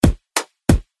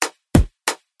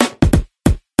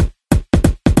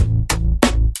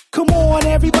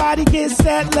everybody get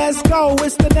set, let's go.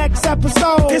 It's the next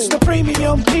episode. It's the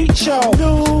Premium Pete Show.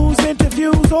 News,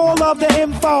 interviews, all of the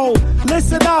info.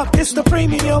 Listen up, it's the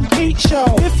Premium Pete Show.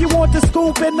 If you want the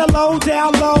scoop in the low,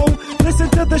 down low, listen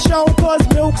to the show, cause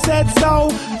Milk said so.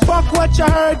 Fuck what you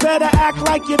heard, better act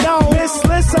like you know. It's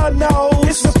Liz or no,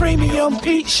 it's the Premium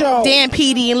Pete Show. Dan,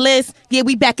 Petey, and Liz, yeah,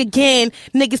 we back again.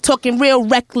 Niggas talking real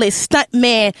reckless, stunt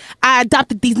man. I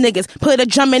adopted these niggas, put a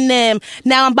drum in them.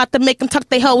 Now I'm about to make them tuck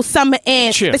their whole summer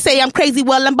in. Cheer. They say I'm crazy,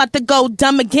 well, I'm about to go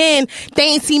dumb again. They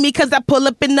ain't see me cause I pull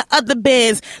up in the other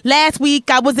bins. Last week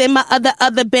I was in my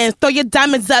other bins. Throw your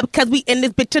diamonds up cause we in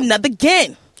this bitch another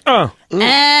again.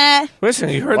 Listen,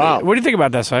 you heard Wow. that. What do you think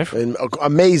about that, Ciph?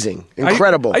 Amazing.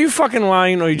 Incredible. Are you fucking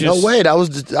lying or you just... No way. That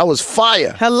was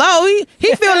fire. Hello,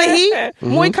 he feeling heat.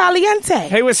 Muy caliente.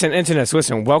 Hey, listen, internets,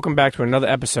 listen. Welcome back to another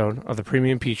episode of the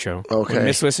Premium Pete Show. Okay. Where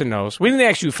Miss Listen knows. We didn't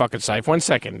ask you fucking Ciph. 1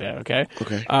 second there, okay?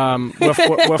 Okay.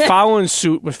 We're following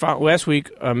suit. Last week,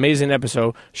 amazing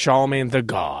episode, Charlemagne the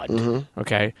God.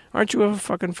 Okay? Aren't you a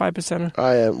fucking 5%er?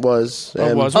 I was. Oh,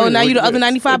 and- was. Oh, now you the other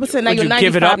 95%. Now Would you're you 95%.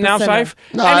 give it up now, Ciph?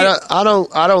 No,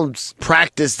 I don't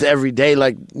practice every day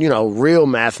like real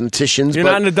mathematicians. You're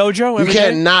but not in the dojo You every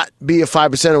can't day? not be a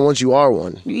 5%er once you are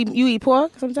one. You eat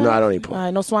pork sometimes? No, I don't eat pork. All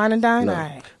right, no swine and dine? No. All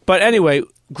right. But anyway,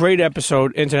 great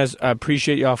episode. Internet, I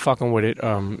appreciate y'all fucking with it.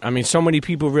 I mean, so many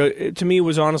people really... To me, it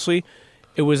was honestly...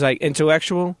 It was like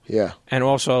intellectual, Yeah. and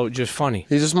also just funny.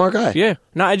 He's a smart guy. Yeah,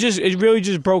 no, it really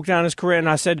just broke down his career, and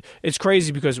I said it's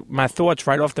crazy because my thoughts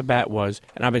right off the bat was,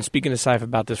 and I've been speaking to Ciph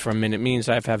about this for a minute. Me and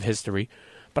Ciph have history,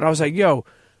 but I was like, yo,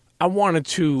 I wanted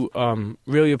to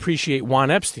really appreciate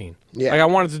Juan Epstein. Yeah. Like I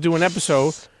wanted to do an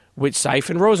episode with Ciph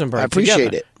and Rosenberg. I appreciate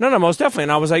together. it. No, most definitely.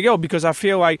 And I was like, yo, because I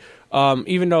feel like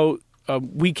even though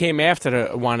we came after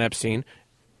the Juan Epstein,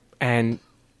 and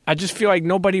I just feel like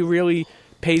nobody really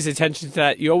pays attention to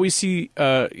that. You always see,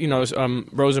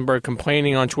 Rosenberg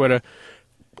complaining on Twitter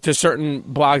to certain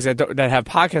blogs that have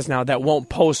podcasts now that won't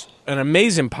post an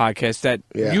amazing podcast that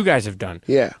you guys have done.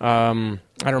 Yeah.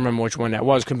 I don't remember which one that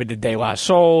was. Could be the De La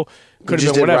Soul. Could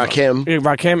have been whatever. Rakim.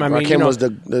 Rakim. Rakim was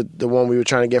the one we were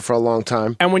trying to get for a long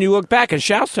time. And when you look back, and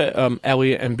shouts to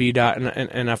Elliot and B. Dot,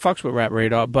 and I fucks with Rap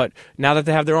Radar, but now that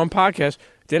they have their own podcast,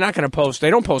 they're not going to post. They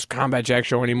don't post Combat Jack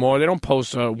Show anymore. They don't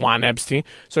post Juan Epstein,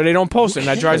 so they don't post it, and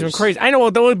that drives them crazy. I know,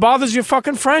 though it bothers your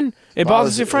fucking friend. It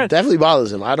bothers your friend. It definitely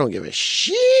bothers him. I don't give a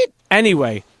shit.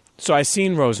 Anyway, so I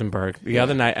seen Rosenberg the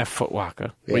other night at Foot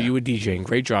Locker, where you were DJing.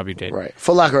 Great job you did. Right.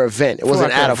 Foot Locker event. It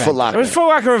wasn't at a Foot Locker. It was Foot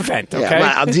Locker event, okay?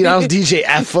 Yeah, I was DJ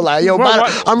at Foot Locker. Yo,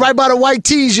 Well, I'm right by the white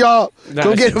tees, y'all.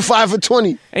 Go get a 5 for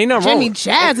 20. Ain't no Jimmy wrong.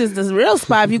 Jazz is the real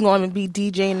spot if you're going to be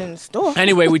DJing in the store.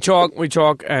 Anyway, we talk,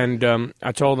 and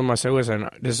I told him, I said, listen,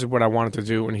 this is what I wanted to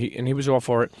do, and he was all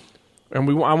for it. And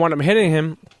I wanted him hitting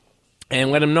him and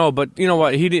let him know, but you know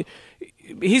what?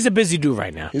 He's a busy dude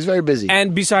right now. He's very busy.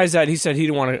 And besides that, he said he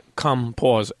didn't want to come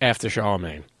pause after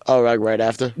Charlemagne. Oh, right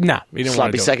after? Nah, he didn't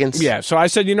want to Sloppy do seconds? it. Yeah, so I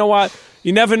said, you know what?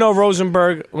 You never know,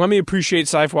 Rosenberg. Let me appreciate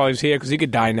Ciph while he's here because he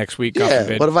could die next week. God Yeah,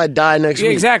 forbid. what if I die next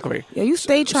week? Exactly. Yeah, you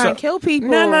stay trying to kill people.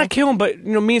 No, not kill him, but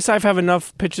me and Ciph have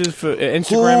enough pictures for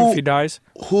Instagram if he dies.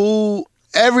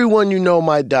 Everyone you know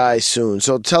might die soon,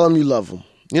 so tell them you love them.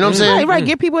 You know what I'm saying? Right.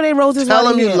 Give people their roses. Tell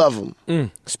while them they're you here. love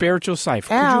them. Spiritual Ciph.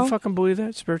 Could Ow. you fucking believe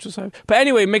that? Spiritual Ciph. But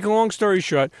anyway, make a long story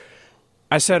short,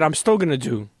 I said I'm still going to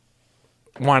do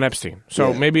Juan Epstein.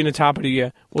 So maybe in the top of the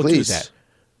year, we'll Please. do that.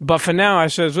 But for now, I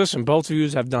said, listen, both of you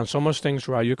have done so much things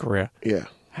throughout your career. Yeah.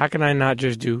 How can I not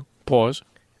just do, pause,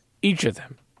 each of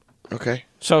them? Okay.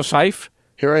 So Ciph,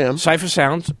 Here I am. Cipha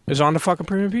Sounds is on the fucking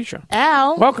Premium Pete Show.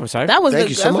 Al. Welcome, Ciph. That was Thank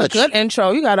you so much. a good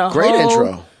intro. You got a Great whole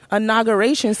intro.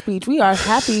 inauguration speech. We are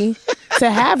happy to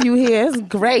have you here. It's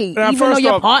great. Now, Even though first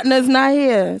your off- partner's not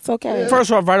here. It's okay.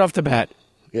 First off, right off the bat,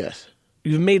 Yes.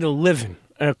 you've made a living,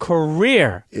 a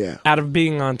career out of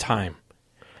being on time,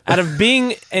 out of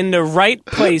being in the right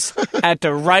place at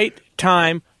the right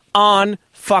time on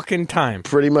fucking time.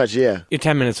 Pretty much, yeah. You're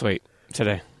 10 minutes late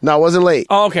today. No, I wasn't late.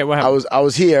 Oh, okay. What happened? I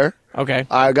was here. Okay.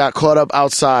 I got caught up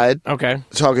outside Okay.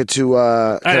 talking to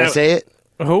can I say it?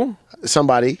 Who?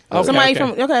 Somebody. Okay, Somebody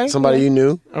okay. from Somebody you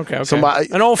knew. Okay.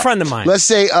 Somebody, an old friend of mine. let's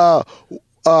say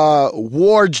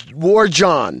War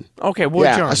John. Okay, War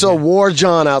John. I saw War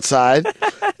John outside,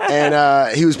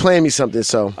 and he was playing me something.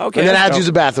 So, Okay, and then I had let's to use go.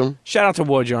 the bathroom. Shout out to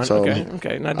War John. So,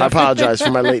 Okay. Not I that- apologize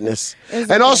for my lateness.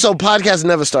 And also, podcasts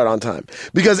never start on time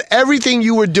because everything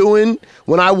you were doing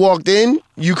when I walked in,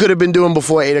 you could have been doing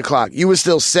before 8 o'clock. You were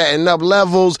still setting up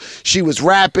levels. She was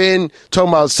rapping, talking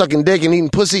about sucking dick and eating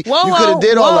pussy. Whoa, you could have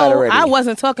did all that already. I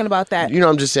wasn't talking about that. You know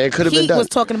what I'm just saying? It could have been He done. was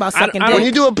talking about sucking I dick. When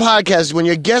you do a podcast, when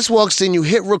your guest walks in, you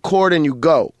hit record and you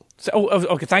go.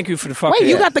 Okay, thank you for the fucking... Wait,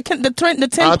 you got the 10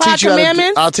 pod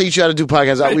commandments? I'll teach you how to do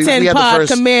podcasts. We 10 had pod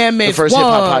commandments. the first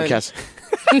hip-hop podcast.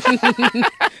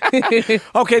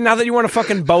 Okay, now that you want to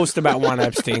fucking boast about Juan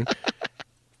Epstein...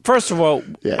 First of all,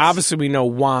 Yes. obviously we know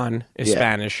Juan is Yeah.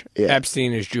 Spanish. Yeah.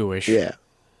 Epstein is Jewish. Yeah.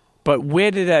 But where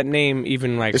did that name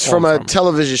even It's form from a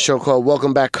television show called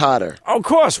Welcome Back, Kotter. Oh, of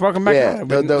course, welcome back.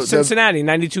 Yeah, Cincinnati,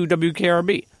 92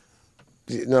 WKRB.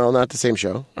 No, not the same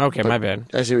show. Okay, my bad.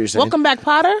 I see what you're saying. Welcome back,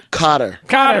 Potter.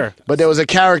 Kotter. But there was a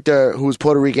character who was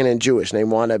Puerto Rican and Jewish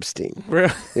named Juan Epstein.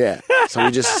 Really? Yeah. So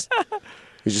we just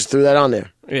threw that on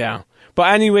there. Yeah.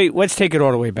 But anyway, let's take it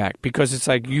all the way back because it's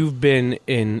like you've been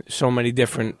in so many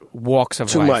different walks of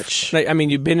life. Too much. Like, I mean,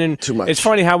 you've been in... Too much. It's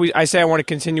funny how I say I want to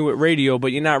continue with radio,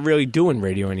 but you're not really doing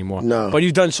radio anymore. No. But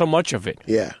you've done so much of it.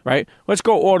 Yeah. Right? Let's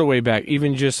go all the way back,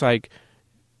 even just like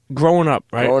growing up,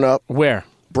 right? Growing up. Where?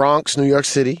 Bronx, New York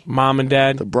City. Mom and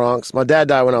dad? The Bronx. My dad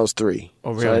died when I was 3. Oh,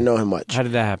 really? So I didn't know him much. How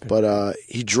did that happen? But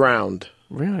he drowned.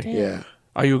 Really? Yeah.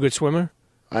 Are you a good swimmer?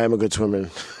 I am a good swimmer.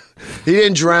 He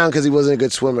didn't drown because he wasn't a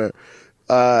good swimmer.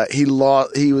 He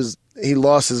lost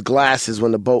his glasses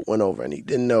when the boat went over, and he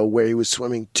didn't know where he was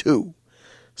swimming to,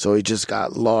 so he just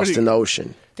got lost in the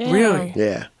ocean. Damn. Really?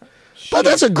 Yeah, but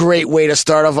that's a great way to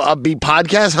start off an upbeat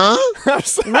podcast, huh?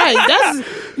 Right.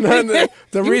 That's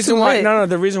The You reason too why late.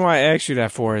 the reason why I asked you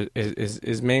that for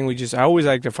is mainly just I always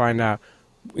like to find out,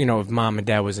 if mom and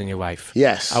dad was in your life.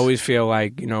 Yes. I always feel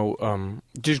like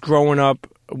just growing up.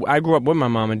 I grew up with my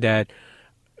mom and dad.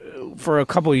 For a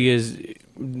couple of years,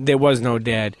 there was no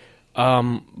dad.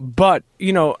 But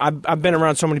I've been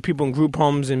around so many people in group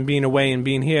homes and being away and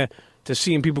being here to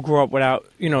seeing people grow up without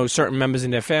certain members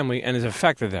in their family, and it's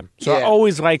affected them. So I Yeah.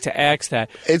 always like to ask that,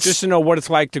 just to know what it's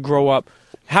like to grow up.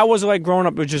 How was it like growing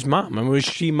up with just mom? I mean, was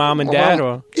she mom and dad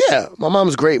or Yeah, my mom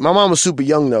was great. My mom was super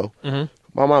young though. Mm-hmm.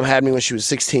 My mom had me when she was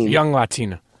 16. young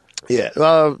Latina? Yeah.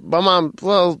 My mom,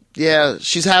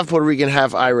 she's half Puerto Rican,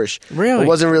 half Irish. Really? But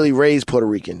wasn't really raised Puerto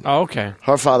Rican. Oh, okay.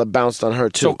 Her father bounced on her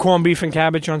too. So corned beef and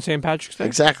cabbage on St. Patrick's Day?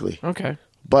 Exactly. Okay.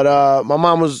 But my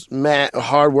mom was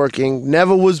hardworking,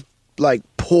 never was like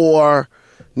poor,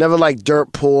 never like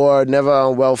dirt poor, never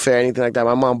on welfare, anything like that.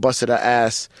 My mom busted her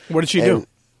ass. What did she do?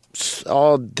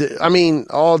 All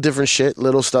different shit,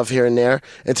 little stuff here and there,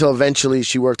 until eventually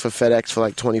she worked for FedEx for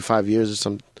like 25 years or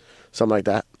something like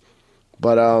that.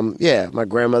 But my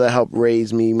grandmother helped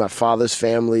raise me. My father's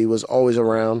family was always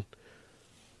around.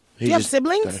 Do you have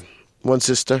siblings? died. One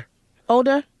sister,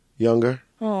 Older? younger.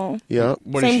 Oh. Yeah,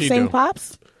 What does she Same do?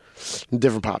 pops?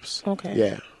 different pops. Okay.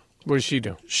 Yeah. What does she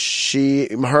do?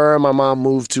 Her and my mom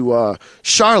moved to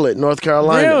Charlotte, North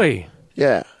Carolina. Really?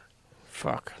 Yeah,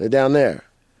 Fuck. they're down there.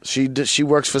 She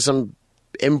works for some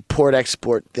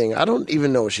import-export thing. I don't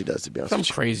even know what she does, to be honest Some with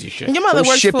you. crazy shit. Your mother Some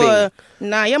works shipping.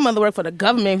 your mother worked for the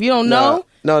government. If you don't know.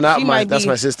 No, not she my. might That's be-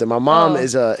 my sister. My mom Oh.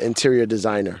 is a interior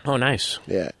designer. Oh, nice.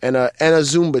 Yeah, and a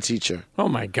Zumba teacher. Oh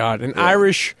my God, an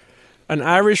Irish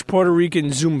Puerto Rican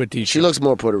Zumba teacher. She looks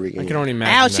more Puerto Rican. I can only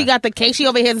imagine. Ow, that. she got the cake. She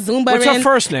over here Zumba What's her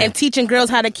first name? and teaching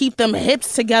girls how to keep them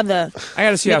hips together. I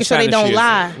gotta see how making sure they Spanish don't she is.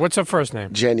 lie. What's her first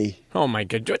name? Jenny. Oh my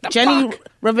God, what the Jenny fuck?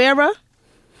 Rivera.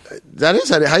 That is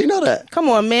how you know that? Come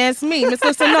on, man, it's me, Miss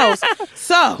Lister knows.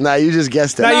 So, Nah, you just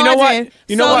guessed that. Now, you know I what? didn't.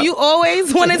 You know so what? you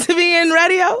always wanted to be in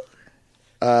radio?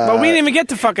 But we didn't even get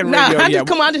to fucking No, radio I yet. just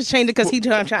come on, I just changed it because he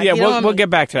trying to. Yeah, you know what I we'll mean? get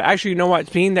back to that. Actually, you know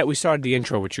what? Being that we started the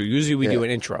intro with you, usually we do an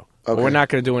intro. But Okay. we're not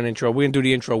going to do an intro. We're going to do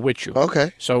the intro with you.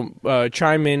 Okay. So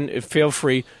chime in, feel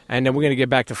free, and then we're going to get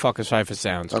back to fucking Cipha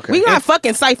Sounds. Okay. We got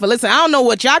fucking Cipher. Listen, I don't know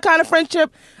what y'all kind of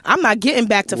friendship. I'm not getting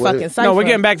back to What- fucking Cipher. No, we're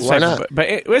getting back to Why Cipha. not?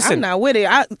 But listen. I'm not with it.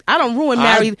 I don't ruin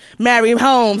married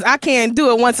homes. I can't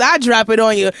do it once I drop it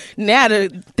on you. Now the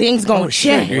thing's gonna shit,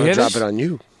 shit. you I'm hear gonna drop this? it on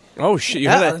you. Oh, shit. You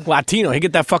hear that? Latino. He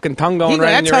get that fucking tongue going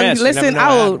right in your ass. You Listen, never know I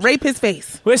what will happens. rape his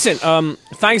face. Listen,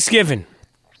 Thanksgiving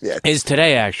Yeah. is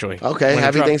today, actually. Okay. When it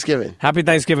Happy drops. Thanksgiving. Happy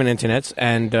Thanksgiving, internets,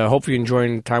 and hope you're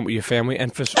enjoying time with your family.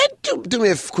 And for Do me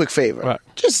a quick favor. What?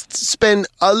 Just spend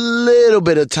a little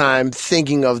bit of time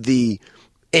thinking of the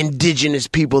indigenous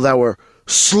people that were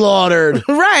slaughtered.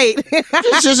 Right.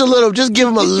 just a little. Just give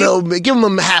them a little bit. Give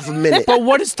them half a minute. But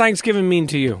what does Thanksgiving mean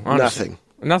to you? Honestly? Nothing.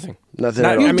 Nothing. Nothing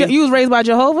Not- at all. I mean, you was raised by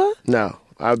Jehovah? No.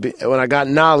 When I got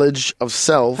knowledge of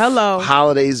self. Hello.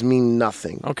 Holidays mean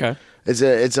nothing. okay. It's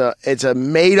a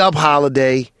made up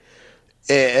holiday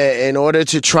in order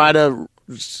to try to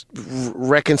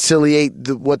reconciliate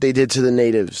what they did to the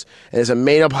natives. And it's a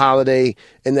made up holiday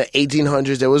in the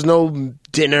 1800s. There was no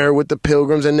dinner with the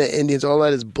Pilgrims and the Indians. All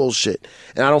that is bullshit.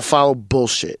 And I don't follow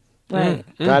bullshit. Right.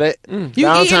 Got it? You eating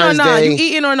or Valentine's not? Day. You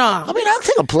eating or not? I mean, I'll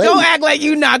take a plate. Don't act like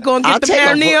you not gonna I'll get the take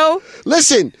a pernil.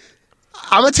 Listen,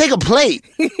 I'm going to take a plate.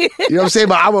 You know what I'm saying?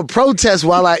 But I'm going to protest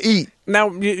while I eat.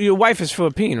 Now, your wife is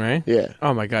Philippine, right? Yeah.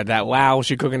 Oh, my God. That wow.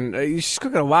 She's cooking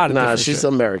a lot of different she's shit.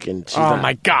 American. She's oh, not.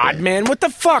 my God, man. What the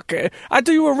fuck? I thought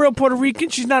you were a real Puerto Rican.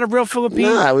 She's not a real Philippine?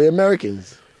 Nah, we're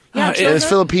Americans. Yeah, And it's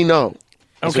Filipino.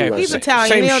 That's Okay. what you He's gotta say. Italian.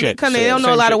 Same They shit. don't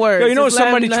know a lot shit. of words. Yo, you know what Just let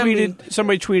somebody him tweeted?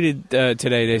 Somebody tweeted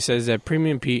today. They says that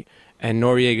Premium Pete and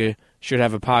Noriega should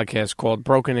have a podcast called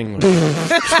Broken English.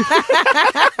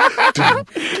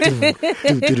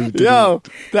 Yo,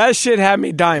 that shit had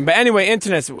me dying. But anyway,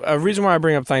 internet. A reason why I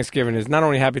bring up Thanksgiving is not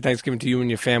only happy Thanksgiving to you and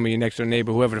your family, your next door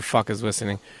neighbor, whoever the fuck is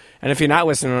listening. And if you're not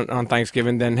listening on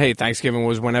Thanksgiving, then hey, Thanksgiving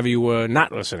was whenever you were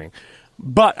not listening.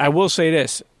 But I will say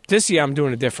this. This year I'm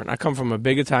doing it different. I come from a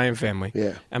big Italian family.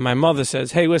 Yeah. And my mother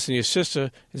says, hey, listen, your sister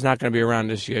is not going to be around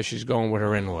this year. She's going with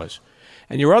her in-laws.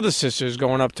 And your other sister is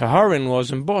going up to her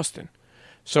in-laws in Boston.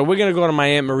 So we're going to go to my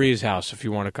Aunt Marie's house if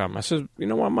you want to come. I said, you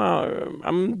know what, Ma,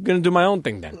 I'm going to do my own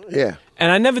thing then. Yeah.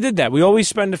 And I never did that. We always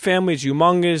spend the family. It's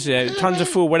humongous, tons of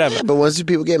food, whatever. Yeah, but once the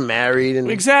people get married and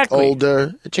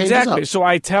older, it changes Exactly. up. So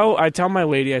I tell my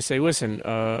lady, I say, listen,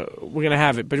 we're going to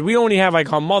have it. But we only have like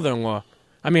her mother-in-law.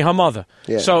 I mean, her mother.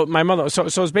 Yeah. So my mother. So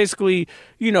it's basically,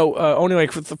 only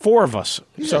like four of us.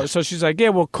 Yeah. So she's like, yeah,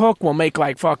 we'll cook. We'll make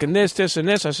like fucking this, and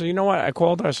this. I said, you know what? I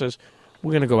called her. I says,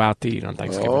 we're going to go out to eat on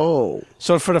Thanksgiving. Oh.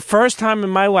 So for the first time in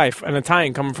my life, an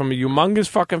Italian coming from a humongous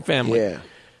fucking family,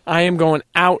 I am going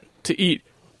out to eat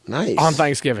on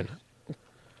Thanksgiving.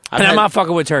 And I'm not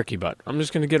fucking with turkey, but I'm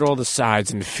just going to get all the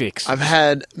sides and the fix. I've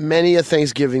had many a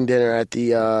Thanksgiving dinner at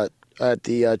the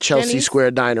Chelsea Denny's?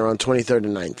 Square Diner on 23rd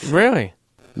and 9th. Really?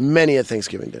 Many a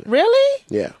Thanksgiving dinner. Really?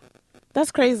 Yeah.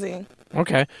 That's crazy.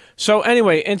 Okay. So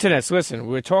anyway, internets, listen,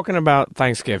 we're talking about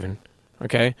Thanksgiving,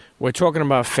 okay? We're talking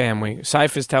about family.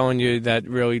 Ciph is telling you that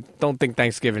really don't think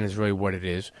Thanksgiving is really what it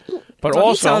is. But So he's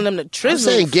also, telling them the I'm truth.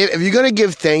 saying, if you're going to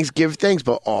give thanks,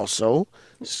 but also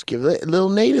just give little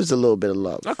natives a little bit of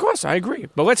love. of course, I agree.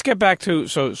 But let's get back to,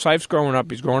 so Ciph's growing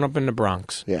up. He's growing up in the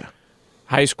Bronx. Yeah.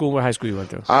 High school, what high school you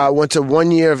went to? I went to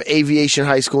 1 year of aviation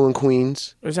high school in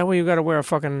Queens. Is that where you got to wear a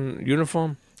fucking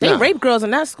uniform? They rape girls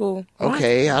in that school.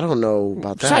 Okay, I don't know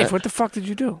about that. Ciph, what the fuck did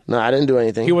you do? No, I didn't do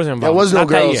anything. He wasn't There involved. was no Not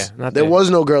that girls. year. Not There that. was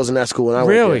no girls in that school when I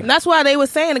Really? And that's why they were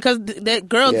saying it, because the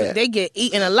girls, they get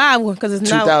eaten alive because it's went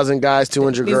not. there. 2,000 guys,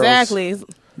 200 girls. Exactly.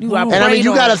 You are And I mean,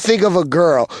 you got to to think of a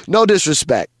girl. No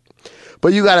disrespect.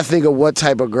 But you got to think of what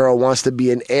type of girl wants to be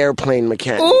an airplane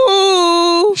mechanic.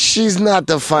 Ooh. She's not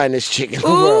the finest chick in the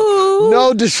Ooh. world.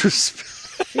 No disrespect.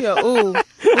 Yeah, ooh.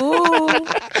 Ooh.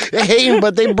 They hating,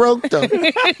 but they broke though.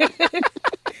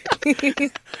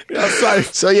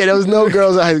 So yeah, there was no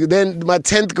girls at high school. Then my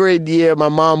 10th grade year, my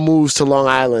mom moves to Long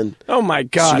Island. Oh my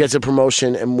God. She gets a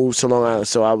promotion and moves to Long Island.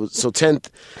 So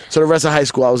the rest of high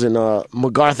school I was in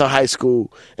MacArthur High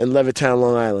School in Levittown,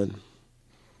 Long Island.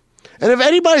 And if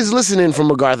anybody's listening from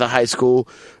MacArthur High School,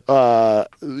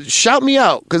 shout me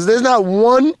out, because there's not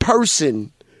one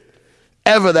person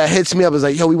ever that hits me up and is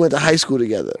like, yo, we went to high school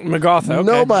together. MacArthar, okay.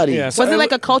 Nobody. Yeah, Was it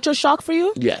like a culture shock for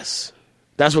you? Yes.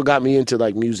 That's what got me into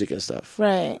like music and stuff.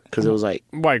 Right. Because it was like,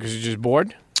 Why, because you're just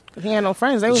bored? He had no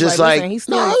friends. They was just like, like, listen, he's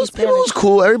no, still it was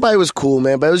cool. Everybody was cool,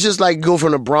 man. But it was just like go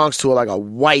from the Bronx to like a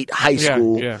white high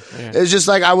school. Yeah. It's just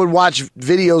like I would watch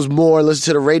videos more, listen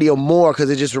to the radio more,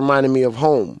 because it just reminded me of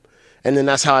home. And then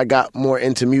that's how I got more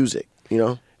into music, you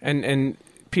know? And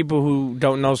people who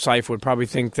don't know Ciph would probably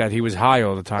think that he was high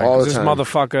all the time. All the 'Cause time. This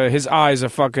motherfucker, his eyes are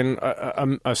fucking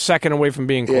a second away from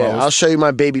being closed. Yeah, I'll show you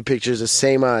my baby pictures, the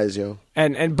same eyes, yo.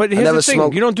 But here's never the thing,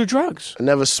 smoked. you don't do drugs. I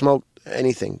never smoked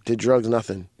anything, did drugs,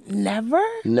 nothing. Never?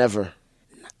 Never.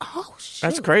 Oh, shit.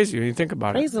 That's crazy when you think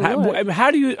about Praise it. the Lord.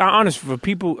 How do you, honest, for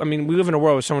people, I mean, we live in a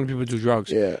world where so many people do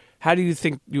drugs. Yeah. How do you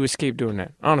think you escape doing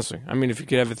that? Honestly, I mean, if you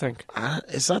could ever think.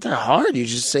 It's not that hard. You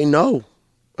just say no.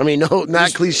 I mean, no,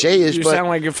 not cliche-ish, You but sound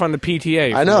like you're from the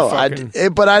PTA. I know.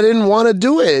 But I didn't want to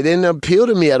do it. It didn't appeal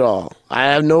to me at all. I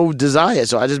have no desire,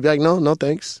 so I just be like, no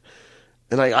thanks.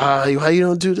 And like, how you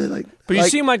don't do that? Like, But you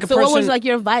seem like a So person. what was like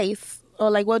your vice? Or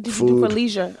like what did you do for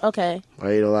leisure? Okay. I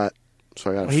ate a lot,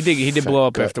 so I got. He did fat blow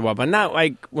up gut. after a while, but not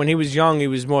like when he was young. He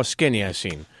was more skinny. I've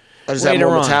seen. I just had Later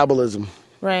more on. metabolism.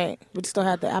 Right. But you still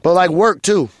had the appetite. But like work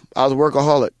too. I was a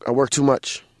workaholic. I worked too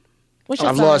much. What's your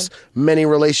I've sign? lost many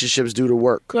relationships due to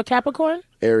work. You're a Capricorn?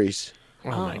 Aries. Oh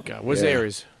my God, what's Yeah.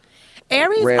 Aries?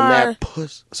 Aries Ram are that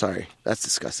puss. Sorry, that's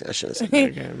disgusting. I shouldn't have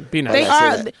said that. Okay, be nice. they I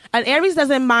are say that. an Aries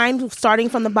doesn't mind starting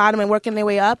from the bottom and working their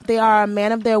way up. They are a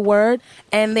man of their word,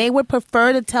 and they would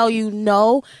prefer to tell you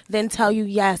no than tell you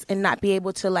yes and not be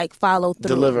able to like follow through.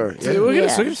 Deliver. Dude, look at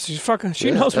this. Yeah. Look at this. She's fucking. She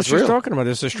Yeah, knows what that's she's real. talking about.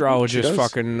 This astrologist She does.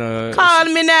 fucking. Call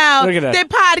me now. Look at that.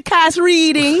 The podcast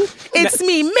reading. It's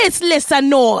me, Miss Lissa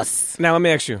Norse. Now, let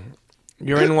me ask you.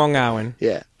 You're in Long Island.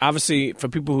 Yeah. Obviously, for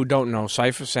people who don't know,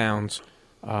 Cipha Sounds,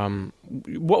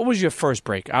 what was your first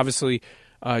break? Obviously,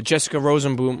 Jessica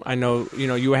Rosenboom, I know,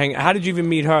 you were hanging. How did you even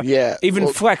meet her? Yeah. Even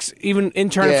Flex, even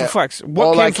interning for Flex.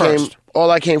 What came first? All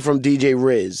I came from DJ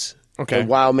Riz. Okay. And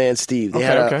Wild Man Steve. They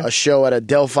had a show at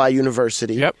Adelphi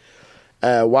University. Yep.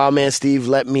 Wild Man Steve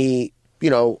let me,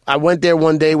 I went there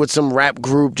one day with some rap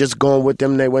group, just going with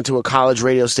them. They went to a college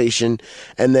radio station.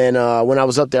 And then when I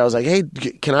was up there, I was like, hey,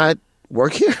 can I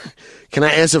work here? Can I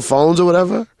answer phones or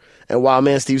whatever? And Wild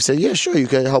Man Steve said, yeah, sure, you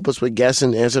can help us with guests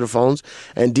and answer the phones.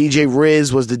 And DJ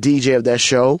Riz was the DJ of that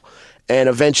show. And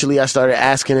eventually I started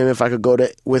asking him if I could go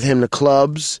with him to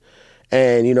clubs.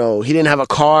 And, he didn't have a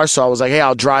car, so I was like, hey,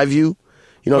 I'll drive you.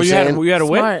 You know what I'm saying? You had a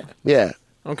whip? Yeah.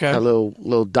 Okay. A little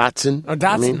Datsun. Oh,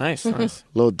 Datsun, nice.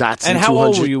 Little Datsun. And how 200.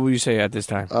 old would you say at this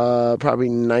time? Probably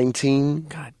 19.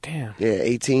 God damn. Yeah,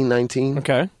 18, 19.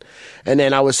 Okay. And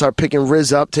then I would start picking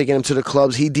Riz up, taking him to the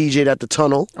clubs. He DJ'd at the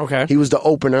Tunnel. Okay. He was the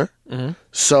opener. Mm-hmm.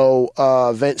 So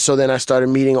then I started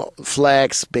meeting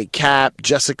Flex, Big Cap,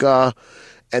 Jessica,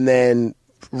 and then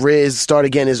Riz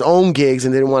started getting his own gigs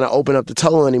and didn't want to open up the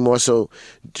Tunnel anymore. So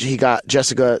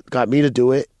Jessica got me to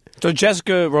do it. So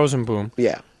Jessica Rosenboom.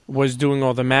 Yeah. Was doing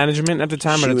all the management at the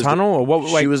time of the Tunnel, or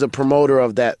what? She was the promoter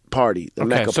of that party, the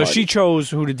Mecca so party. she chose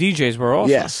who the DJs were also?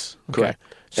 Yes, correct.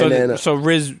 So so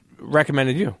Riz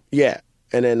recommended you? Yeah.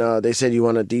 And then they said, you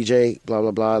want to DJ, blah,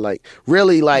 blah, blah. Like,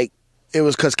 really, like, it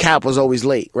was because Cap was always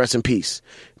late. Rest in peace.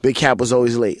 Big Cap was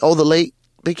always late. Oh, the late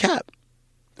Big Cap.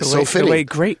 So fitting. The late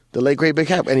great. The late great Big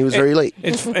Cap, and he was very late.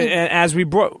 And as we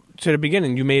brought to the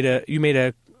beginning, you made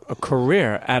a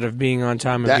career out of being on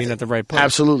time and being at the right place.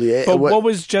 Absolutely. But what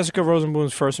was Jessica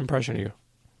Rosenboom's first impression of you?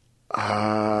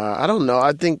 I don't know.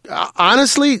 I think,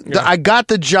 honestly, I got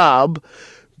the job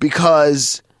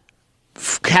because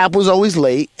Cap was always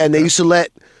late, and they used to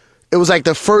it was like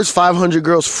the first 500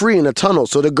 girls free in the Tunnel.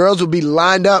 So the girls would be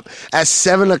lined up at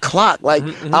 7 o'clock, like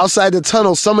outside the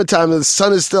Tunnel, summertime, the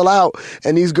sun is still out,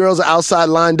 and these girls are outside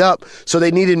lined up. So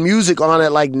they needed music on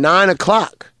at like 9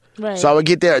 o'clock. Right. So I would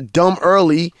get there dumb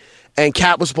early, and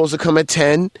Cap was supposed to come at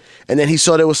 10, and then he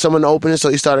saw there was someone opening, so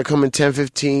he started coming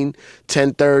 10:15,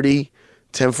 10:30,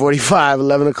 10:45,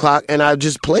 11 o'clock, and I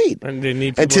just played. And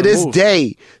to this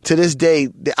day,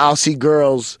 I'll see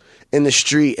girls in the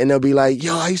street, and they'll be like,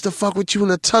 yo, I used to fuck with you in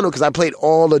the Tunnel, because I played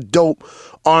all the dope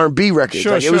R&B records.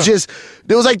 Sure, It was just,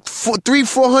 there was like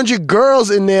 300-400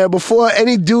 girls in there before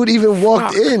any dude even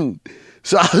walked in.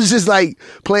 So I was just like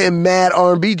playing mad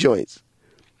R&B joints.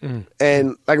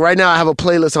 And like right now I have a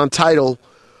playlist on Tidal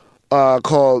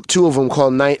called, two of them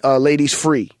called Ladies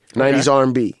Free, 90s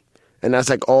R&B. And that's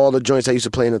like all the joints I used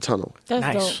to play in the Tunnel. That's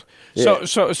nice. dope.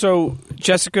 Yeah. So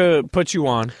Jessica puts you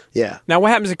on. Yeah. Now what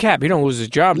happens to Cap? He don't lose his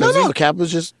job, does he? No, Cap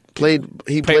was just played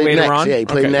later next. on? Yeah, he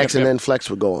played next, yep. And then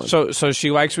Flex would go on. So she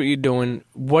likes what you're doing.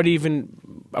 How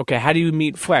do you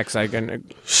meet Flex?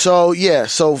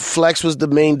 So Flex was the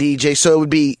main DJ. So it would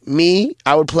be me,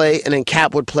 I would play, and then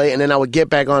Cap would play, and then I would get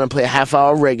back on and play a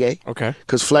half-hour reggae. Okay.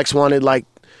 Because Flex wanted, like,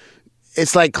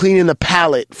 it's like cleaning the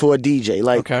palette for a DJ.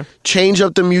 Like, change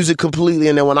up the music completely,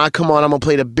 and then when I come on, I'm going to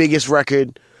play the biggest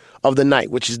record of the night,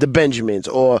 which is the Benjamins,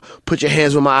 or Put Your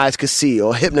Hands Where My Eyes Could See,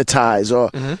 or Hypnotize, or,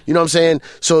 you know what I'm saying?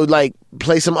 So, like,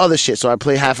 play some other shit. So I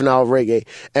play half an hour reggae.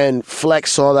 And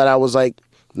Flex saw that I was, like,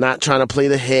 not trying to play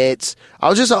the hits. I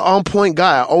was just an on-point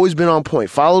guy. I've always been on point.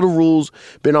 Follow the rules,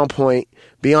 been on point,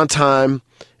 be on time,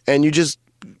 and you just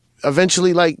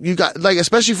eventually, like, you got, like,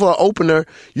 especially for an opener,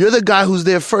 you're the guy who's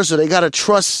there first, so they got to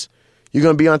trust you're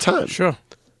going to be on time. Sure.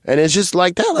 And it's just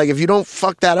like that. Like, if you don't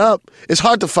fuck that up, it's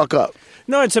hard to fuck up.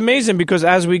 No, it's amazing because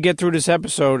as we get through this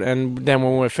episode and then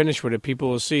when we're finished with it, people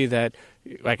will see that,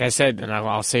 like I said, and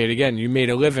I'll say it again, you made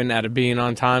a living out of being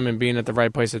on time and being at the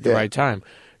right place at the right time.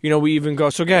 We even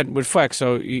go, so again, with Flex,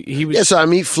 so he was... Yeah, so I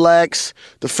meet Flex.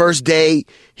 The first day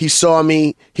he saw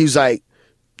me, he was like,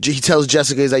 he tells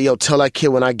Jessica, he's like, yo, tell that kid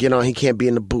when I get on, he can't be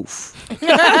in the booth.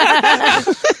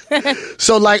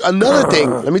 So, like, another thing,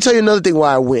 let me tell you another thing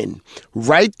why I win.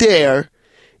 Right there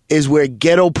is where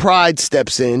ghetto pride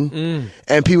steps in,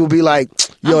 and people be like,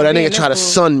 yo, that nigga try to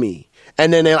sun me.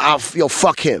 And then yo,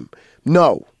 fuck him.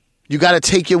 No. You got to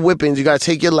take your whippings, you got to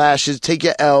take your lashes, take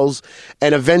your L's,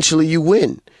 and eventually you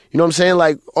win. You know what I'm saying?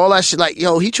 Like, all that shit, like,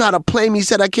 yo, he tried to play me, he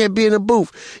said I can't be in the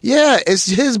booth. Yeah, it's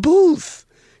his booth.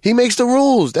 He makes the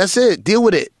rules. That's it. Deal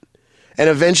with it. And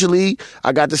eventually,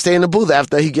 I got to stay in the booth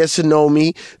after he gets to know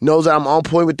me, knows that I'm on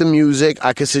point with the music.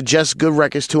 I can suggest good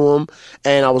records to him,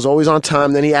 and I was always on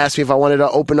time. Then he asked me if I wanted to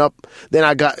open up.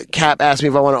 Then Cap asked me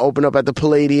if I want to open up at the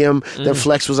Palladium. Then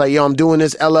Flex was like, yo, I'm doing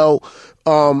this LL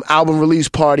album release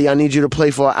party. I need you to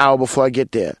play for an hour before I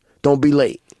get there. Don't be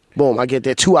late. Boom, I get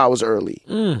there 2 hours early.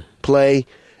 Play,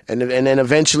 and then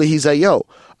eventually he's like, yo,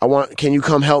 can you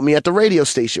come help me at the radio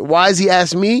station? Why does he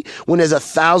ask me when there's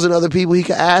 1,000 other people he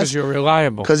could ask? Because you're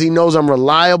reliable. Because he knows I'm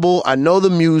reliable, I know the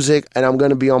music, and I'm going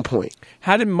to be on point.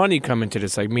 How did money come into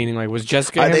this? Like, meaning, like, was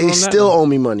Jessica They handling still that? owe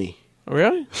me money.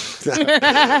 Really?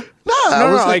 No,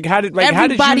 Like, how did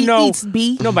Everybody you know? eats,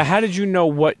 B. No, but how did you know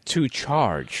what to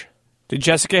charge? Did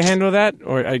Jessica handle that,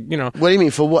 or What do you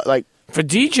mean for what? Like for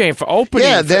DJing, for opening,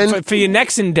 Yeah, then- for your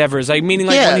next endeavors? Like, meaning,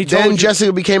 like yeah, when he told then you.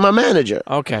 Jessica became my manager.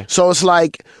 Okay. So it's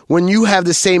like when you have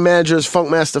the same manager as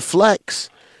Funkmaster Flex,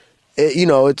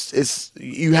 it's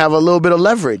you have a little bit of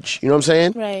leverage. You know what I'm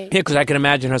saying? Right. Yeah, because I can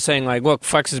imagine her saying, like, look,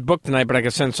 Flex is booked tonight, but I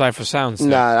can send Cipha Sounds. there."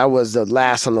 Nah, I was the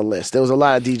last on the list. There was a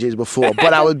lot of DJs before,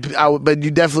 but I would. But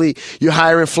you're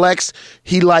hiring Flex.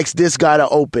 He likes this guy to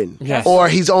open, Yes. or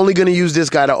he's only going to use this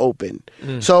guy to open.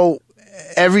 So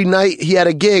every night he had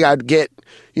a gig, I'd get,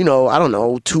 I don't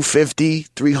know, $250,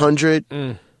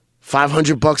 $300,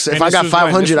 $500. If And I this got was when?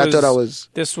 500, I thought I was.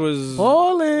 This was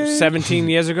Ballin'. 17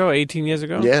 years ago, 18 years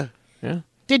ago? Yeah. Yeah.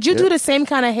 Did you do the same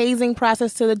kind of hazing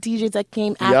process to the DJs that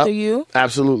came after Yep, you?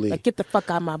 Absolutely. Like, get the fuck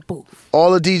out of my booth.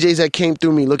 All the DJs that came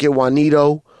through me, look at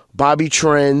Juanito, Bobby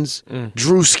Trends,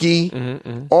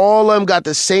 Drewski, all of them got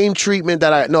the same treatment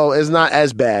no, it's not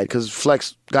as bad because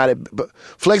Flex got it, but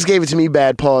Flex gave it to me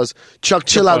bad, pause. Chuck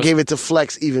Chillout gave it to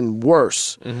Flex even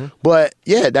worse. But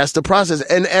yeah, that's the process.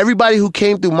 And everybody who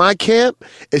came through my camp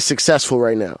is successful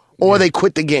right now, or they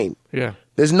quit the game. Yeah.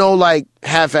 There's no like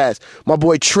half-ass. My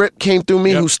boy Trip came through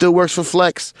me, who still works for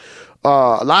Flex. A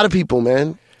lot of people,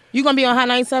 man. You gonna be on Hot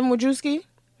 97 with Drewski?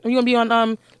 Are you gonna be on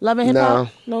Love and Hip Hop?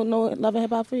 No Love and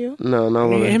Hip Hop for you? No.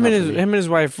 Him and his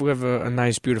wife live a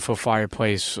nice, beautiful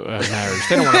fireplace marriage.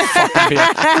 They don't want to fucking be.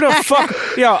 Who the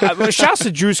fuck? Shouts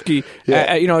to Drewski.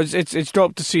 It's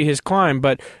dope to see his climb,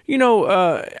 but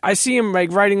I see him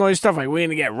like writing all this stuff like we're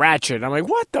gonna get ratchet. I'm like,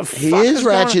 what the fuck? He is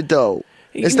ratchet though.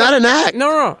 It's not an act.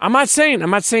 No. I'm not saying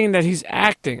that he's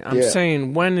acting. I'm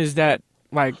saying when is that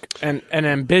like an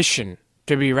ambition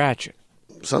to be ratchet?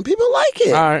 Some people like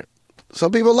it. All right.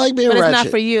 Some people like being But it's ratchet. not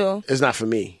for you. It's not for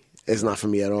me. It's not for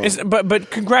me at all. But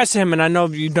congrats to him, and I know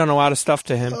you've done a lot of stuff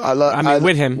to him.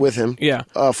 With him. With him. Yeah.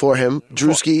 For him.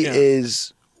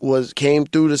 Drewski came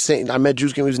through the same. I met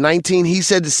Drewski when he was 19. He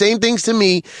said the same things to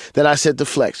me that I said to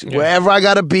Flex. Yeah. Wherever I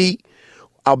gotta be,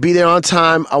 I'll be there on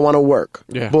time. I want to work.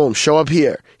 Yeah. Boom. Show up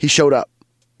here. He showed up.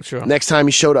 Sure. Next time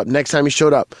he showed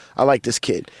up. I like this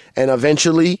kid. And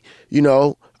eventually,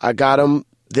 I got him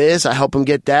this. I help him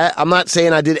get that. I'm not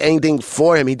saying I did anything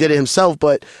for him. He did it himself,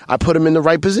 but I put him in the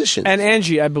right position. And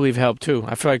Angie, I believe, helped too.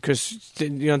 I feel like because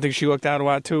you don't think she looked out a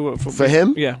lot too for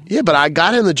him. Yeah. Yeah, but I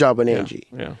got him the job with Angie.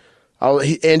 Yeah.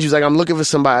 Angie's like, I'm looking for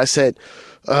somebody. I said,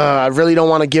 I really don't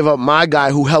want to give up my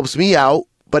guy who helps me out,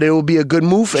 but it will be a good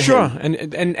move for him. Sure,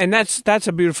 and that's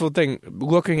a beautiful thing.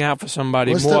 Looking out for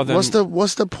somebody what's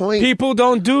the point? People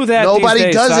don't do that. Nobody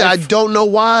these days, does it. I don't know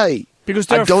why. Because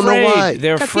they're I don't afraid. know why.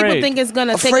 They're Because afraid. people think it's going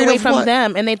to take Afraid away of from what?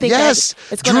 them, and they think yes,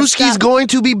 that it's going to Drewski's going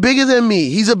to be bigger than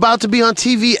me. He's about to be on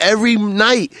TV every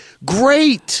night.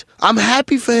 Great. I'm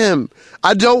happy for him.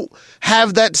 I don't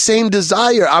have that same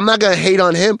desire. I'm not going to hate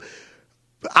on him.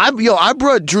 I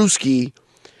brought Drewski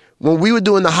when we were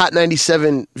doing the Hot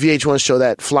 97 VH1 show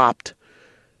that flopped.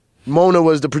 Mona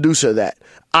was the producer of that.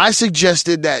 I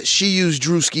suggested that she use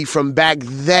Drewski from back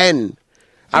then.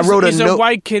 He's a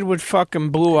white kid with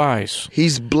fucking blue eyes.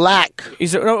 He's black.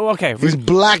 He's okay. He's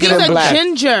blacker than black. He's a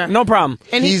ginger. No problem.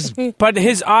 And but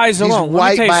his eyes alone. He's white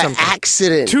let me tell you by something.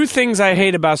 accident. Two things I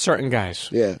hate about certain guys.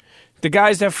 Yeah. The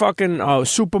guys that fucking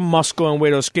super muscular and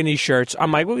wear those skinny shirts.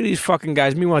 I'm like, look at these fucking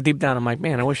guys. Meanwhile, deep down, I'm like,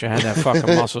 man, I wish I had that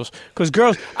fucking muscles.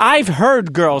 Because I've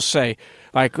heard girls say,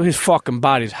 like, his fucking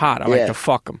body's hot. I like to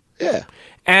fuck him. Yeah.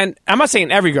 And I'm not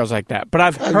saying every girl's like that, but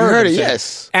I've heard it. Say,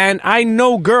 yes. And I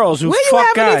know girls who Where fuck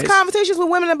you having guys. these conversations with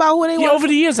women about who they want? Over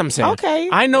the years, I'm saying. Okay.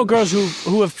 I know girls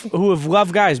who have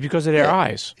loved guys because of their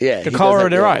eyes. Yeah. The color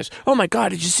of their eyes. Oh my God!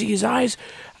 Did you see his eyes?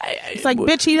 It's like,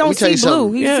 bitch, he don't see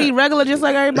blue. He see regular just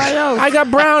like everybody else. I got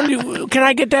brown. Can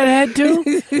I get that head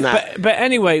too? Nah. But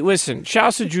anyway, listen.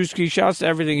 Shouts to Drewski. Shouts to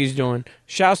everything he's doing.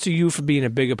 Shouts to you for being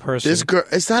a bigger person. This girl,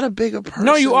 it's not a bigger person.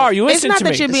 No, you are. You It's listen not to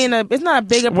that me. you're being it's not a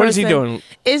bigger person. What is he doing?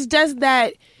 It's just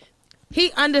that he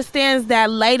understands that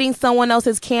lighting someone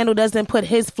else's candle doesn't put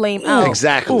his flame out.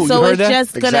 Exactly. Ooh, So you heard it's that?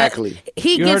 just gonna. Exactly.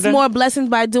 He You gets heard that? more blessings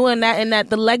by doing that, and that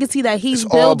the legacy that he's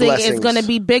It's all building is blessings. going to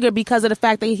be bigger because of the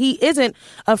fact that he isn't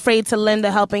afraid to lend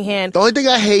a helping hand. The only thing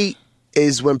I hate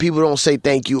is when people don't say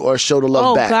thank you or show the love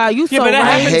Oh back. God, you so Yeah, but that right.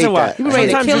 I happens hate a lot. that. You ready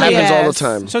to Sometimes kill it your happens all the ass.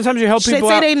 time. Sometimes you help Say people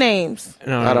out. their names.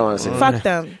 No, I don't want to say Fuck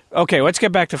them. Okay, let's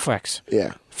get back to Flex.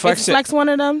 Yeah. Is Flex one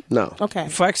of them? No. Okay.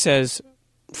 Flex says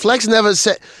never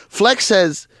said. Flex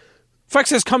says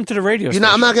come to the radio station.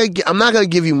 I'm not gonna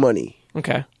give you money.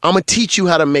 Okay. I'm going to teach you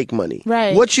how to make money.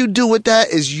 Right. What you do with that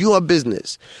is your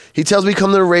business. He tells me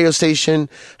come to the radio station,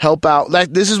 help out.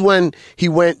 Like, this is when he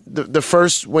went, the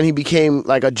first, when he became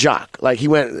like a jock. Like, he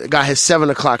got his 7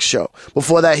 o'clock show.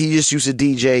 Before that, he just used to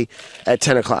DJ at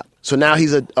 10 o'clock. So now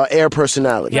he's a air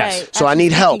personality. Yes. Right. So I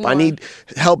need help. I need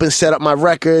help and set up my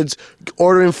records,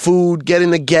 ordering food,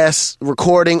 getting the guests,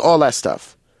 recording, all that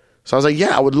stuff. So I was like,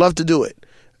 yeah, I would love to do it.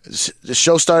 The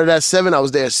show started at 7. I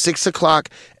was there at 6 o'clock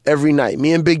every night.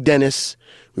 Me and Big Dennis.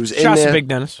 We was in Shouts there. to Big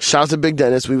Dennis. Shouts to Big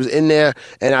Dennis. We was in there,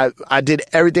 and I did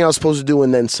everything I was supposed to do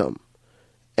and then some.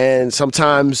 And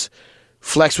sometimes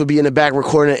Flex would be in the back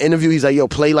recording an interview. He's like, yo,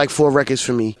 play like 4 records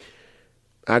for me.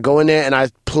 I go in there, and I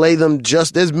play them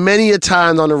there's many a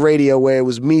times on the radio where it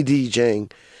was me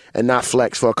DJing and not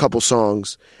Flex for a couple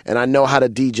songs. And I know how to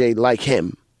DJ like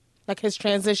him. Like his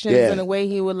transitions and the way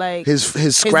he would like his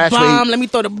scratch. Bomb. Let me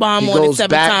throw the bomb on it 7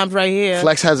 times right here.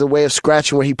 Flex has a way of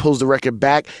scratching where he pulls the record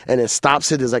back and then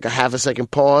stops it. There's like a half a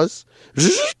second pause.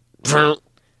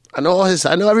 I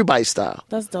know everybody's style.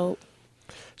 That's dope.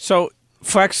 So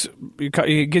Flex,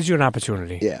 he gives you an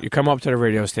opportunity. Yeah. You come up to the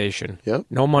radio station. Yep.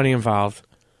 No money involved.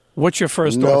 What's your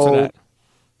first thoughts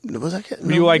of that? Was that?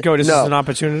 Were you like, this is an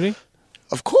opportunity?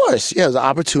 Of course, yeah, it was an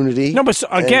opportunity. No, but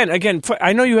again,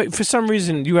 I know you. For some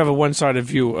reason, you have a one-sided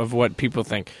view of what people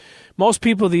think. Most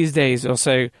people these days will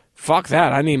say, "Fuck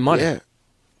that, I need money." Yeah.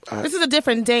 This is a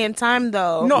different day and time,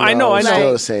 though. No, I know.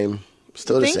 Still the same.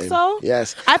 Still the think same. So?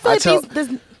 Yes. I feel like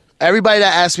everybody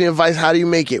that asks me advice, how do you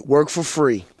make it? Work for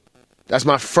free. That's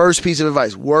my first piece of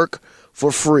advice. Work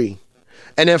for free.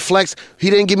 And then Flex, he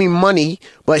didn't give me money,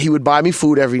 but he would buy me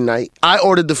food every night. I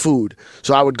ordered the food.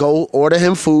 So I would go order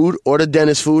him food, order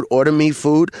Dennis food, order me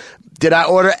food. Did I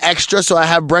order extra so I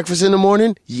have breakfast in the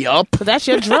morning? Yup. But that's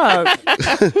your drug.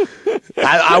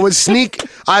 I would sneak.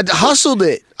 I hustled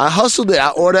it.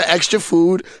 I order extra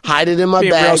food, hide it in my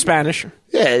bag. Real Spanish.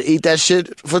 Yeah, eat that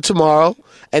shit for tomorrow.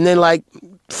 And then, like,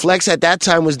 Flex at that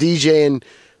time was DJing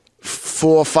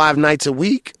 4 or 5 nights a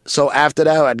week. So after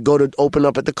that, I'd go to open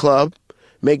up at the club.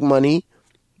 Make money.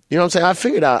 You know what I'm saying? I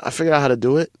figured out how to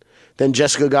do it. Then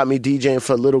Jessica got me DJing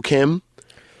for Lil Kim.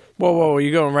 Whoa,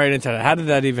 you're going right into that. How did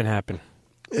that even happen?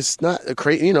 It's not a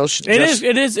crazy,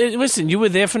 It is. Listen, you were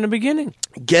there from the beginning.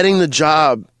 Getting the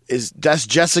job that's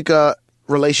Jessica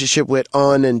relationship with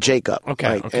Un and Jacob.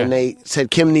 Okay. And they said,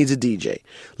 Kim needs a DJ.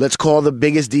 Let's call the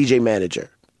biggest DJ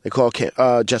manager. They call Kim,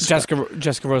 Jessica.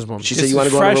 Jessica Rosenbaum. She said, you want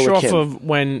to go on the road with Kim. Fresh off of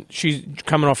when she's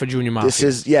coming off of Junior Mafia.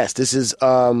 This is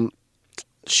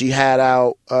she had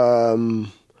out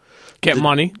Get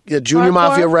Money. Yeah, Junior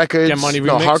Mafia records. Get Money remix.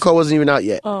 No, Hardcore wasn't even out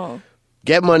yet. Oh.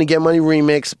 Get Money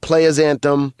remix, Players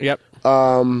Anthem. Yep.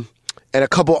 And a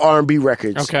couple R&B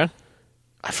records. Okay.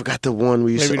 I forgot the one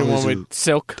we used maybe to the one do. with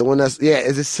Silk. The one that's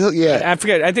is it Silk? Yeah. I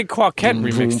forget. I think Quartet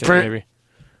remixed it. Maybe.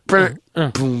 Boom,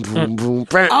 boom, boom.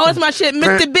 Oh, it's my shit,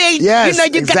 Mr. Big. Yes, you know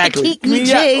you exactly. got to keep me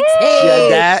Yeah. jigs. She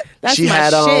had that. That's she my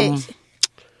had shit.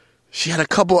 She had a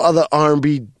couple other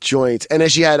R&B joints, and then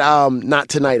she had Not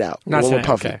Tonight out. Not the one with Tonight,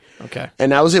 Puffy. okay.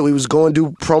 And that was it. We was going to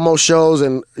do promo shows,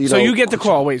 and So you get the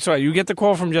call. Wait, sorry. You get the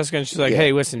call from Jessica, and she's like, Yeah.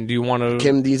 "Hey, listen, do you want to?"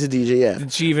 Kim needs a DJ. Yeah.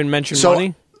 Did she even mention So-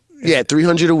 money? Yeah,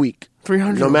 300 a week.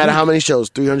 300. No matter how many shows,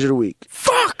 300 a week.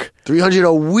 Fuck. 300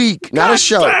 a week, not a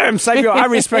show. Damn, Psycho, I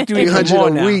respect you even 300 more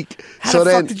a now. week. How So the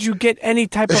then- fuck did you get any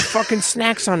type of fucking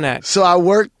snacks on that? So I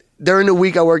worked during the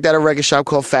week. I worked at a record shop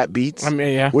called Fat Beats. I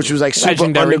mean, yeah. Which was like super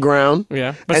Legendary. underground.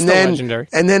 Yeah, but and still then, legendary.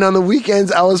 And then on the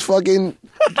weekends, I was fucking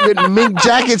with mink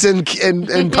jackets and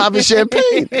popping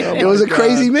champagne. It was a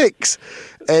crazy mix.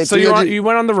 And So 300 you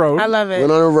went on the road. I love it.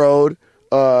 went on the road.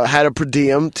 Had a per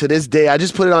diem. To this day, I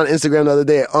just put it on Instagram the other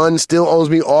day. Un still owes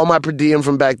me all my per diem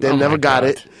from back then. Oh my Never got God.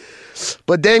 it.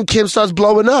 But then Kim starts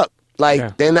blowing up. Like,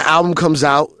 Yeah. then the album comes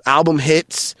out. Album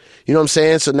hits. You know what I'm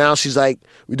saying? So now she's like,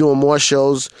 we're doing more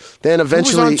shows. Then Who was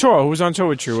eventually, on tour? Who was on tour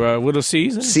with you? Little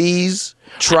C's? C's,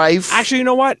 Trife. Actually, you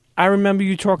know what? I remember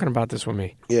you talking about this with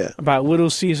me. Yeah. About Little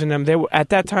C's and them. They were at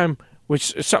that time,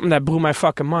 which is something that blew my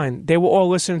fucking mind. They were all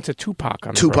listening to Tupac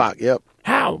on the road. Tupac, yep.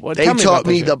 How? Well, They tell me taught about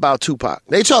me this shit. about Tupac.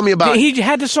 They taught me about He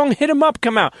had the song "Hit 'Em Up"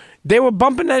 come out. They were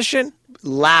bumping that shit.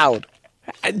 loud.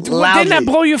 Didn't Loudly. that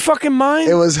blow your fucking mind?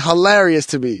 It was hilarious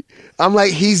to me. I'm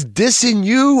like, he's dissing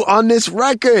you on this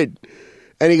record.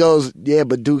 And he goes, yeah,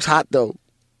 but Duke's hot, though.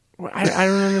 I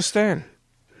don't understand.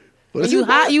 What is You it?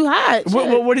 hot. You hot.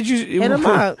 What did you Hit 'em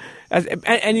up.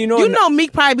 And you know, You know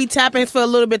Meek probably be tapping for a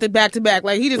little bit to back to back.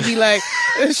 Like he just be like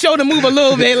show the move a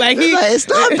little bit. Like he It's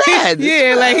not bad.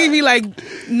 yeah, like he be like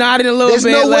nodding a little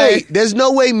bit. There's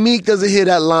no way Meek doesn't hear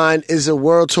that line, "It's a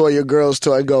world tour, your girls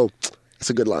tour," and go, "It's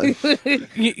a good line." You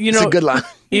it's know, a good line.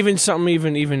 Even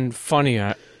something even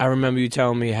funnier. I remember you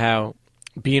telling me how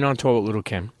being on tour with Lil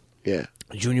Kim, Yeah.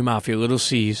 Junior Mafia, Little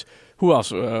C's. Who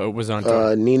else was on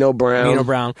tour? Nino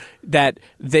Brown. That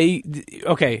the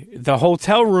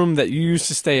hotel room that you used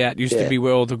to stay at used to be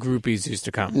where all the groupies used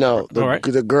to come. No,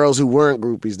 the girls who weren't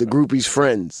groupies, the groupies'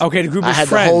 friends. Okay, the groupies' I had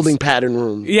friends. the holding pattern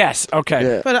room. Yes, okay.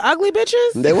 Yeah. For the ugly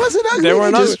bitches? They wasn't ugly. They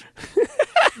weren't ugly.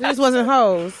 This wasn't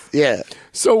hoes. Yeah.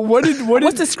 So what's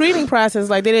the screening process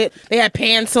like? They had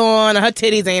pants on, her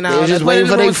titties ain't out. They was just waiting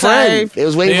for their friend. They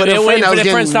was waiting for their friend. I was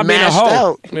getting mashed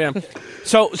out. Yeah.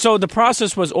 So the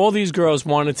process was all these girls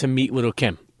wanted to meet Lil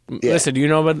Kim. Yeah. Listen, do you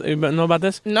know about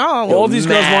this? No. All these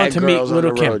girls wanted to meet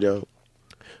Lil Kim. Road,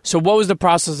 so what was the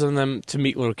process of them to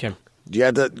meet Lil Kim?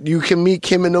 You can meet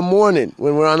Kim in the morning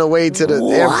when we're on the way to the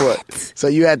airport. So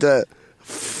you had to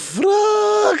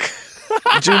fuck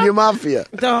Junior Mafia.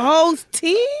 The whole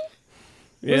team?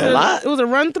 Yeah. It was a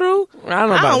run through. I don't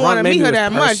know. I don't want to meet her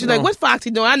that much. She's personal. like, "What's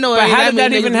Foxy doing?" I know. But how did that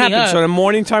mean even niggas happen? meet her. So the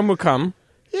morning time would come.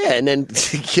 Yeah, and then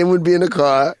Kim would be in the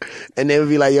car, and they would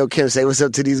be like, "Yo, Kim, say what's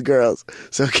up to these girls."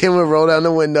 So Kim would roll down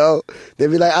the window. They'd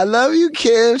be like, "I love you,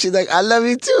 Kim." She's like, "I love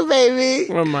you too, baby."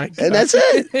 Oh my God. And that's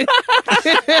it.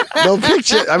 No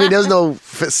picture. I mean, there's no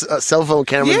cell phone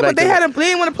cameras. Yeah, back but they then. had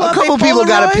they want to pull A up couple their people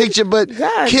got a Polaroid. picture, but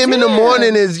God Kim in the damn.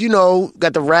 morning is,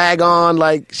 got the rag on,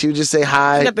 like she would just say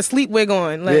hi. She got the sleep wig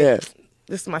on. Like, Yeah.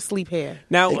 this is my sleep hair.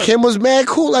 Now And Kim was mad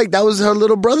cool. Like, that was her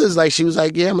little brothers. Like, she was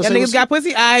like, "Yeah, I'm Y'all gonna say niggas got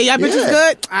pussy? Alright, y'all bitches Yeah.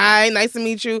 good? Alright, nice to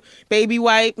meet you. Baby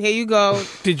wipe, here you go.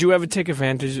 did you ever take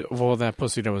advantage of all that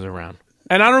pussy that was around?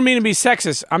 And I don't mean to be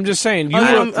sexist. I'm just saying you Oh,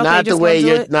 were okay, not the just way gonna do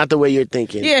you're it? not the way you're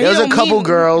thinking. Yeah, he There's a don't couple mean-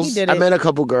 girls. he did I it. met a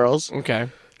couple girls. okay.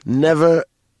 Never.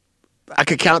 I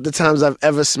could count the times I've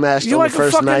ever smashed You're on like the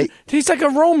first a fucking. night. He's like a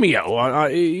Romeo.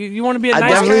 You want to be a I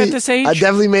nice guy at this age?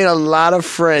 definitely made a lot of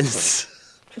friends.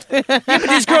 But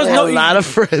these girls A know. lot of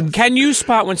friends. Can you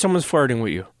spot when someone's flirting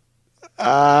with you?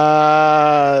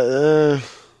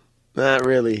 Not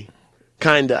really.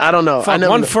 Kinda. I don't know. I Fuck,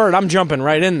 never one know. flirt, I'm jumping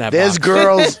right in that. There's box.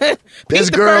 girls. There's He's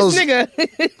the girls. first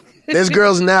nigga. There's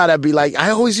girls now that be like,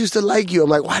 "I always used to like you." I'm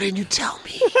like, "Why didn't you tell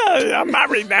me? I'm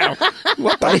married now.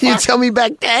 What Why the didn't you fuck? tell me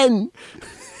back then?"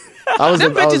 I was.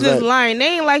 Them I was bitches is mad. lying.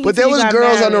 They ain't like you But till there you was got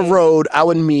girls on the married. road I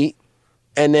would meet,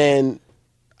 and then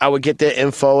I would get their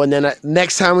info, and then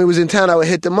next time we was in town, I would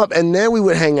hit them up, and then we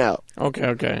would hang out.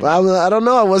 Okay. But I don't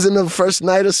know. I wasn't a first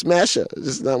nighter smasher.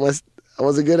 Just not my. I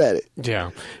wasn't good at it.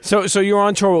 Yeah. So you were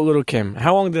on tour with Lil Kim.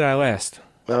 How long did I last?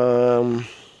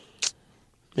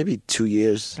 Maybe 2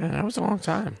 years. Man, that was a long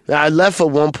time. I left at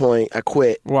one point. I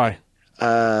quit. Why?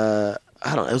 I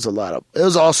don't. It was a lot of. It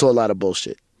was also a lot of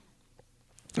bullshit.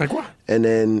 Like what? And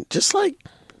then just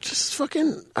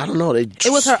fucking. I don't know. They.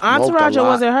 It was her entourage or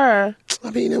was it her? I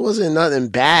mean, it wasn't nothing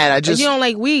bad. I just. You don't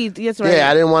like weed. That's right. Yeah,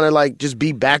 I didn't want to just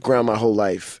be background my whole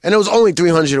life, and it was only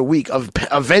 $300 a week.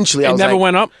 Eventually, I It was never like,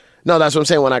 went up? No, that's what I'm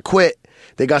saying. When I quit,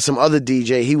 they got some other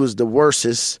DJ. He was the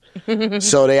worstest,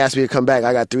 so they asked me to come back.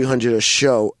 I got $300 a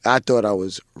show. I thought I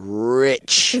was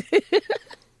rich.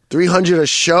 $300 a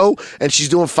show, and she's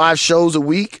doing 5 shows a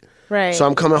week. Right. So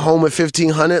I'm coming home with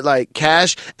 $1,500 like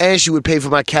cash, and she would pay for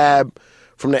my cab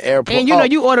from the airport. And you know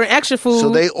you ordering extra food.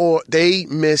 So they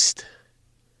missed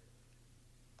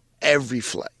every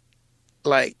flight,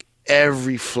 like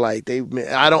every flight.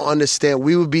 I don't understand.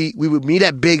 We would meet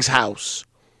at Big's house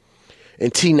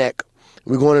in Teaneck.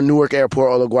 We're going to Newark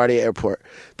Airport or LaGuardia Airport.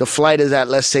 The flight is at,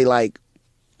 let's say, like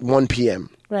 1 p.m.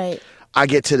 Right. I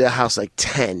get to their house like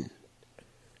 10.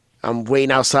 I'm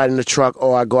waiting outside in the truck,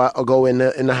 or I go in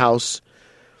the house,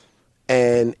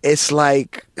 and it's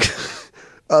like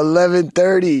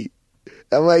 11:30.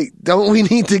 I'm like, don't we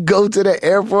need to go to the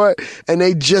airport? And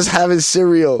they just having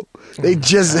cereal. They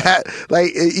just had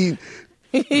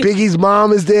Biggie's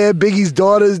mom is there, Biggie's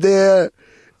daughter's there,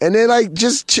 and they're like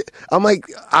I'm like,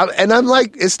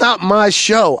 it's not my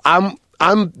show. I'm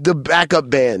the backup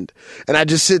band, and I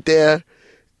just sit there,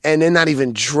 and they're not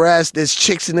even dressed. There's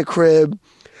chicks in the crib.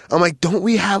 I'm like, don't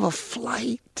we have a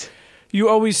flight? You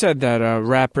always said that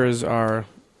rappers are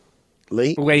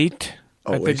Late? late.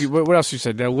 Always. I think what else you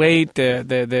said? They're late.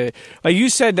 They're like you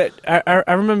said that.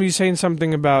 I remember you saying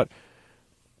something about.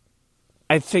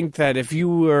 I think that if you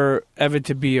were ever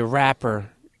to be a rapper,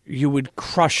 you would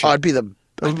crush it. I'd be the.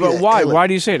 But why? Why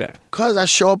do you say that? Because I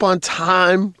show up on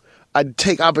time. I'd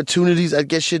take opportunities. I'd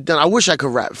get shit done. I wish I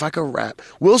could rap. If I could rap.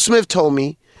 Will Smith told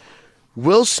me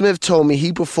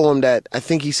he performed at, I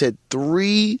think he said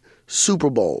 3 Super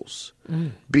Bowls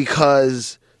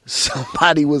because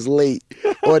somebody was late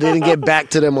or they didn't get back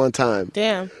to them on time.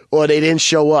 Damn. Or they didn't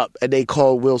show up and they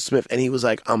called Will Smith and he was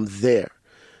like, I'm there.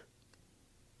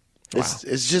 Wow.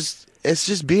 It's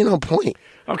just being on point.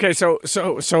 Okay, so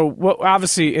well,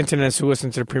 obviously, internets who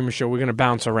listen to the Premier Show, we're going to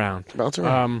bounce around.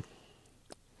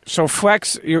 So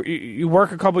Flex, you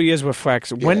work a couple of years with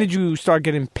Flex. When did you start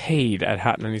getting paid at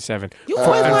Hot 97? You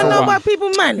always want to know about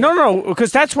people's money. No,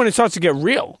 because that's when it starts to get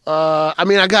real. I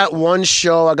mean, I got one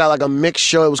show. I got like a mixed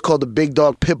show. It was called the Big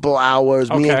Dog Pitbull Hours.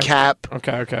 Me and Cap.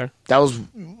 Okay. That was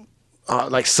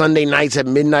like Sunday nights at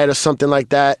midnight or something like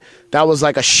that. That was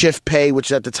like a shift pay,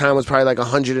 which at the time was probably like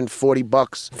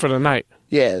 $140 for the night.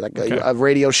 Yeah, like a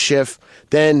radio shift.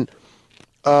 Then,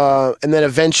 and then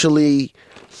eventually,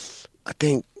 I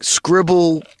think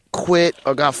Scribble quit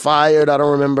or got fired. I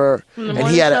don't remember. And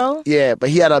he had but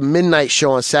he had a midnight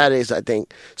show on Saturdays, I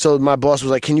think. So my boss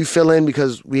was like, "Can you fill in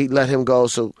because we let him go?"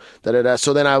 So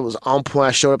So then I was on point.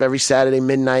 I showed up every Saturday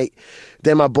midnight.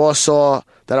 Then my boss saw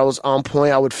that I was on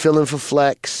point. I would fill in for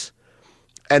Flex.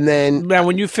 And then now,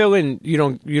 when you fill in,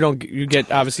 you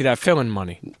get obviously that fill-in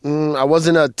money. I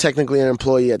wasn't technically an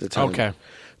employee at the time. Okay,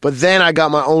 but then I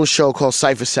got my own show called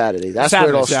Cipha Saturday. That's where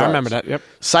it all starts. I remember that. Yep.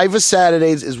 Cipha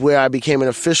Saturdays is where I became an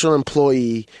official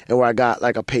employee and where I got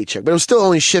like a paycheck. But it was still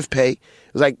only shift pay. It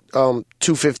was like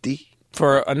 $250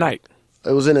 for a night.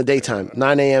 It was in the daytime,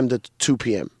 9 a.m. to 2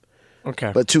 p.m.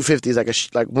 Okay, but $250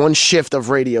 is like one shift of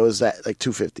radio is that like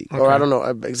 $250 or I don't know,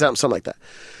 something like that.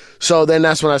 So then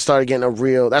that's when I started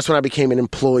getting that's when I became an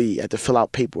employee. I had to fill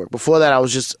out paperwork. Before that, I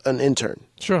was just an intern.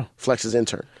 Sure. Flex's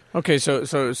intern. Okay, so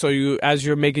you, as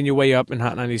you're making your way up in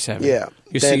Hot 97,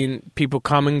 you're seeing people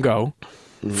come and go.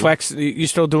 Mm-hmm. Flex, you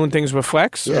still doing things with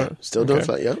Flex? Yeah, still doing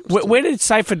Flex, yeah. Where did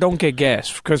Cipha Don't Get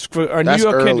Gas? Because for a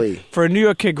New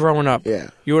York kid growing up,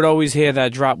 you would always hear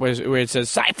that drop where it says,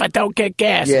 Cipha Don't Get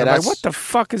Gas. Yeah, that's like, what the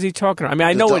fuck is he talking about? I mean,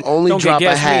 I know the only Don't drop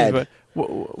Get Gas I had. Means, but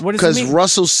what does it because mean?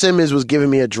 Russell Simmons was giving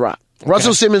me a drop. Okay.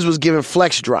 Russell Simmons was giving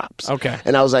Flex drops. Okay.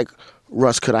 And I was like,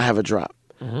 Russ, could I have a drop?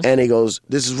 Mm-hmm. And he goes,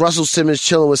 this is Russell Simmons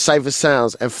chilling with Cipha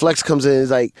Sounds. And Flex comes in and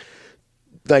is like,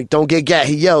 don't get gas.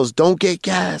 He yells, don't get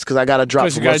gas, because I got a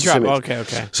drop from Russell Simmons.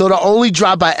 Okay. So the only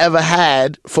drop I ever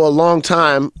had for a long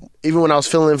time, even when I was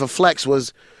filling in for Flex,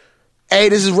 was, hey,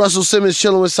 this is Russell Simmons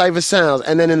chilling with Cipha Sounds.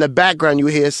 And then in the background, you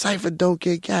hear, Cipha, don't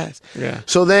get gas. Yeah.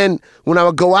 So then when I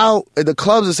would go out at the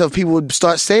clubs and stuff, people would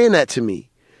start saying that to me.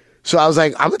 So I was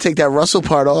like, I'm going to take that Russell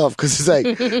part off because it's like,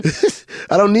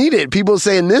 I don't need it. People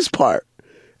saying this part.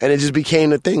 And it just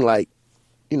became the thing. Like,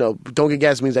 don't get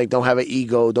gas means like don't have an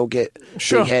ego, don't get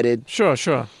big-headed. Sure.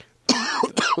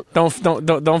 don't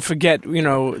forget, don't forget.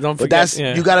 But that's,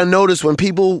 you got to notice when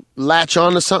people latch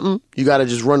on to something, you got to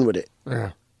just run with it.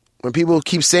 Yeah. When people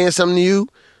keep saying something to you,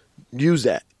 use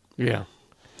that. Yeah.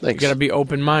 Thanks. You got to be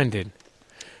open-minded.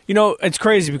 It's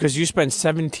crazy because you spent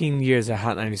 17 years at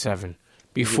Hot 97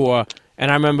 before,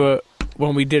 and I remember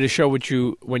when we did a show with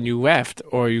you when you left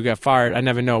or you got fired. I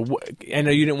never know. I know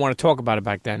you didn't want to talk about it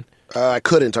back then. I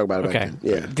couldn't talk about it back then.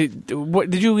 Yeah.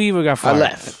 Did you leave or got fired? I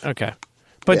left. Okay.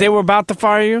 But they were about to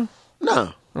fire you?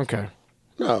 No. Okay.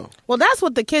 No. Well, that's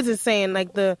what the kids are saying.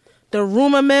 Like the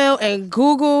rumor mill and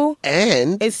Google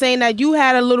is saying that you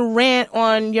had a little rant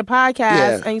on your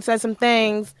podcast and you said some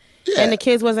things and the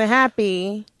kids wasn't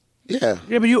happy. Yeah.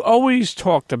 Yeah, but you always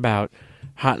talked about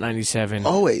Hot 97.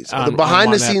 Always. The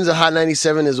behind the scenes of Hot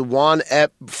 97 is Juan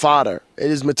Ep fodder. It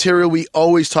is material we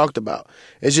always talked about.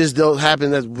 It just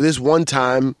happened that this one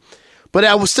time, but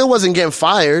I still wasn't getting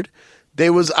fired. They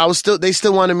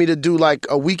still wanted me to do like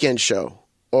a weekend show.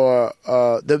 Or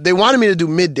they wanted me to do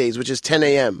middays, which is 10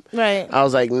 a.m. Right. I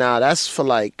was like, nah, that's for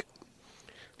like,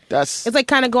 it's like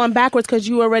kind of going backwards because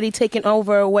you already taken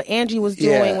over what Angie was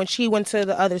doing when she went to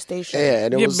the other station. Yeah,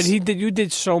 but you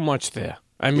did so much there.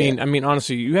 I mean,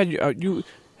 honestly, you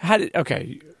had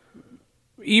okay.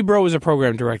 Ebro was a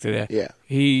program director there. Yeah,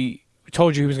 he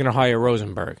told you he was going to hire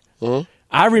Rosenberg. Mm-hmm.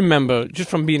 I remember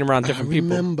just from being around different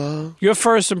people. Your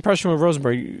first impression with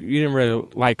Rosenberg, you didn't really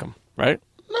like him, right?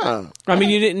 No. I mean,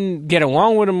 you didn't get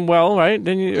along with him well, right?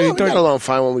 Then you got along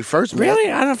fine when we first met.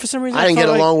 Really? I don't know, for some reason. I didn't get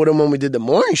along with him when we did the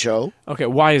morning show. Okay,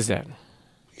 why is that?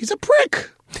 He's a prick.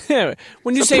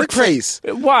 When you say prick face.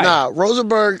 Why? Nah,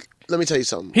 Rosenberg, let me tell you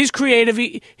something. He's creative.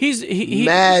 He's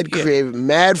mad creative,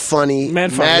 mad funny,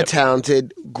 mad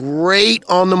talented, great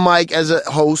on the mic as a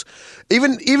host.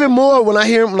 Even more when I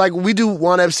hear him, like we do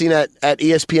Juan Epstein at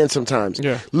ESPN sometimes.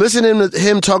 Yeah. Listening to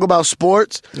him talk about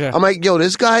sports, yeah. I'm like, yo,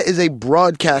 this guy is a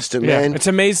broadcaster, man. It's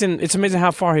amazing. It's amazing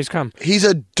how far he's come. He's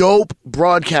a dope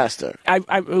broadcaster.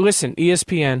 I listen,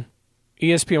 ESPN.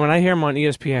 When I hear him on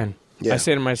ESPN, I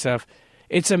say to myself,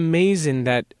 it's amazing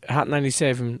that Hot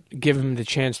 97 give him the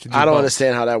chance to do I don't both.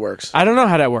 understand how that works. I don't know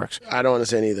how that works. I don't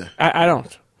understand either. I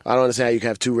don't. I don't understand how you can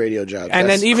have 2 radio jobs. And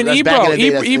then even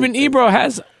Ebro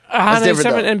has a Hot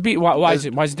 97 and beat. Why is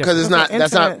it different? Because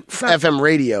that's not FM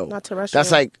radio. Not terrestrial.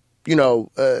 That's like,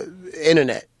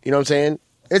 internet. You know what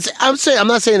I'm saying? I'm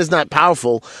not saying it's not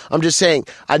powerful. I'm just saying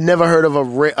I've never heard of a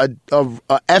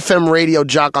FM radio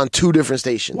jock on 2 different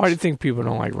stations. Why do you think people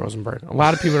don't like Rosenberg? A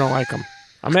lot of people don't like him.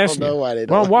 I'm asking. I don't know why they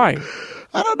don't. Well, why?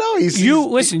 I don't know.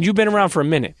 Listen. You've been around for a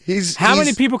minute. How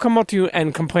many people come up to you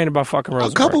and complain about fucking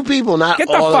Rosenberg? A couple people, not Get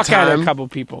all the fuck the time. out of a couple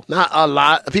people. Not a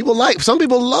lot. Some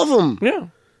people love him. Yeah.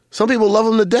 Some people love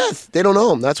him to death. They don't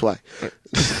know him. That's why.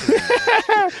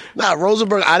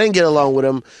 Rosenberg, I didn't get along with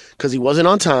him because he wasn't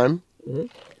on time. Mm-hmm.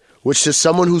 Which to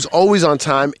someone who's always on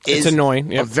time is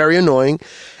annoying. Yep. Very annoying.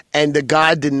 And the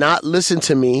guy did not listen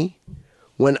to me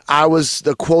when I was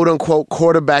the quote-unquote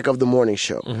quarterback of the morning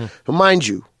show. Mm-hmm. But mind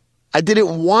you, I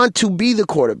didn't want to be the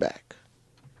quarterback.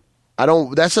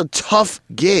 That's a tough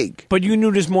gig. But you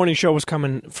knew this morning show was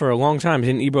coming for a long time.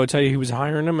 Didn't Ebro tell you he was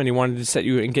hiring him and he wanted to set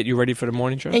you and get you ready for the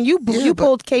morning show? And you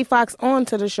pulled K-Fox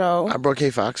onto the show. I brought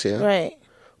K-Fox, yeah. Right.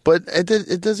 But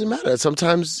it doesn't matter.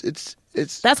 Sometimes it's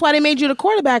that's why they made you the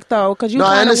quarterback, though, because you. No,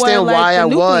 I understand why I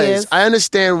was. I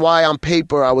understand why on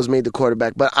paper I was made the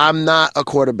quarterback, but I'm not a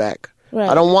quarterback. Right.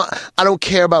 I don't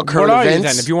care about current events. What are you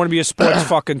events. then? If you want to be a sports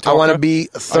fucking talker, I want to be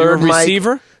third mic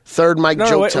receiver. Third mic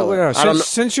joke teller.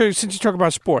 Since you talk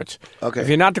about sports, okay. If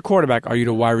you're not the quarterback, are you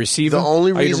the wide receiver? Are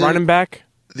you the running back?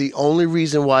 The only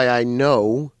reason why I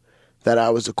know that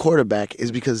I was a quarterback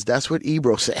is because that's what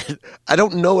Ebro said. I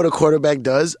don't know what a quarterback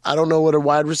does. I don't know what a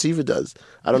wide receiver does.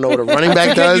 I don't know what a running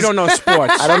back does. You don't know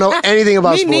sports. I don't know anything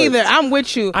about sports. Me neither. I'm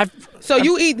with you.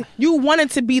 You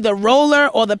wanted to be the roller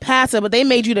or the passer, but they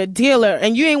made you the dealer,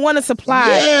 and you ain't want to supply.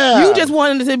 Yeah. You just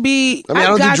wanted to be. I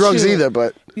don't do drugs either,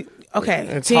 but. Okay,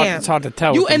 it's hard to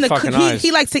tell. You with in fucking eyes.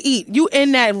 He likes to eat. You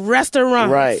in that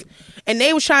restaurant, right? And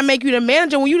they was trying to make you the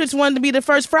manager when you just wanted to be the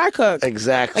first fry cook.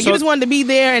 Exactly. Like you just wanted to be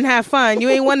there and have fun. You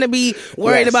ain't want to be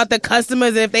worried about the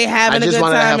customers if they having a good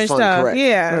time and stuff. Correct.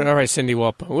 Yeah. All right, Cindy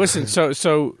Walper. Listen,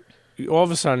 so all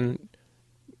of a sudden,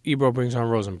 Ebro brings on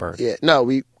Rosenberg. Yeah. No,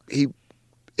 he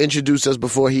introduced us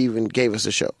before he even gave us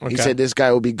a show. Okay. He said this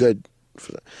guy will be good.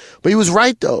 But he was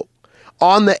right though.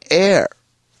 On the air,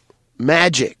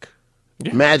 magic.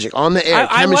 Yeah. Magic on the air,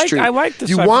 chemistry. I like the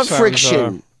You want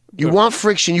friction. You want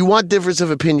friction. You want difference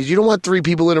of opinions. You don't want 3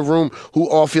 people in a room who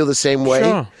all feel the same way.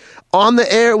 Sure. On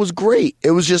the air, it was great. It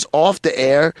was just off the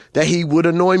air that he would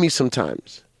annoy me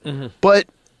sometimes. Mm-hmm. But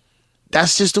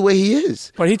that's just the way he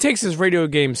is. But he takes his radio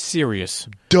game serious.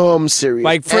 Dumb serious.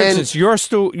 Like, for instance, you're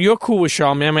cool with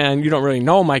Charlamagne, and you don't really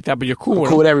know him like that, but you're cool with him.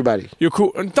 Cool with everybody. You're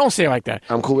cool. Don't say it like that.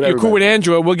 I'm cool with everybody. You're cool with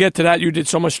Andrew. We'll get to that. You did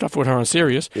so much stuff with her on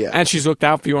Sirius. Yeah. And she's looked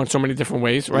out for you in so many different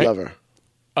ways, right? Love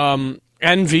her.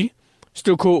 Envy.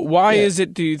 Still cool. Why is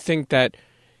it, do you think, that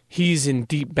he's in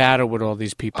deep battle with all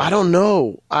these people? I don't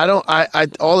know. I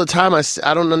all the time,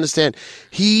 I don't understand.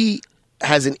 He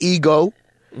has an ego.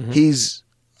 Mm-hmm.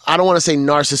 I don't want to say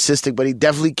narcissistic, but he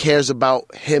definitely cares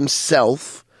about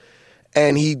himself.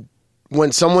 And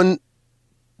when someone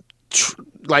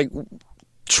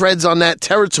treads on that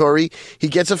territory, he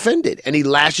gets offended and he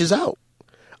lashes out.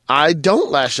 I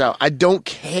don't lash out. I don't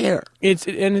care. I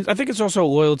think it's also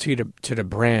loyalty to the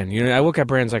brand. You know, I look at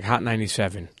brands like Hot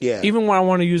 97. Yeah. Even when I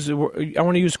want to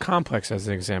use Complex as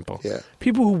an example. Yeah.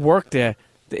 People who work there,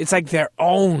 it's like their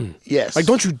own. Yes. Like,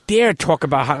 don't you dare talk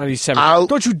about Hot 97.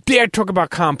 Don't you dare talk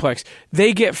about Complex.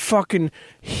 They get fucking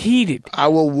heated. I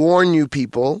will warn you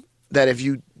people that if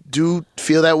you do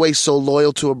feel that way, so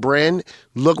loyal to a brand,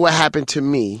 look what happened to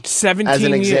me 17 as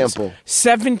an years. example.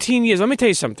 17 years. Let me tell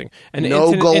you something.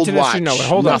 No gold watch.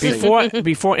 Hold nothing. on.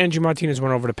 Before Angie Martinez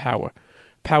went over to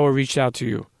Power reached out to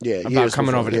you about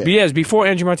coming over there. Yeah. Yes, before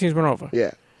Angie Martinez went over.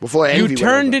 Yeah. Before Angie you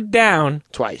turned it down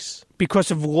twice because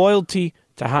of loyalty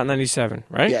to Hot 97,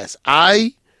 right? Yes.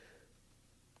 I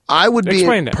would be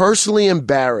personally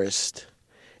embarrassed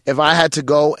if I had to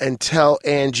go and tell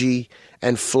Angie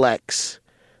and Flex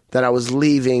that I was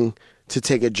leaving to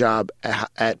take a job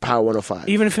at Power 105.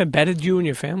 Even if it bettered you and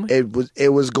your family? It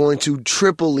was going to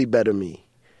triply better me.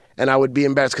 And I would be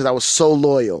embarrassed because I was so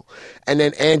loyal. And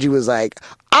then Angie was like,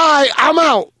 I'm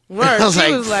out. Right. I was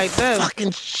she was like this.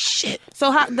 Fucking shit.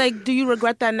 So how, do you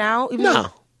regret that now? No.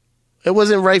 It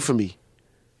wasn't right for me.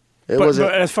 But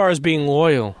as far as being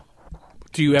loyal,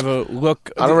 do you ever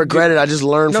look... I don't regret it. I just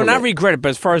learned from it. No, not regret it, but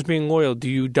as far as being loyal, do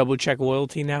you double-check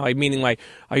loyalty now? Meaning,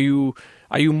 are you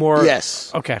more...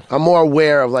 Yes. Okay. I'm more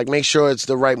aware of, make sure it's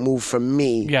the right move for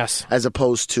me. Yes. As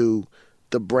opposed to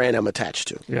the brand I'm attached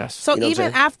to. Yes. So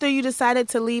even after you decided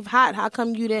to leave Hot, how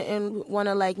come you didn't want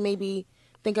to like maybe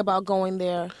think about going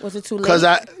there? Was it too late? Because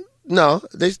there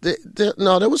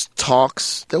was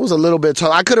talks. There was a little bit of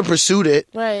talk. I could have pursued it.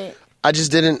 Right. I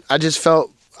just didn't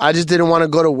want to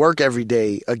go to work every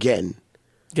day again.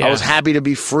 Yeah. I was happy to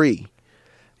be free.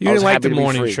 You didn't like the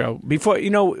morning show. Before,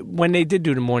 when they did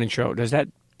do the morning show, does that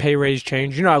pay raise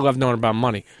change? I love knowing about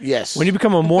money. Yes. When you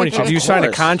become a morning show, do you sign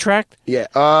a contract? Yeah.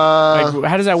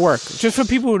 How does that work? Just for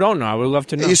people who don't know, I would love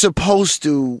to know. You're supposed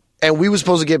to, and we were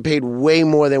supposed to get paid way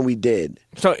more than we did.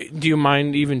 So, do you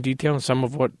mind even detailing some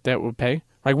of what that would pay?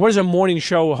 Like, what is a morning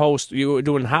show host? You were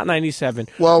doing Hot 97.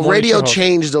 Well, radio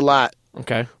changed a lot.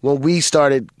 Okay. When we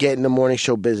started getting the morning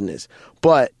show business,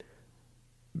 but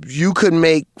you could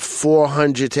make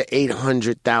 $400,000 to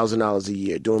 $800,000 a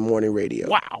year doing morning radio.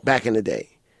 Wow. Back in the day,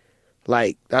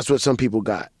 like that's what some people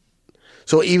got.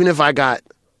 So even if I got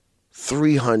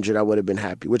 300, I would have been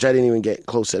happy, which I didn't even get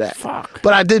close to that. Fuck.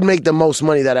 But I did make the most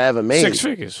money that I ever made. 6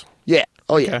 figures. Yeah.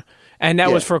 Oh yeah. Okay. And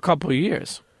that was for a couple of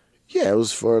years. Yeah, it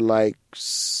was for like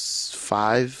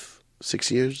 5,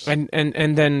 6 years. And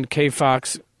then K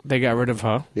Fox, they got rid of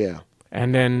her. Yeah.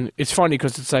 And then it's funny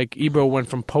because it's like Ebro went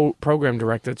from program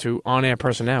director to on-air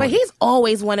personality. But he's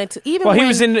always wanted to. Even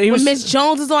when Miss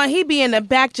Jones is on, he'd be in the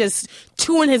back just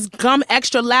chewing his gum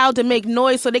extra loud to make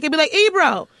noise so they could be like,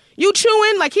 Ebro, you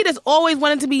chewing? Like he just always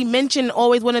wanted to be mentioned,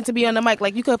 always wanted to be on the mic.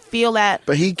 Like you could feel that.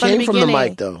 But he came from the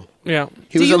mic though. Yeah,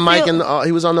 he was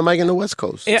he was on the mic in the West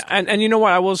Coast. Yeah, and you know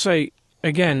what I will say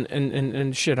again,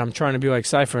 and shit, I'm trying to be like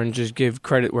Cipha and just give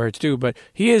credit where it's due, but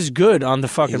he is good on the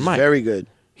fucking mic. Very good.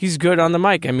 He's good on the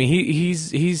mic. I mean,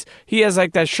 he has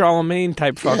like that Charlemagne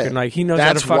type fucking like he knows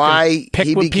how to fucking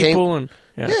pick with people and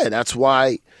that's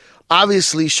why.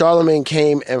 Obviously, Charlemagne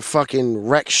came and fucking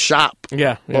wrecked shop.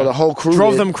 Yeah. Or the whole crew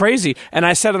drove them crazy. And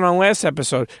I said it on last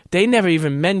episode. They never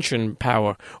even mentioned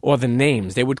Power or the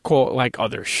names. They would call it like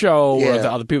other show or the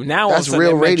other people. Now that's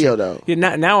real radio though. Yeah,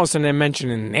 now all of a sudden they're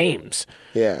mentioning names.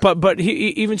 Yeah. But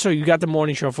even so, you got the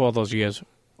morning show for all those years.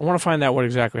 I want to find out what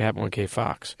exactly happened with K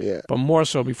Fox. Yeah. But more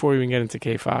so, before we even get into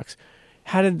K Fox,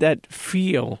 how did that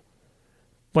feel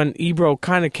when Ebro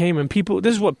kind of came and people?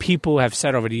 This is what people have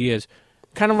said over the years.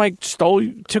 Kind of like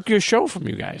took your show from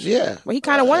you guys. Yeah. Well, he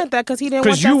kind of wanted that because he didn't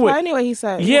want that spot anyway, he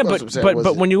said. Yeah,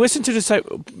 but when you listen to the site,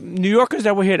 New Yorkers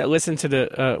that were here that listened to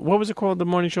the, what was it called, the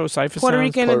morning show, Cipha Sounds? Puerto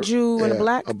Rican, a Jew, and a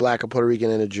black? A black, a Puerto Rican,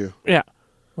 and a Jew. Yeah.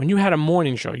 When you had a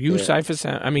morning show, you, Cipha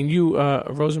Sounds, you,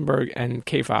 Rosenberg, and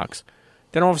K Fox,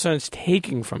 then all of a sudden it's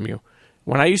taking from you.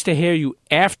 When I used to hear you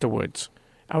afterwards,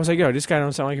 I was like, yo, this guy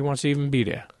don't sound like he wants to even be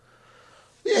there.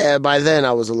 Yeah, by then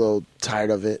I was a little tired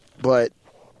of it, but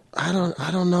I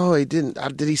don't know. He didn't.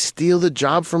 Did he steal the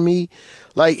job from me?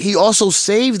 Like he also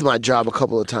saved my job a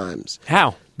couple of times.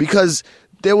 How? Because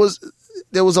there was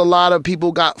a lot of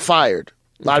people got fired.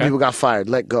 A lot of people got fired,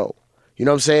 let go. You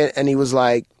know what I'm saying? And he's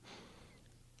like,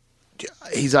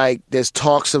 there's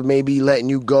talks of maybe letting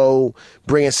you go,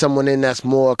 bringing someone in that's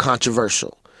more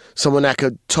controversial, someone that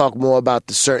could talk more about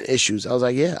the certain issues. I was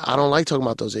like, yeah, I don't like talking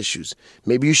about those issues.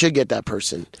 Maybe you should get that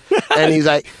person. And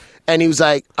he was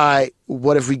like, all right,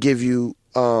 what if we give you,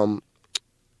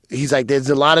 he's like, there's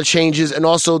a lot of changes. And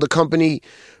also the company,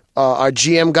 our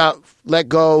GM got let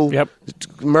go,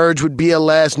 merged with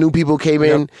BLS, new people came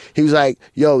in. He was like,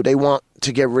 yo, they want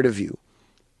to get rid of you.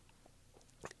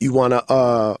 You want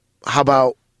to, how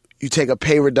about you take a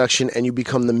pay reduction and you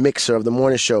become the mixer of the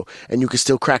morning show and you can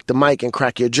still crack the mic and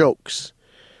crack your jokes.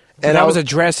 And that was a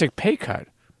drastic pay cut.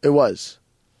 It was.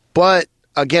 But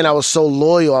again, I was so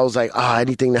loyal. I was like,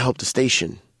 anything to help the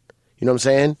station. You know what I'm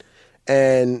saying?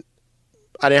 And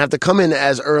I didn't have to come in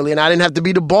as early and I didn't have to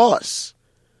be the boss,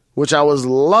 which I was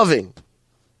loving.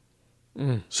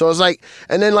 So it's like,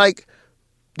 and then like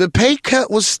the pay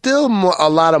cut was still a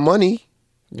lot of money.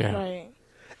 Yeah. Right.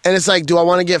 And it's like, do I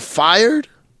want to get fired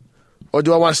or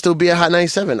do I want to still be at Hot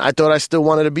 97? I thought I still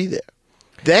wanted to be there.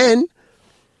 Then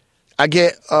I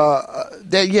get,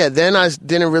 then I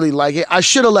didn't really like it. I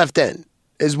should have left then,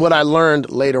 is what I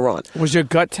learned later on. Was your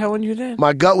gut telling you that?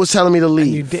 My gut was telling me to leave.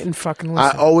 And you didn't fucking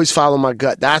listen. I always follow my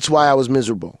gut. That's why I was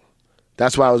miserable.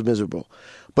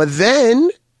 But then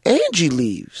Angie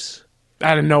leaves.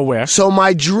 Out of nowhere. So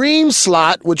my dream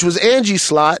slot, which was Angie's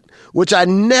slot, which I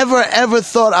never ever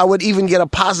thought I would even get a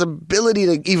possibility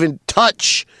to even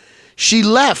touch, she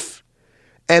left.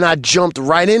 And I jumped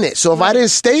right in it. So if I didn't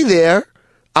stay there,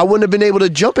 I wouldn't have been able to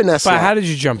jump in that slot. But how did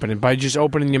you jump in it? By just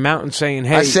opening your mouth and saying,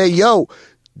 hey. I say, yo,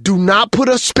 do not put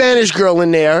a Spanish girl in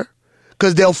there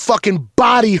because they'll fucking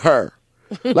body her.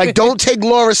 Like, don't take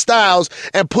Laura Stiles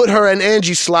and put her in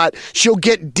Angie's slot. She'll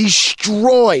get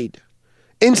destroyed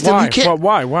instant. Why? You can't.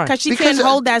 Why? Because she can't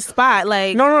hold that spot.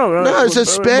 Like no, it's a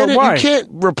Spanish. You can't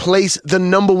replace the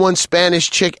number one Spanish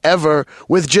chick ever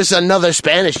with just another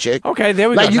Spanish chick. Okay, there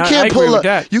we go. Like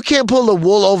you can't pull the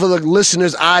wool over the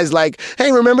listener's eyes. Like,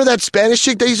 hey, remember that Spanish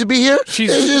chick that used to be here?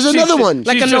 There's another one,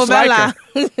 like a novella.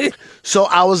 Like so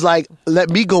I was like, let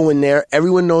me go in there.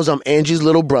 Everyone knows I'm Angie's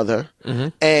little brother,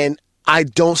 and I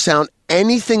don't sound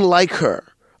anything like her.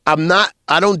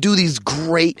 I don't do these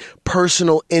great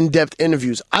personal in-depth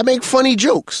interviews. I make funny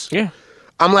jokes. Yeah.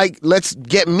 I'm like, let's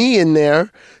get me in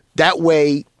there. That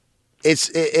way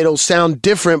it'll sound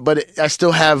different, but I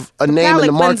still have a name in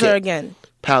the market. Palate cleanser again.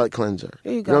 Palate cleanser.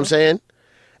 There you go. You know what I'm saying?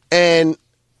 And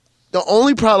the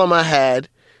only problem I had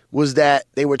was that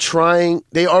they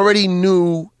already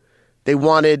knew they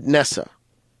wanted Nessa.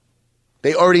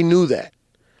 They already knew that.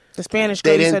 The Spanish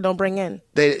girl you said don't bring in.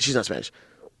 She's not Spanish.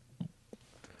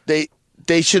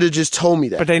 They should have just told me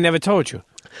that. But they never told you.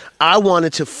 I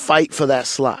wanted to fight for that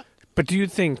slot. But do you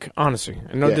think, honestly,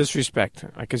 and no disrespect,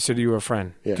 I consider you a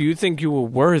friend. Yeah. Do you think you were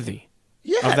worthy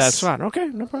of that slot? Okay,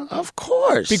 no problem. Of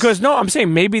course. Because, I'm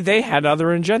saying maybe they had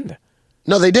other agenda.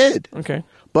 No, they did. Okay.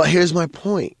 But here's my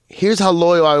point. Here's how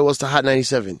loyal I was to Hot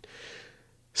 97.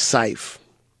 Ciph,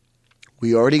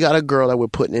 we already got a girl that we're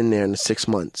putting in there in the 6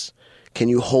 months. Can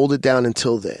you hold it down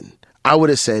until then? I would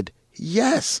have said,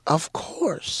 yes, of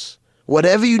course.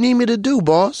 Whatever you need me to do,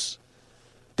 boss.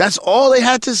 That's all they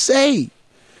had to say.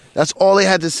 That's all they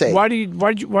had to say. Why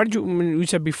did you? When you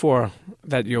said before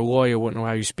that your lawyer wouldn't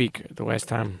allow you to speak the last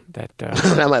time that.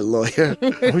 Not my lawyer.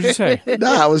 What'd you say?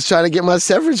 No, I was trying to get my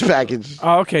severance package.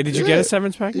 Oh, okay. Did you get a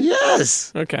severance package?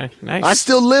 Yes. Okay, nice. I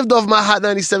still lived off my Hot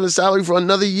 97 salary for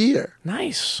another year.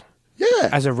 Nice. Yeah.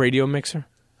 As a radio mixer?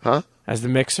 Huh? As the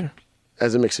mixer?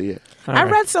 As a mixer, yeah. I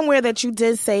read somewhere that you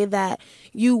did say that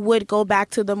you would go back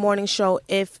to the morning show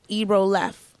if Ebro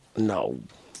left. No.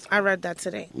 I read that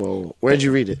today. Well, where'd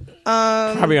you read it?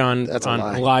 Probably on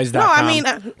lies.com. No, I mean...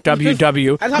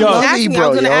 WW. I was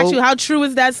going to ask you, how true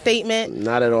is that statement?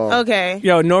 Not at all. Okay.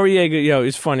 Yo, Noriega,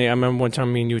 it's funny. I remember one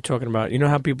time me and you were talking about, you know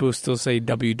how people still say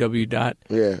WW dot?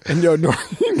 Yeah. And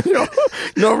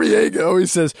Noriega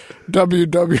always says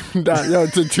WW dot. Yo,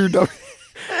 it's a 2W.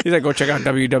 He's like, go check out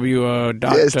WW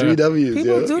dot. Yeah, it's 3 W's.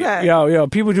 People do that. Yo,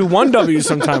 people do 1 W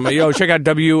sometimes. Like, yo, check out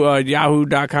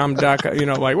yahoo.com.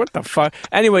 Like, what the fuck?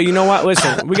 Anyway, you know what?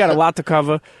 Listen, we got a lot to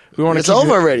cover. It's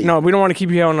over already. No, we don't want to keep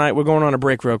you here all night. We're going on a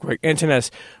break real quick. Internet,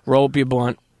 roll up your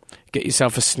blunt. Get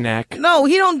yourself a snack. No,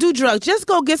 he don't do drugs. Just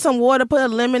go get some water, put a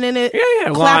lemon in it. Yeah,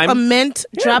 clap lime. a mint,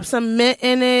 drop some mint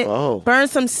in it. Oh. Burn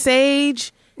some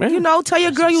sage. Yeah. You know, tell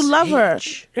your girl you love her.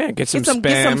 Yeah, get some Spam.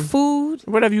 Get some food.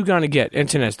 Whatever you're going to get.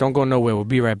 Internet, don't go nowhere. We'll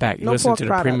be right back. You listen to the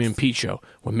products. Premium Pete Show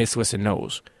with Miss Listen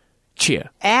Knows. Cheer.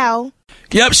 Al.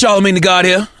 Yep, Charlamagne the God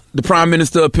here. The Prime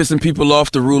Minister of pissing people off,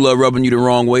 the ruler of rubbing you the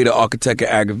wrong way, the architect of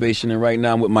aggravation. And right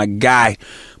now I'm with my guy,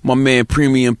 my man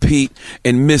Premium Pete,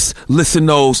 and Miss Listen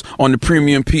Knows on the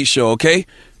Premium Pete Show, okay?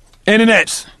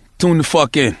 Internets, tune the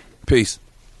fuck in. Peace.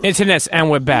 Internets,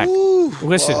 and we're back. Ooh.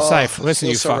 Listen, Ciph, listen,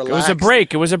 you fuck. relaxed. It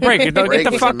was a break. Don't get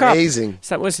the fuck up. Amazing.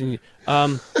 Stop listening.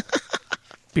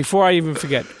 Before I even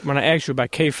forget, when I asked you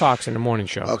about K Fox in the morning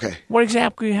show, Okay. what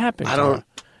exactly happened? I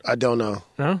don't know.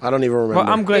 No? I don't even remember. Well,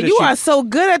 I'm glad You are so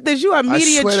good at this. You are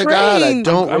media I swear trained. to God, I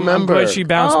don't remember. I'm glad she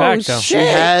bounced back though.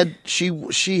 Shit.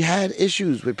 She had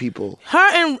issues with people.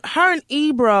 Her and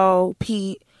Ebro,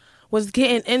 Pete, was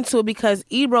getting into it because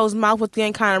Ebro's mouth was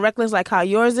getting kind of reckless like how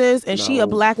yours is, and she a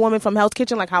black woman from Hell's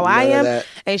Kitchen like how I am,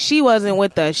 and she wasn't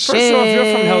with the shit. First off,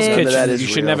 you're from Hell's None of that Kitchen. is You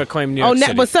should real. never claim New York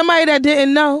City. But somebody that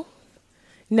didn't know,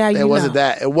 now you know. It wasn't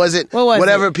that. It wasn't What was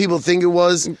whatever it? people think it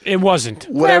was. It wasn't.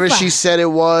 Whatever Clarify. she said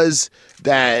it was,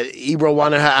 that Ebro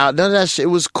wanted her out. None of that shit. It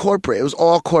was corporate. It was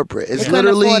all corporate. It's couldn't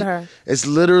afford her.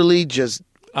 literally just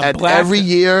every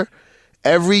year,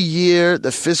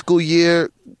 the fiscal year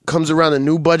comes around, the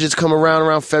new budgets come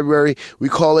around February. We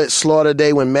call it Slaughter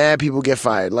Day when mad people get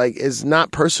fired. Like, it's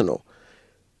not personal.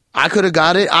 I could have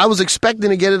got it. I was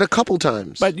expecting to get it a couple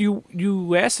times. But you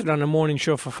lasted on the morning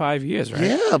show for 5 years, right?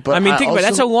 Yeah, but I mean, think about it. also-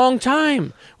 That's a long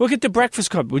time. Look at the Breakfast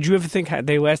Club. Would you ever think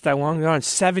they last that long? They're on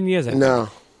 7 years. I think. No.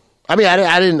 I mean,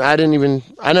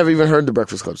 I never even heard the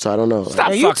Breakfast Club, so I don't know.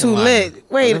 Stop You fucking too lying.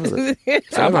 lit. Wait.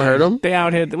 I haven't heard them. They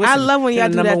out here. Listen, I love when y'all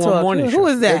do that talk. Who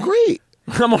is They're that? great.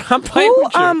 I'm playing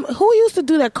with you. Who used to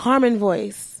do that Carmen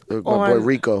voice? My boy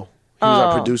Rico. He was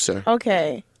our producer.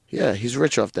 Okay. Yeah, he's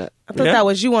rich off that. I thought that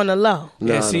was you on the low.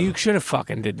 Yeah, No, see, no. you should have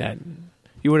fucking did that.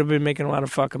 You would have been making a lot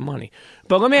of fucking money.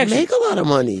 But let me ask you. Make a lot of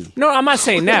money. No, I'm not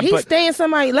saying that. He's but staying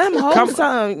somebody. Let him hold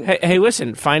something. Hey,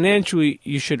 listen. Financially,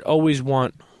 you should always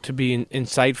want to be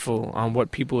insightful on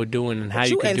what people are doing and how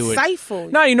you can do it.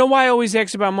 Insightful. No, you know why I always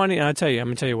ask about money? And I'm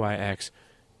going to tell you why I ask.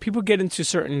 People get into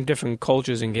certain different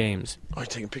cultures and games. Are you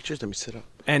taking pictures? Let me sit up.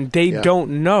 And they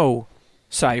don't know,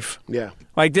 Ciph. Yeah.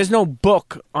 Like, there's no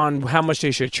book on how much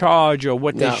they should charge or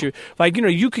what they should. Like,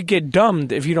 you could get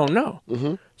dumbed if you don't know.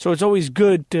 Mm-hmm. So it's always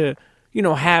good to,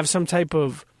 have some type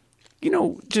of,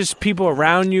 just people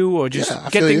around you or just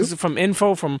get things from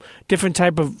info from different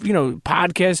type of,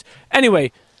 podcasts.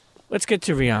 Anyway, let's get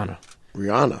to Rihanna.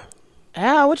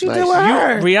 Al, what you do with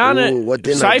her? Rihanna. Ooh, what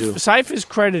didn't I do? Ciph is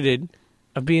credited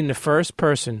of being the first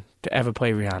person to ever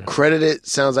play Rihanna. Credited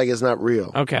sounds like it's not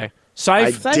real. Okay.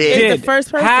 Ciph did. The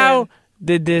first person. How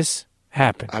did this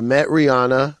happen? I met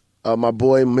Rihanna. My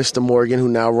boy, Mr. Morgan, who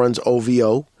now runs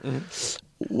OVO.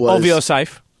 Mm-hmm. OVO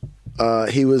Ciph.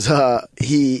 He was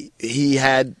he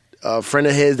had a friend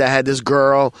of his that had this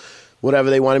girl, whatever.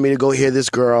 They wanted me to go hear this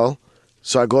girl.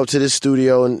 So I go up to this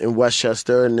studio in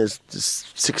Westchester, and there's this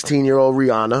 16-year-old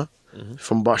Rihanna.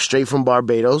 Mm-hmm. Straight from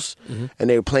Barbados, mm-hmm. and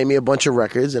they would play me a bunch of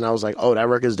records, and I was like, "Oh, that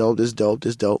record's dope. This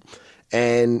dope."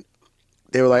 And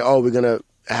they were like, "Oh, we're gonna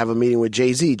have a meeting with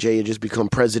Jay-Z. Jay had just become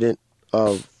president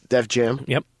of Def Jam."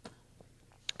 Yep.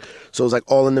 So it was like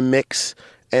all in the mix,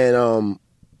 and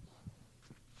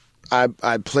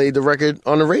I played the record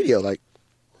on the radio, like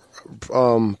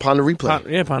Pon the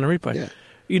Replay. Pon the Replay.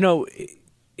 Yeah.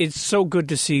 It's so good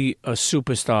to see a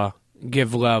superstar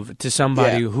give love to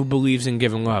somebody who believes in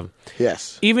giving love.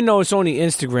 Yes. Even though it's only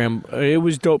Instagram, it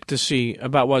was dope to see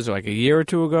about, what was it, like a year or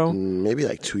two ago? Maybe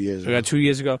like 2 years ago. 2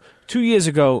 years ago. 2 years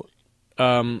ago,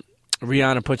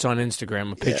 Rihanna puts on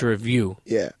Instagram a picture of you.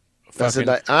 Yeah.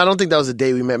 I don't think that was the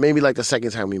day we met. Maybe like the second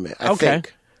time we met. I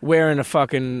think. Wearing a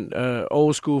fucking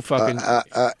old school fucking...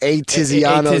 A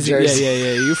Tiziano jersey.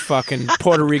 Yeah. You fucking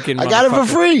Puerto Rican I got it for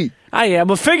free.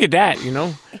 But figured that,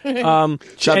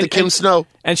 Shout out to Kim Snow.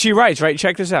 And she writes, right?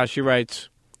 Check this out. She writes,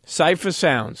 Cipha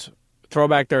Sounds,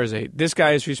 Throwback Thursday. This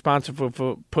guy is responsible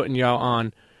for putting y'all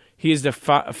on. He is the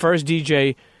first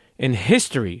DJ in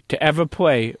history to ever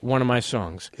play one of my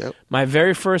songs. Yep. My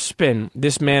very first spin,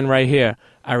 this man right here,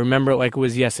 I remember it like it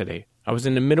was yesterday. I was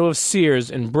in the middle of Sears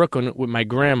in Brooklyn with my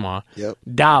grandma,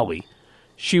 Dolly.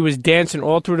 She was dancing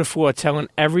all through the floor, telling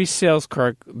every sales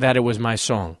clerk that it was my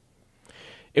song.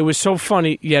 It was so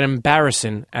funny, yet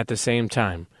embarrassing at the same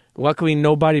time. Luckily,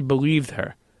 nobody believed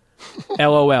her.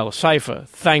 LOL. Cipha,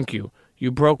 thank you.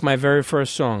 You broke my very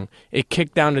first song. It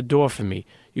kicked down the door for me.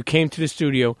 You came to the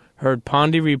studio, heard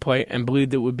Pon de Replay, and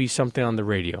believed it would be something on the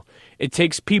radio. It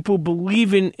takes people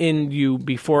believing in you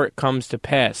before it comes to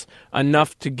pass,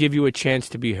 enough to give you a chance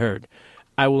to be heard.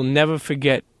 I will never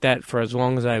forget that for as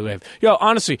long as I live. Yo,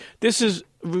 honestly,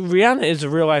 Rihanna is a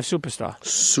real-life superstar.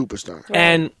 Superstar.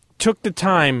 And took the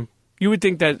time. You would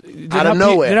think that... Out of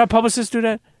nowhere. Did our publicist do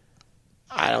that?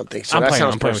 I don't think so. I'm that playing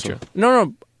sounds with you. personal.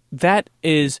 No. That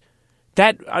is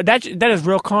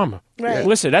real karma. Right.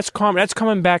 Listen, that's karma. That's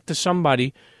coming back to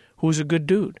somebody who's a good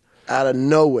dude. Out of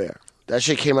nowhere. That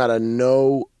shit came out of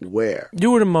nowhere.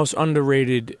 You were the most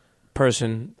underrated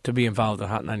person to be involved in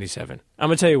Hot 97. I'm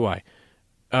going to tell you why.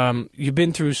 You've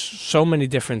been through so many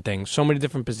different things, so many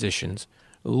different positions.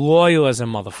 Loyal as a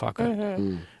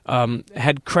motherfucker. Mm-hmm.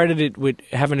 Had credited with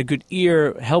having a good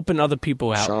ear, helping other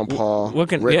people out. Sean Paul,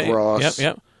 Rick Ross.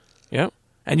 Yep.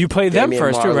 And you played them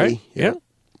first Marley, too, right? Yeah.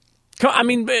 I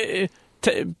mean,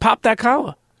 pop that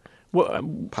collar.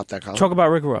 Pop that collar? Talk about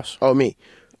Rick Ross. Oh, me.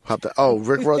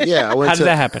 Rick Ross. Yeah. How did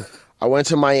that happen? I went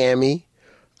to Miami.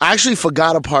 I actually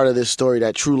forgot a part of this story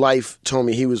that True Life told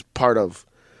me he was part of.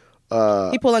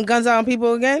 He pulling guns out on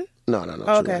people again? No.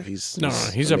 Oh, okay. He's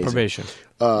on probation.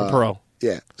 Parole.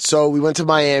 Yeah. So we went to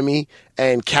Miami,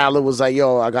 and Khaled was like,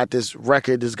 yo, I got this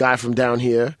record, this guy from down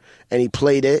here, and he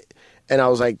played it. And I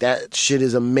was like, that shit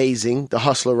is amazing. The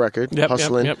Hustler record.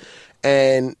 Hustlin'. Yep.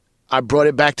 And I brought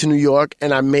it back to New York,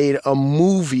 and I made a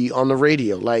movie on the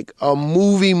radio. Like, a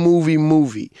movie.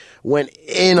 Went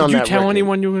in on that Did you tell record.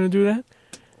 anyone you were going to do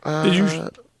that? Did you?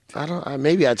 I don't.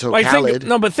 Maybe I told Like, Khaled.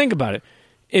 but think about it.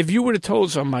 If you would have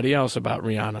told somebody else about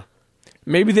Rihanna,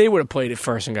 maybe they would have played it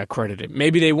first and got credited.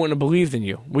 Maybe they wouldn't have believed in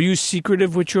you. Were you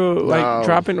secretive with your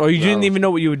dropping, or you didn't even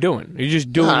know what you were doing? You're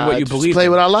just doing what you believe. Play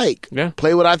what I like. Yeah.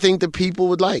 Play what I think the people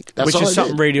would like. That's Which all is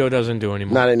something radio doesn't do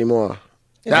anymore. Not anymore.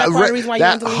 Is that part of the reason why you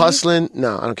wanted to leave? Hustlin',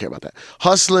 no, I don't care about that.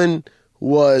 Hustlin'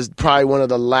 was probably one of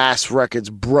the last records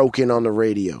broken on the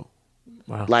radio.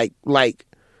 Wow. Like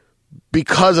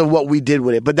because of what we did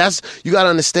with it. But you got to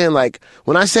understand, like,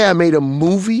 when I say I made a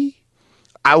movie,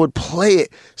 I would play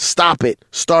it, stop it,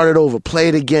 start it over, play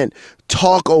it again,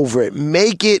 talk over it,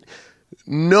 make it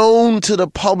known to the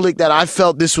public that I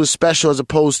felt this was special as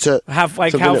opposed to... how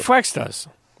Flex does.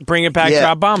 bring it back,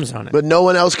 drop bombs on it. But no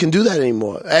one else can do that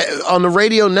anymore. On the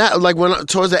radio now, like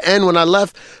towards the end when I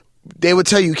left, they would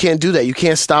tell you can't do that. You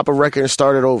can't stop a record and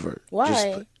start it over.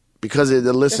 Why? Because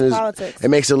the listeners, it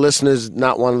makes the listeners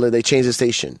not want to live. They change the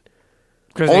station.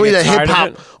 Only the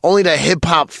hip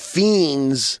hop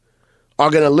fiends are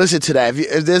gonna listen to that.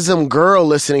 If there's some girl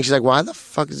listening, she's like, "Why the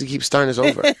fuck does he keep starting this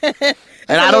over?"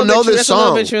 And I don't know this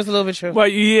song. It's a little bit true. Well,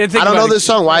 I don't know this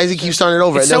song. Why does he keep starting it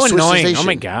over? It's so annoying. Oh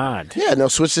my god. Yeah, no,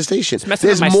 switch the station.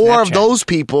 There's more of those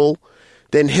people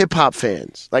than hip hop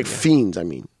fans, like fiends. I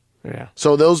mean. Yeah.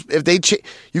 So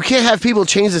you can't have people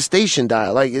change the station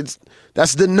dial. Like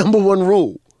that's the number one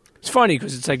rule. It's funny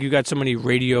because it's like you got so many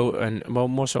radio and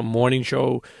more so morning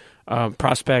show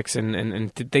prospects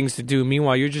and things to do.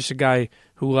 Meanwhile, you're just a guy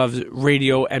who loves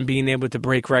radio and being able to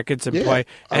break records and play.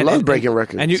 I love breaking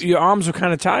records. And your arms were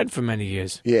kind of tied for many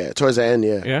years. Yeah, towards the end.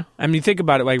 Yeah. Yeah. I mean, you think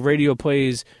about it, like radio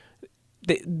plays.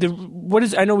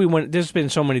 I know there's been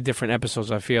so many different episodes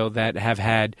I feel that have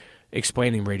had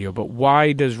explaining radio, but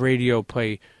why does radio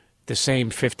play the same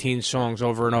 15 songs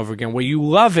over and over again where you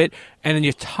love it and then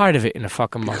you're tired of it in a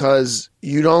fucking month? Because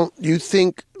you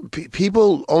think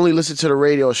people only listen to the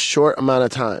radio a short amount of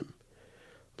time.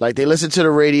 Like they listen to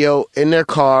the radio in their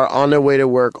car on their way to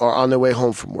work or on their way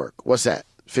home from work. What's that?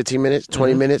 15 minutes,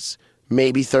 20 minutes,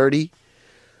 maybe 30.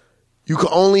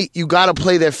 You got to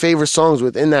play their favorite songs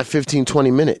within that 15,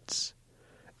 20 minutes.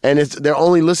 And they're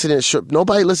only listening.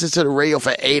 Nobody listens to the radio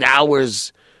for 8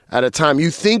 hours at a time.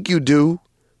 You think you do,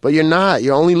 but you're not.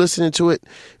 You're only listening to it.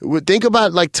 Think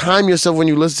about time yourself when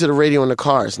you listen to the radio in the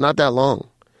car. It's not that long.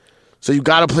 So you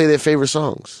got to play their favorite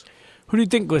songs. Who do you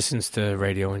think listens to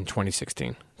radio in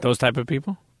 2016? Those type of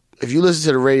people? If you listen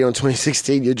to the radio in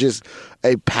 2016, you're just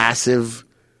a passive.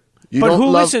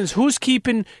 Listens? Who's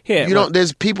keeping here?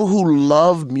 There's people who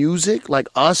love music like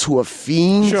us who are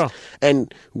fiends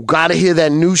and gotta hear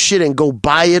that new shit and go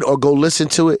buy it or go listen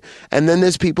to it. And then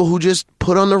there's people who just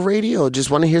put on the radio,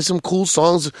 just want to hear some cool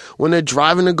songs when they're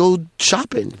driving to go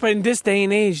shopping. But in this day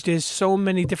and age, there's so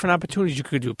many different opportunities. You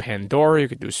could do Pandora, you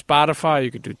could do Spotify,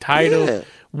 you could do Tidal. Yeah.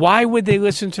 Why would they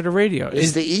listen to the radio?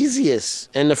 It's the easiest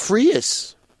and the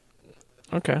freest.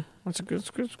 Okay. That's a good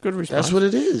response. That's what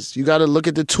it is. You got to look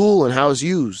at the tool and how it's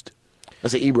used.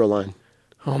 That's an Ebro line.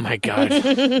 Oh, my God.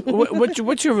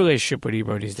 What's your relationship with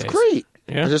Ebro these days? It's great.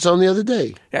 Yeah? I just saw him the other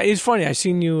day. Yeah, it's funny. I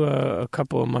seen you a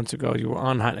couple of months ago. You were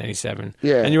on Hot 97.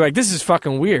 Yeah. And you were like, this is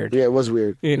fucking weird. Yeah, it was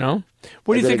weird. You know?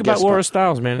 What do you think about Laura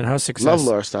Stiles, man, and her success? Love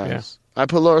Laura Stiles. Yeah. I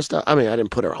put Laura Stiles. I mean, I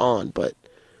didn't put her on, but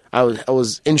I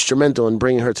was instrumental in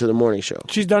bringing her to the morning show.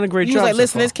 She's done a great job. You was like,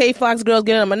 listen, this K-Fox girl's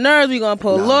getting on my nerves. We're going to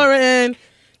put Laura in.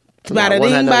 We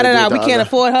can't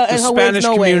afford her and her Spanish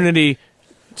community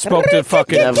spoke to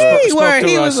fucking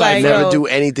he was like, never do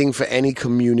anything for any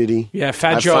community. Yeah,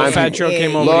 Fat Joe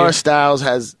came over. Laura Stiles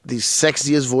has the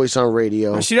sexiest voice on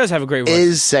radio. She does have a great voice.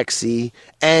 Is sexy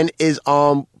and is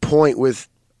on point with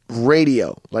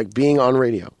radio, like being on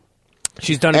radio.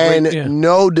 She's done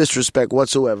no disrespect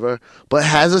whatsoever, but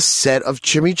has a set of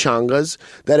chimichangas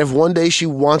that if one day she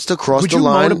wants to cross the line.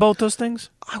 Would you motorboat those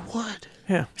things? I would.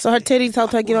 Yeah. So her titties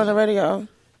helped her get on the radio.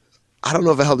 I don't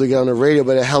know if it helped her get on the radio,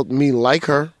 but it helped me like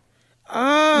her.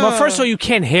 Well, first of all, you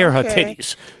can't hear her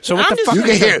titties. So what the fuck?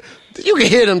 You can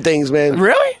hear them things, man.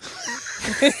 Really?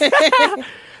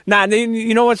 Nah,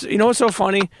 you know what's so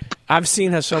funny? I've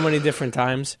seen her so many different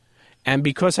times. And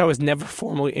because I was never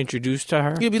formally introduced to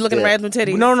her, you'd be looking right at them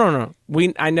titties. No.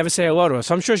 I never say hello to her,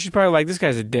 so I'm sure she's probably like, "This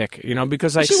guy's a dick,"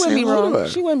 because she wouldn't be wrong.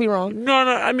 She wouldn't be wrong. No.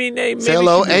 I mean, maybe say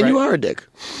hello, and you are a dick.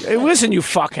 Hey, listen, you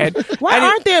fuckhead. Why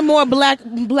aren't there more black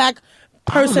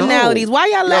personalities? Why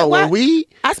y'all like?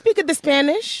 I speak of the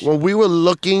Spanish. When we were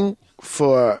looking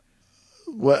for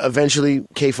what eventually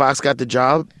K Fox got the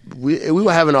job, we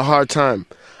were having a hard time.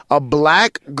 A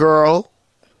black girl.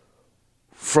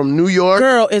 From New York.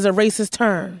 Girl is a racist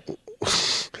term.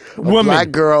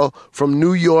 Black girl from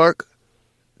New York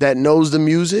that knows the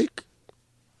music.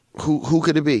 Who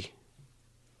could it be?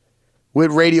 With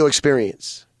radio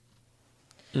experience.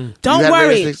 Don't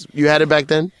worry. You had it back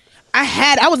then?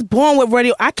 I was born with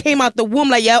radio. I came out the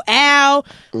womb like, yo, ow,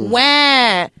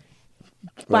 wah.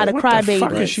 By the crybaby. What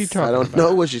the fuck is she talking I don't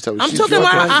know what she's talking about. I'm talking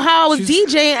about how I was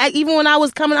DJing. Even when I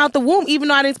was coming out the womb, even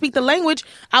though I didn't speak the language,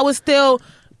 I was still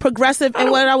progressive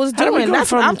in what I was doing.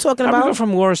 That's what I'm talking about. How do we go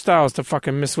from Laura Stiles to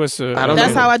fucking Miss Wissa?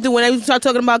 That's how I do. When you start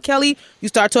talking about Kelly, you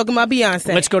start talking about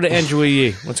Beyonce. Let's go to Angela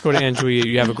Yee.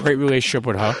 You have a great relationship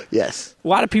with her. Yes. A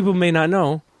lot of people may not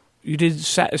know you did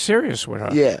Sirius with her.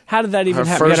 Yeah. How did that even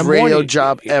happen? Her first radio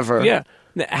job ever. Yeah.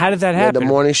 How did that happen? The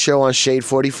morning show on Shade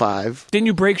 45. Didn't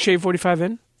you break Shade 45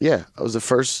 in? Yeah. It was the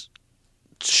first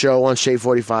show on Shade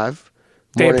 45.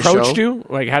 They approached show. you?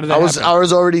 Like, how did that happen? I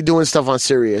was already doing stuff on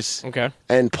Sirius. Okay.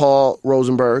 And Paul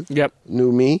Rosenberg Yep.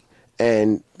 knew me.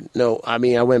 And, I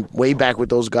went way back with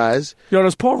those guys. Yo,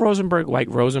 does Paul Rosenberg like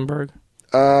Rosenberg?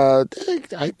 I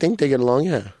think they get along,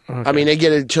 yeah. Okay. I mean, they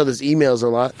get each other's emails a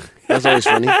lot. That's always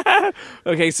funny.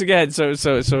 Okay, so go ahead.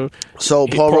 So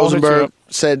Paul Rosenberg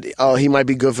said he might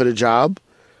be good for the job.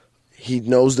 He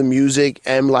knows the music.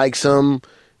 M likes him.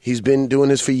 He's been doing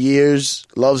this for years.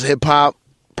 Loves hip-hop.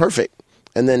 Perfect.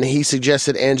 And then he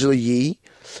suggested Angela Yee.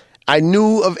 I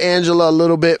knew of Angela a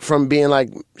little bit from being like,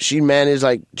 she managed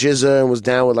like GZA and was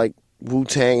down with like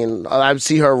Wu-Tang, and I'd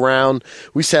see her around.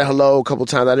 We said hello a couple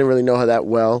times. I didn't really know her that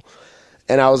well.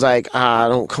 And I was like,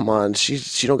 come on.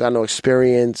 She don't got no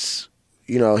experience.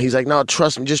 He's like, no,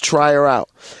 trust me, just try her out.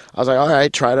 I was like, all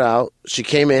right, try her out. She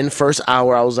came in, first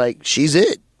hour, I was like, she's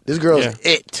it. This girl's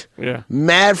it. Yeah.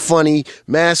 Mad funny,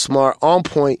 mad smart, on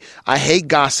point. I hate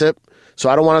gossip. So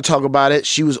I don't want to talk about it.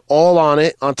 She was all on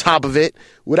it, on top of it,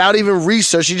 without even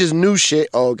research. She just knew shit.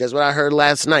 Oh, guess what I heard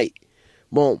last night?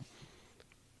 Boom.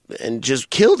 And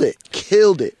just killed it.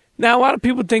 Killed it. Now, a lot of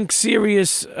people think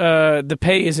Sirius, the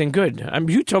pay isn't good. I mean,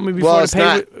 you told me before the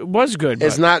pay was good.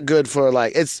 It's not good for,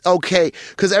 it's okay.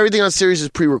 Because everything on Sirius is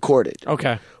pre-recorded.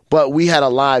 Okay. But we had a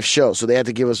live show, so they had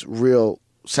to give us real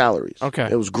salaries. Okay.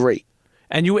 It was great.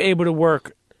 And you were able to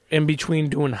work in between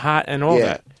doing Hot and all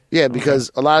that. Yeah, because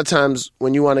a lot of times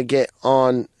when you want to get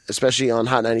on, especially on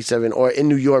Hot 97 or in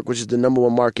New York, which is the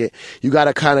 #1 market, you got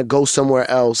to kind of go somewhere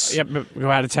else. Yep, go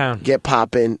out of town. Get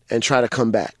popping and try to come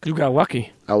back. You got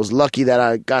lucky. I was lucky that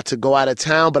I got to go out of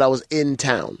town, but I was in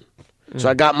town. So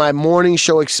I got my morning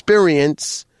show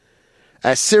experience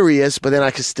at Sirius, but then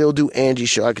I could still do Angie's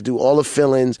show. I could do all the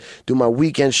fill-ins, do my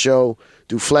weekend show,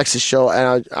 do Flex's show,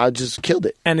 and I just killed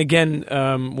it. And again,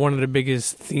 one of the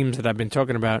biggest themes that I've been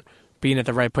talking about, being at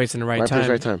the right place in the right time. Place,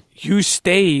 right time.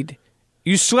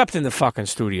 You slept in the fucking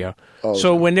studio. Oh,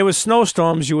 so when there was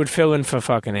snowstorms, you would fill in for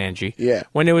fucking Angie. Yeah.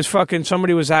 When there was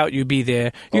somebody was out, you'd be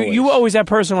there. You were always that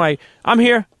person like, I'm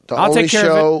here. I'll take care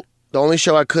of it. The only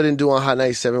show I couldn't do on Hot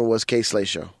 97 was K-Slay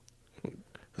show.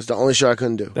 That's the only show I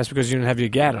couldn't do. That's because you didn't have your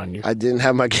gat on you. I didn't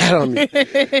have my gat on me.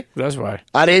 That's why.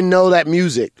 I didn't know that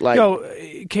music.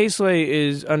 K-Slay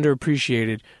is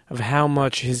underappreciated of how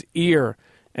much his ear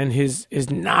and his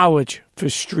knowledge for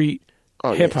street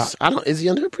hip hop. Yes. Is he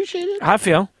underappreciated? I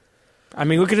feel. I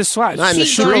mean, look at his swag. Not in the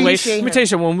street. Let me tell you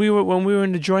something. When we were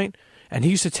in the joint, and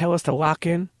he used to tell us to lock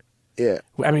in. Yeah.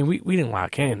 I mean, we didn't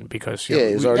lock in because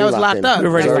it was already locked up. We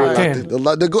were already locked in.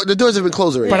 The doors have been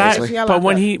closed already. But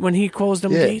when he closed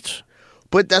them gates.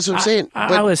 But that's what I'm saying.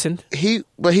 I listened.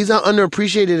 But he's not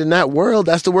underappreciated in that world.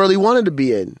 That's the world he wanted to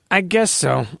be in. I guess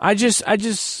so. What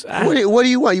do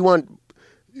you want?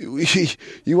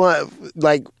 You want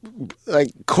like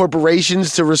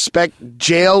corporations to respect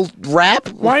jail rap?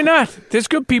 Why not? There's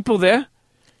good people there.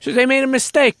 So they made a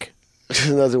mistake.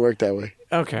 It doesn't work that way.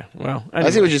 Okay, well, anyway. I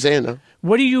see what you're saying, though.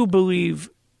 What do you believe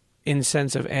in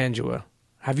sense of Angela?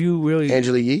 Have you really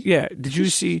Angela Yee? Yeah. Did you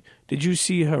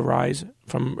see her rise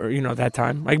from that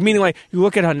time? Like meaning like you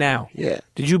look at her now. Yeah.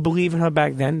 Did you believe in her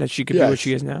back then that she could be what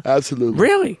she is now? Absolutely.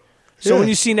 Really? So when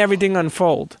you've seen everything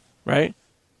unfold, right?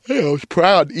 Yeah, I was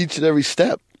proud each and every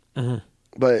step. Mm-hmm.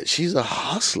 But she's a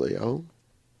hustler, yo.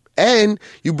 And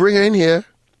you bring her in here,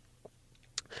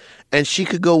 and she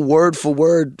could go word for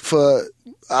word for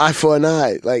eye for an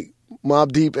eye, like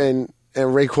Mobb Deep and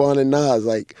Raekwon and Nas.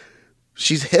 Like,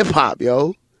 she's hip hop,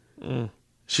 yo.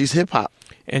 She's hip hop.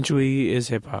 Angela Yee is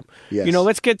hip hop. Yes.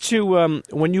 Let's get to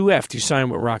when you left. You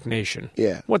signed with Roc Nation.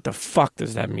 Yeah. What the fuck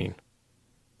does that mean?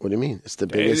 What do you mean? It's the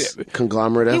biggest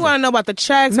conglomerate ever. You want to know about the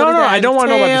checks? No, I don't want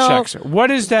to know about the checks.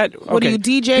 What is that? Okay. What are you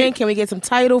DJing? Can we get some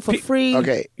title for free?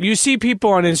 Okay. You see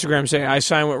people on Instagram saying, I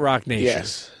signed with Roc Nation.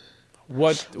 Yes.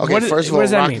 First of all,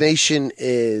 Roc Nation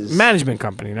is... management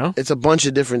company, no? It's a bunch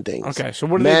of different things. Okay, so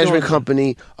what are management they doing?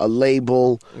 company, a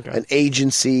label, an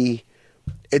agency.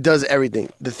 It does everything.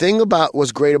 The thing about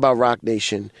what's great about Roc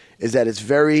Nation is that it's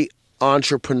very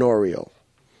entrepreneurial.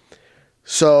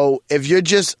 So if you're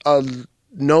just a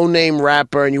no-name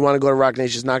rapper and you want to go to Roc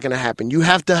Nation, it's not going to happen. You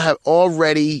have to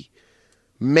already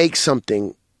make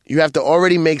something. You have to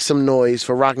already make some noise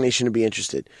for Roc Nation to be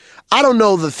interested. I don't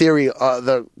know the theory,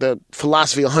 the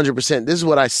philosophy 100%. This is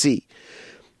what I see.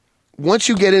 Once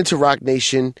you get into Roc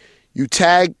Nation, you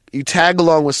tag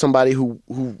along with somebody who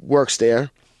works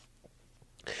there.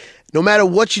 No matter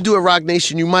what you do at Roc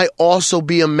Nation, you might also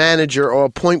be a manager or a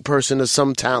point person of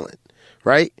some talent,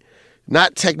 right?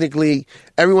 Not technically,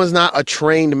 everyone's not a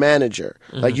trained manager.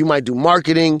 Mm-hmm. Like you might do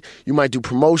marketing, you might do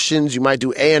promotions, you might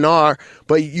do A&R,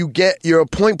 but you're a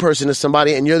point person to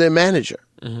somebody and you're their manager.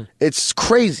 Mm-hmm. It's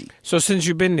crazy. So since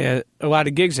you've been there, a lot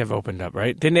of gigs have opened up,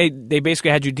 right? Then they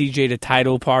basically had you DJ the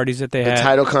title parties that they had. The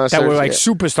title concerts. That were like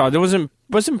superstars. There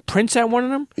wasn't Prince at one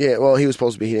of them? Yeah, well, he was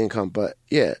supposed to be. He didn't come, but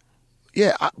yeah.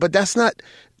 Yeah, but that's not...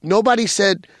 Nobody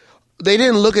said... They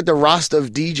didn't look at the roster of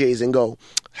DJs and go,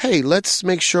 hey, let's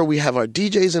make sure we have our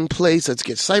DJs in place. Let's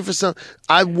get Cipha Sounds.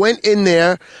 I went in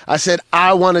there. I said,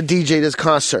 I want to DJ this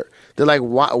concert. They're like,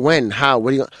 when? How?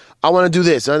 What are you... I want to do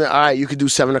this. All right, you could do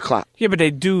 7 o'clock. Yeah, but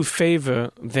they do favor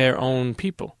their own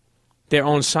people, their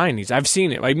own signees. I've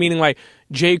seen it. Like, meaning like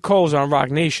J. Cole's on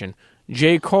Rock Nation.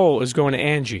 J. Cole is going to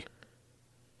Angie.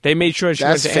 They made sure she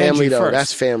went to family, Angie though. first.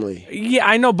 That's family. Yeah,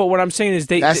 I know, but what I'm saying is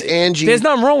that's Angie. There's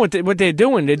nothing wrong with what they're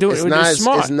doing. They're doing it's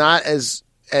smart. It's not as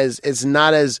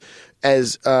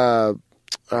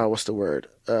what's the word?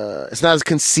 It's not as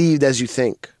conceived as you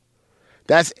think.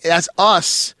 That's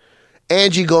us.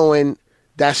 Angie going,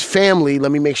 that's family.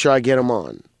 Let me make sure I get them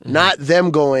on. Mm-hmm. Not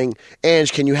them going,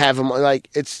 Ange, can you have them on?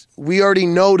 Like, we already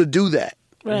know to do that.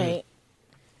 Right.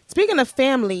 Speaking of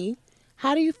family,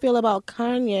 how do you feel about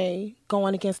Kanye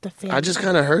going against the family? I just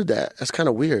kind of heard that. That's kind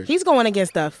of weird. He's going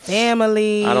against the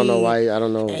family. I don't know why. I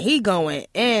don't know. And he going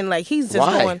in. Like, he's just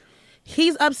going.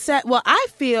 He's upset. Well, I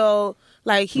feel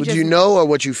like he Would you know or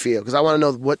what you feel? Because I want to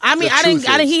know what I mean, the truth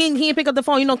is. he didn't pick up the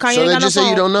phone. You know, Kanye so ain't then got just no say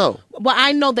phone. You don't know. Well,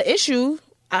 I know the issue.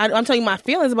 I'm telling you my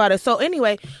feelings about it. So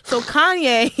anyway,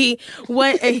 Kanye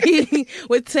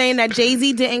was saying that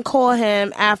Jay-Z didn't call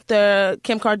him after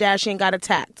Kim Kardashian got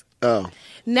attacked. Oh.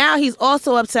 Now he's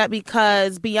also upset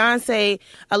because Beyonce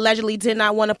allegedly did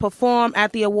not want to perform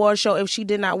at the award show if she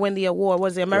did not win the award.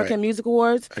 Was it American Music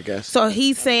Awards? I guess. So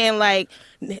he's saying like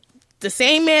the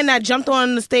same man that jumped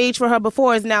on the stage for her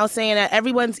before is now saying that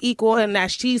everyone's equal and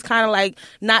that she's kind of like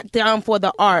not down for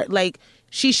the art. Like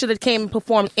she should have came and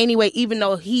performed anyway, even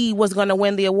though he was going to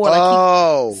win the award.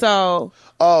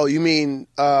 Oh, you mean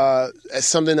as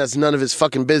something that's none of his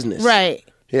fucking business. Right.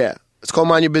 Yeah. It's called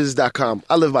mindyourbusiness.com.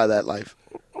 I live by that life.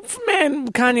 Man,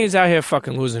 Kanye's out here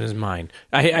fucking losing his mind.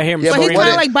 I hear him. Yeah, but he's kind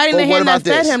of like biting the hand that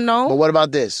fed him, no? But what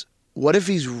about this? What if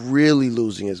he's really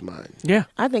losing his mind? Yeah.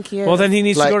 I think he is. Well, then he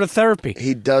needs to go to therapy.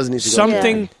 He does need to go to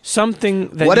therapy. Something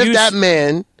that What if that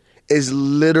man is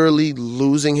literally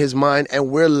losing his mind and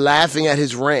we're laughing at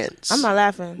his rants? I'm not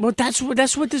laughing. Well, that's what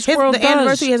this world does. The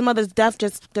anniversary of his mother's death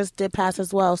just did pass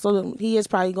as well. So he is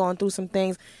probably going through some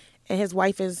things. And his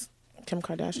wife is Kim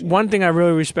Kardashian. One thing I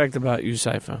really respect about you,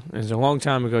 Cipha, is a long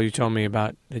time ago you told me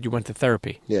about that you went to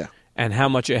therapy. Yeah. And how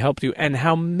much it helped you and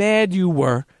how mad you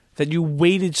were that you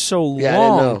waited so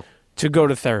long to go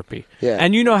to therapy. Yeah.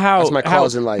 And you know how that's my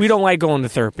cause in life. We don't like going to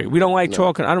therapy. We don't like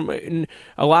talking.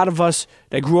 A lot of us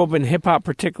that grew up in hip hop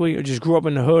particularly or just grew up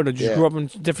in the hood or just grew up in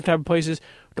different type of places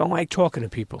don't like talking to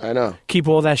people. I know. Keep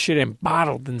all that shit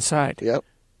bottled inside. Yep.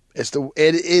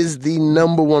 It is the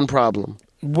number one problem.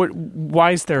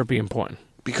 Why is therapy important?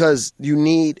 Because you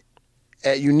need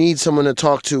someone to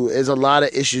talk to. There's a lot of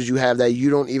issues you have that you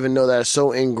don't even know that are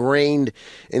so ingrained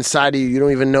inside of you. You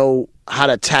don't even know how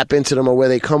to tap into them or where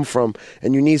they come from.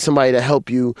 And you need somebody to help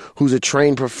you who's a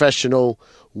trained professional,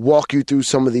 walk you through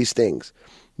some of these things.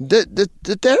 The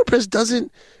therapist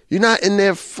doesn't, you're not in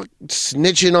there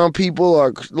snitching on people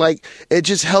or like, it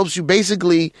just helps you.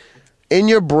 Basically, in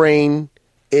your brain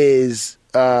is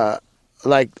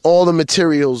like all the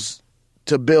materials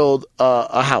to build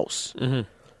a house. Mm-hmm.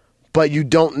 But you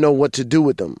don't know what to do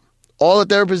with them. All the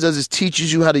therapist does is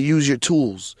teaches you how to use your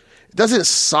tools. It doesn't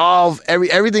solve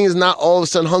everything is not all of a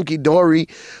sudden hunky-dory.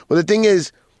 But the thing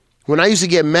is, when I used to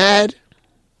get mad,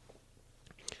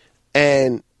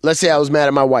 and let's say I was mad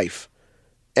at my wife,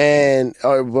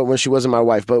 but when she wasn't my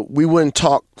wife, but we wouldn't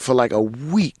talk for like a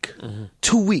week,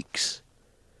 2 weeks.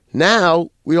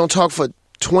 Now, we don't talk for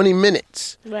 20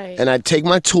 minutes. Right. And I take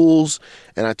my tools,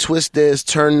 and I twist this,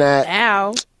 turn that.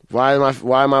 Ow. Why am I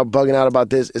bugging out about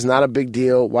this? It's not a big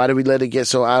deal. Why did we let it get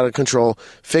so out of control?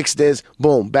 Fix this.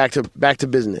 Boom. Back to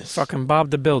business. Fucking Bob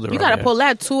the Builder. You got to pull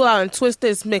that tool out and twist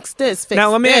this, mix this, fix Now,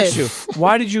 let me this. ask you,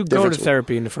 why did you go to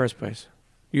therapy in the first place?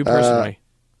 You personally.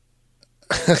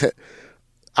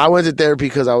 I went to therapy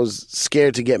because I was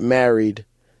scared to get married,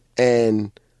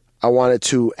 and I wanted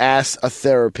to ask a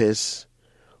therapist,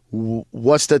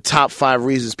 what's the top 5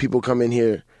 reasons people come in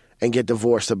here and get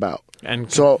divorced about?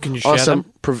 And so can you share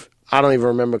them? I don't even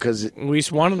remember because at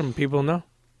least one of them people know.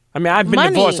 I mean, I've been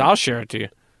money. divorced. I'll share it to you.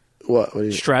 What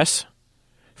stress,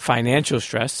 financial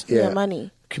stress. Yeah,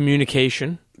 money.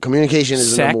 Communication. Communication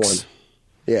is sex. the number one.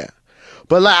 Yeah,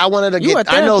 but like I wanted to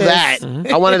get. I know that.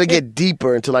 I wanted to get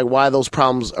deeper into like why those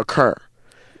problems occur,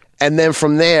 and then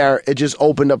from there it just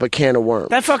opened up a can of worms.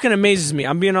 That fucking amazes me.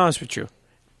 I'm being honest with you.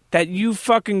 that you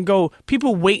fucking go.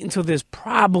 People wait until there's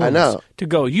problems to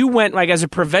go. You went like as a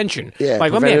prevention. Yeah,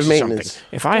 like let me ask you maintenance. something.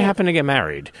 If I happen to get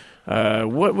married,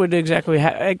 what would exactly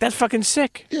happen? Like, that's fucking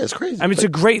sick. Yeah, it's crazy. I mean, it's a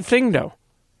great thing though.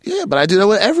 Yeah, but I do that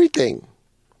with everything.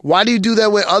 Why do you do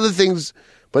that with other things,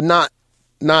 but not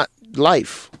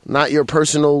life, not your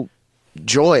personal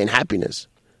joy and happiness?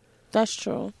 That's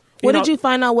true. What did you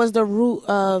find out was the root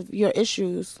of your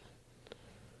issues?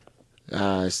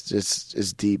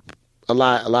 It's deep. A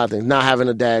lot of things. Not having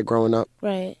a dad growing up.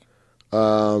 Right.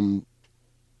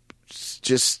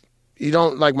 Just you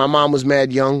don't like. My mom was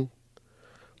mad young.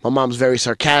 My mom's very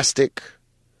sarcastic.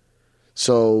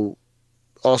 So,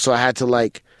 also I had to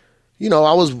like,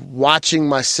 I was watching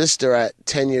my sister at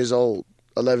 10 years old,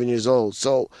 11 years old.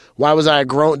 So why was I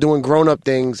doing grown-up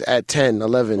things at 10,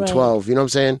 11, 12? You know what I'm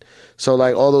saying? So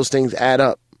like all those things add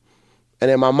up. And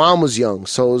then my mom was young,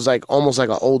 so it was like almost like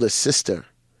an older sister.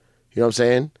 You know what I'm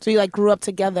saying? So you like grew up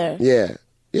together. Yeah.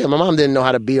 Yeah, my mom didn't know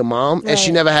how to be a mom, and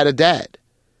she never had a dad.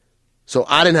 So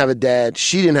I didn't have a dad,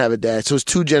 she didn't have a dad. So it's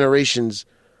 2 generations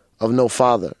of no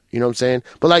father. You know what I'm saying?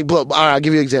 But all right, I'll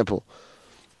give you an example.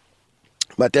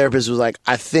 My therapist was like,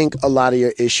 I think a lot of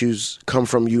your issues come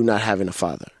from you not having a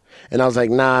father. And I was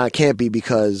like, nah, it can't be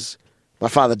because my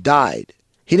father died.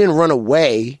 He didn't run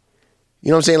away. You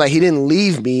know what I'm saying? Like, he didn't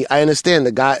leave me. I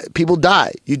understand people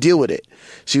die. You deal with it.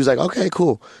 She was like, okay,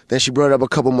 cool. Then she brought it up a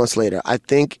couple months later. I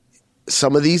think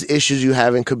some of these issues you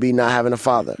having could be not having a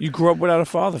father. You grew up without a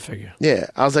father figure. Yeah.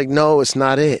 I was like, no, it's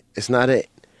not it. It's not it.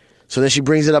 So then she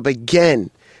brings it up again.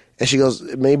 And she goes,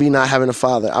 maybe not having a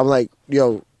father. I'm like,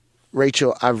 yo,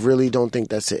 Rachel, I really don't think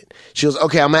that's it. She goes,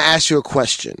 okay, I'm going to ask you a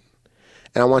question.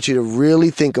 And I want you to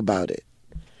really think about it.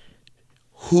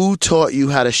 Who taught you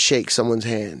how to shake someone's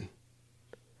hand?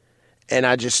 And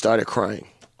I just started crying.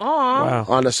 Aww. Wow.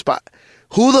 On the spot.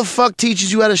 Who the fuck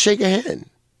teaches you how to shake a hand?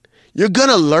 You're going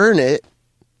to learn it.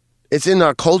 It's in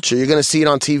our culture. You're going to see it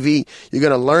on TV. You're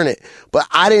going to learn it. But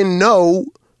I didn't know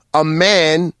a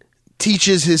man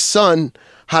teaches his son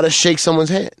how to shake someone's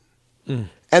hand. Mm.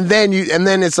 And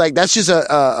then it's like, that's just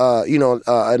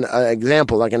an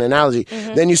example, like an analogy.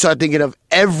 Mm-hmm. Then you start thinking of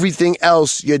everything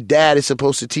else your dad is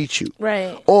supposed to teach you.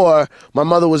 Right. Or my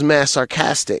mother was mad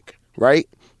sarcastic, right?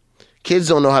 Kids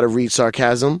don't know how to read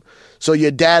sarcasm. So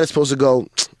your dad is supposed to go,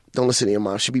 don't listen to your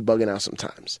mom. She be bugging out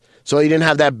sometimes. So he didn't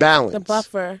have that balance. The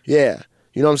buffer. Yeah.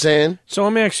 You know what I'm saying? So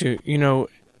let me ask you,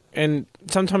 and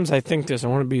sometimes I think this, I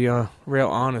want to be real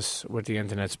honest with the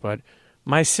internets, but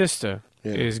my sister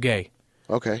is gay.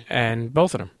 Okay. And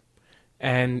both of them.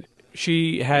 And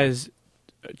she has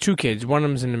 2 kids. One of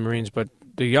them's in the Marines, but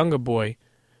the younger boy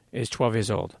is 12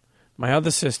 years old. My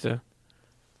other sister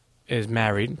is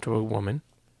married to a woman.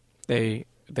 They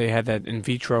had that in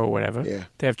vitro or whatever. Yeah.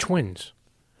 They have twins.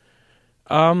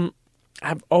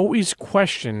 I've always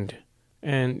questioned,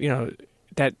 and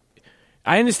that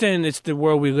I understand it's the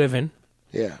world we live in.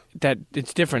 Yeah. That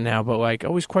it's different now, but like I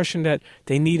always questioned that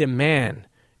they need a man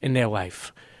in their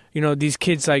life. These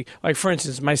kids, like for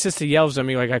instance, my sister yells at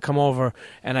me, like I come over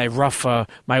and I rough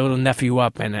my little nephew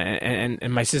up, and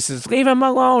my sister says, leave him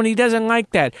alone, he doesn't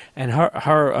like that. And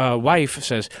her wife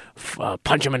says,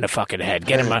 punch him in the fucking head,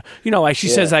 get him she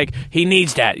says, like, he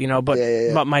needs that,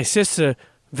 but my sister,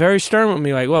 very stern with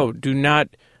me, like, whoa, do not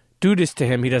do this to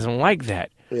him, he doesn't like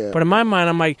that. Yeah. But in my mind,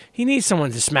 I'm like, he needs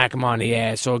someone to smack him on the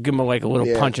ass or give him like a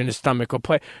little punch in the stomach or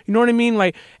play, you know what I mean?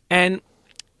 Like, and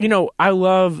I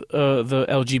love the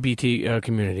LGBT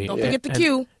community. Don't forget the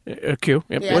Q. Q.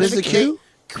 Yep. What is the Q?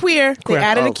 Queer. They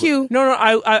added a Q. No,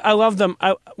 I love them.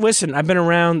 Listen, I've been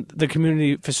around the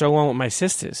community for so long with my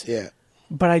sisters. Yeah.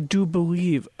 But I do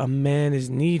believe a man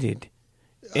is needed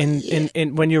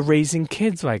in when you're raising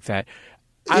kids like that.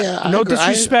 No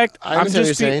disrespect. I'm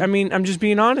just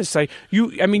being honest. Like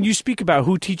you speak about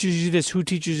who teaches you this, who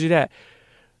teaches you that.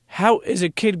 How is a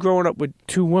kid growing up with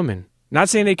 2 women? Not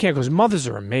saying they can't, because mothers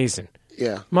are amazing.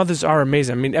 Yeah. Mothers are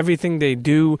amazing. I mean, everything they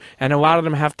do, and a lot of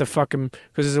them have to fucking,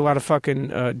 because there's a lot of fucking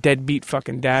deadbeat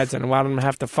fucking dads, and a lot of them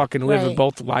have to fucking live with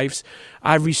both lives.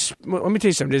 Let me tell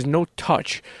you something. There's no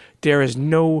touch. There is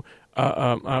no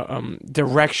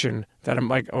direction that I'm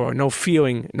like, or no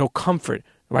feeling, no comfort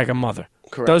like a mother.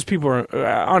 Correct. Those people are,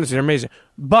 honestly, they're amazing.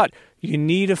 But you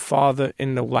need a father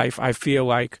in the life, I feel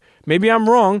like. Maybe I'm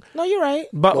wrong. No, you're right.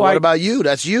 But what about you?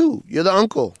 That's you. You're the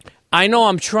uncle. I know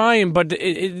I'm trying, but but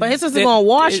his sister's gonna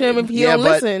wash him if he don't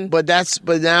listen. But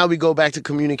now we go back to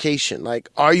communication. Like,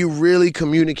 are you really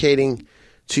communicating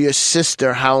to your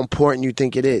sister how important you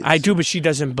think it is? I do, but she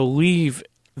doesn't believe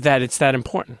that it's that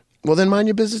important. Well, then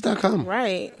mindyourbusiness.com.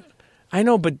 Right. I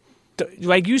know, but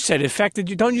like you said, it affected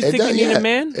you. Don't you think you need a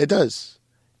man? It does.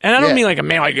 And I don't mean like a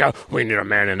man like, we need a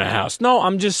man in the house. No,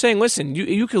 I'm just saying, listen,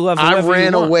 you could love whoever you want. I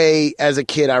ran away as a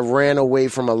kid. I ran away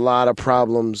from a lot of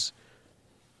problems.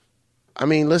 I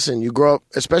mean, listen, you grow up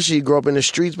in the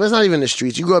streets, but it's not even the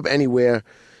streets. You grow up anywhere.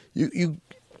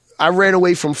 I ran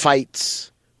away from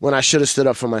fights when I should have stood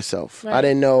up for myself. Right. I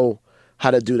didn't know how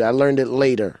to do that. I learned it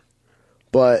later.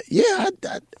 But yeah,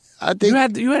 I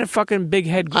think you had a fucking big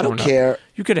head growing up. I don't care.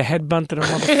 You could have headbutted a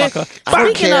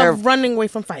motherfucker. Speaking of running away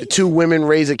from fights, 2 women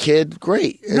raise a kid.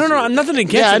 Great. No, I'm nothing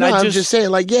against it. I know. I'm just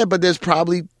saying, like, but there's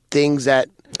probably things that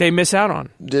they miss out on.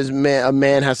 A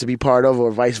man has to be part of,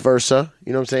 or vice versa.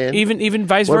 You know what I'm saying? Even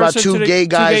vice versa. What about two gay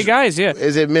guys? 2 gay guys, yeah.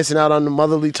 Is it missing out on the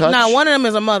motherly touch? Nah, one of them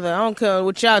is a mother. I don't care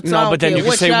what y'all say. No, but then you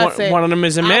can say one of them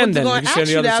is a man. Then you can say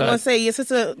the other side. I was going to say your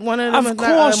sister. One of them of is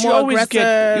course, more aggressive.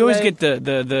 You always get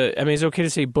the. I mean, it's okay to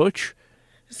say butch.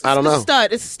 I don't know.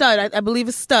 It's stud. I believe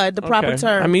it's stud. The proper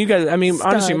term. I mean, you guys. I mean,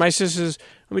 stud. Honestly, my sister's.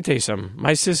 Let me tell you something.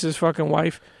 My sister's fucking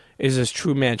wife is a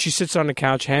true man. She sits on the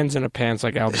couch, hands in her pants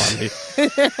like Al Bundy.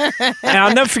 And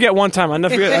I'll never forget one time. I'll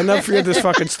never forget this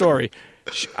fucking story.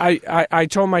 I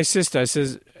told my sister, I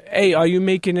says, hey, are you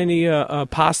making any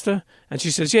pasta? And she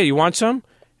says, yeah, you want some?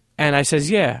 And I says,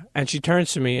 yeah. And she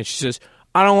turns to me and she says,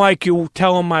 I don't like you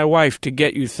telling my wife to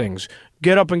get you things.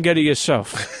 Get up and get it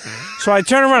yourself. So I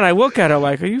turn around, I look at her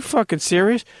like, are you fucking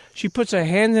serious? She puts her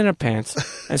hand in her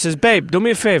pants and says, babe, do me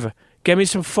a favor. Get me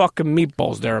some fucking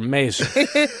meatballs. They're amazing.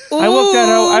 I looked at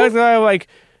her like,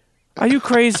 are you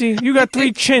crazy? You got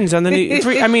 3 chins underneath.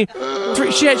 3.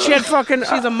 She had fucking.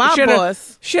 She's a mob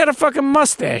boss. She had a fucking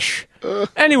mustache.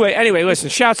 Anyway, listen.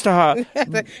 Shouts to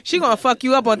her. She gonna fuck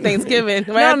you up on Thanksgiving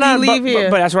right after you leave here.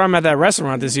 But that's why I'm at that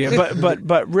restaurant this year.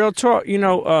 But real talk, she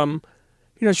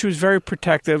was very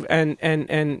protective,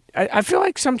 and I feel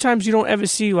like sometimes you don't ever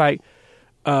see like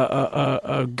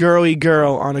a girly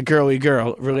girl on a girly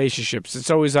girl relationships.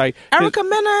 It's always like Erica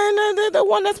Mena and the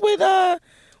one that's with the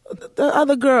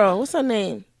other girl. What's her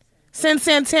name?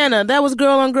 Santana. That was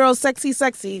girl on girl,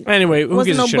 sexy. Anyway, who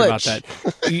gives a shit about that?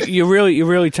 you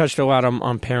really touched a lot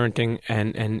on parenting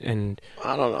and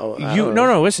I don't know.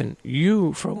 No. Listen,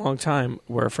 you for a long time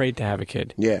were afraid to have a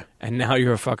kid. Yeah. And now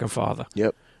you're a fucking father.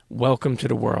 Yep. Welcome to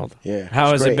the world. Yeah.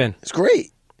 How has it been? It's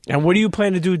great. And what do you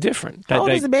plan to do different? How old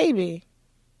is the baby?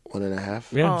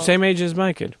 1.5. Yeah, same age as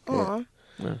my kid.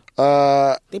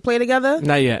 Yeah. They play together?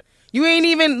 Not yet. You ain't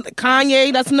even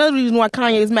Kanye. That's another reason why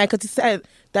Kanye is mad, because he said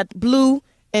that Blue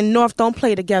and North don't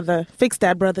play together. Fix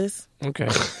that, brothers. Okay.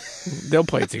 They'll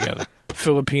play together.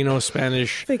 Filipino,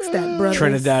 Spanish, fix that, brothers.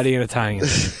 Trinidadian, Italian.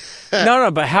 No,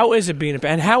 but how is it being a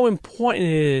parent? And how important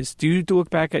it is? Do you look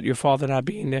back at your father not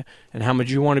being there and how much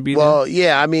you want to be there? Well,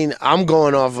 yeah, I mean, I'm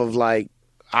going off of like,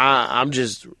 I'm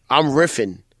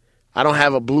riffing. I don't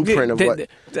have a blueprint of what.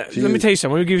 Let me tell you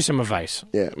something. Let me give you some advice.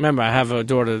 Yeah. Remember, I have a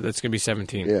daughter that's going to be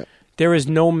 17. Yeah. There is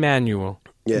no manual,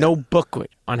 no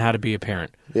booklet on how to be a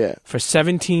parent. Yeah. For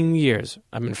 17 years,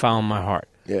 I've been following my heart.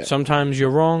 Yeah. Sometimes you're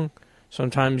wrong.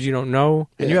 Sometimes you don't know.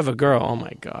 And you have a girl. Oh,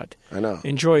 my God. I know.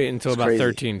 Enjoy it until about crazy.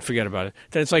 13. Forget about it.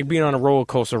 Then it's like being on a roller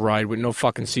coaster ride with no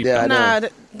fucking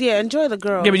seatbelt. Enjoy the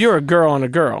girl. Yeah, but you're a girl on a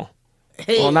girl.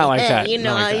 Hey, well, not like that. You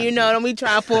know, don't be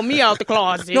trying to pull me out the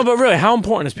closet. No, but really, how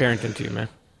important is parenting to you, man?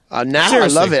 Now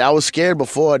seriously. I love it. I was scared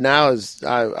before. Now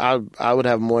I would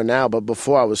have more now, but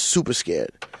before I was super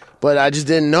scared. But I just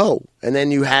didn't know. And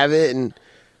then you have it, and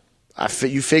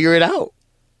you figure it out.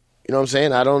 You know what I'm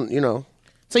saying? I don't,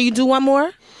 So you do want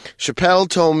more? Chapelle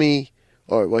told me,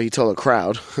 he told a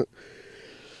crowd.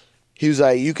 He was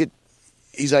like,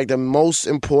 he's like, the most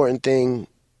important thing,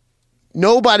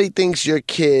 nobody thinks your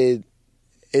kid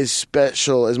is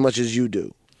special as much as you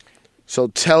do. So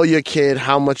tell your kid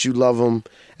how much you love them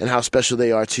and how special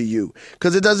they are to you.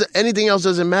 Because anything else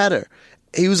doesn't matter.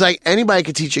 He was like, anybody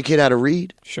could teach your kid how to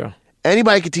read. Sure.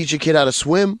 Anybody could teach your kid how to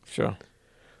swim. Sure.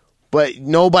 But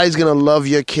nobody's going to love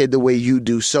your kid the way you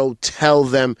do. So tell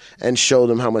them and show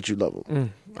them how much you love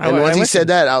them. And once he said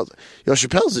that,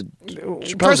 Chappelle's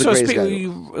the greatest guy.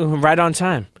 Right on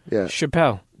time. Yeah.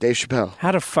 Chappelle. Dave Chapelle.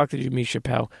 How the fuck did you meet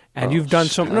Chappelle? And you've done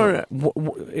some. No.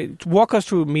 Walk us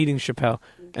through meeting Chappelle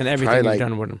and everything you've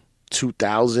done with him.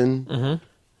 2000. Mm-hmm.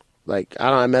 Like,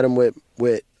 I met him with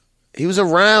he was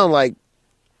around like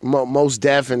Mos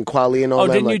Def and Kweli and all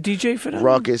that. Oh, didn't you DJ for them?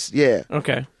 Ruckus, yeah.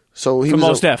 Okay. So he was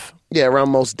Mos Def. Yeah, around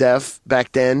Mos Def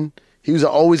back then. He was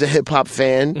always a hip hop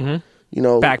fan. Mm-hmm.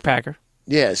 Backpacker.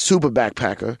 Yeah, super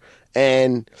backpacker.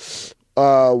 And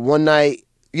one night,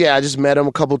 I just met him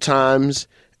a couple times.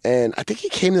 And I think he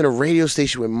came to the radio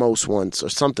station with Mos once or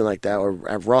something like that, or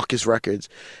at Raucous Records.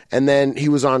 And then he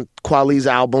was on Kweli's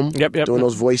album, doing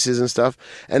those voices and stuff.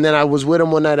 And then I was with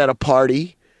him one night at a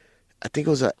party. I think it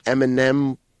was an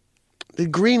Eminem the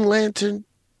Green Lantern.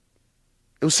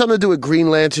 It was something to do with Green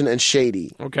Lantern and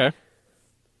Shady. Okay.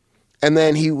 And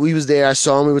then we was there. I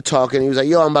saw him. We were talking. He was like,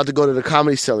 "Yo, I'm about to go to the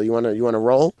Comedy Cellar. You wanna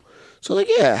roll?" So I was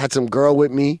like, "Yeah." I had some girl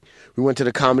with me. We went to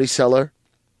the Comedy Cellar.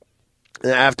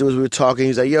 And afterwards, we were talking.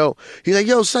 He's like, "Yo,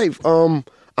 Ciph, I'm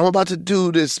about to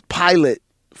do this pilot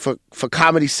for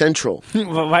Comedy Central."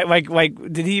 like,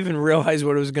 did he even realize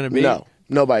what it was going to be? No,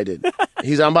 nobody did.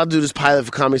 He's like, "I'm about to do this pilot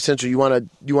for Comedy Central. You want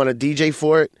to DJ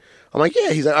for it?" I'm like,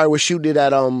 "Yeah." He's like, "All right, we're shooting it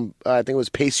at I think it was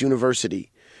Pace University."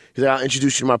 He's like, "I'll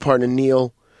introduce you to my partner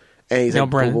Neil." And he's Neil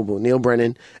like, Brennan. boom, boom, boom, Neil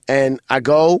Brennan. And I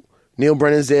go, Neil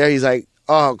Brennan's there. He's like,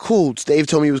 "Oh, cool. Dave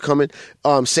told me he was coming.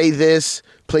 Say this,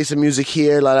 play some music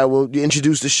here. Like, I will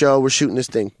introduce the show. We're shooting this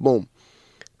thing." Boom.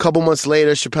 Couple months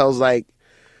later, Chappelle's like,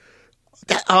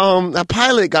 that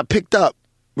pilot got picked up.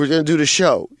 We're going to do the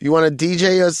show. You want to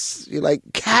DJ us? You're like,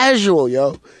 casual,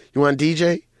 yo. You want to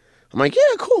DJ? I'm like,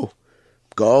 yeah, cool.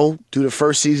 Go do the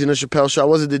first season of Chappelle Show. I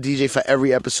wasn't the DJ for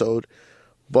every episode,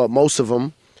 but most of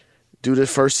them. Do the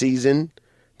first season,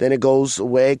 then it goes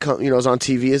away. It's on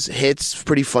TV. It hits,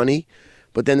 pretty funny.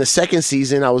 But then the second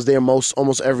season, I was there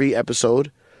almost every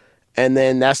episode, and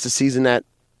then that's the season that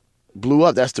blew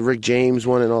up. That's the Rick James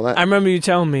one and all that. I remember you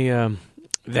telling me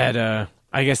that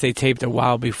I guess they taped a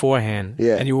while beforehand.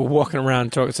 Yeah, and you were walking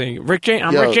around saying, "Rick James,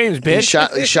 I'm Rick James,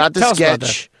 bitch." He shot the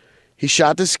sketch. He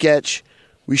shot the sketch.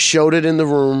 We showed it in the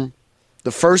room.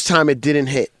 The first time it didn't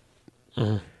hit.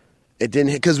 Mm-hmm. It didn't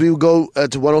hit because we would go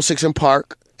to 106 in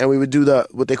Park and we would do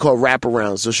what they call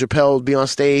wraparounds. So Chappelle would be on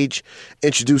stage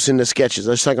introducing the sketches,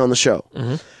 just like on the show.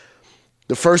 Mm-hmm.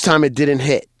 The first time it didn't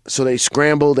hit. So they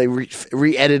scrambled, they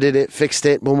re-edited it, fixed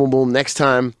it, boom, boom, boom. Next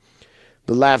time,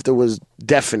 the laughter was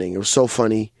deafening. It was so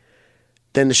funny.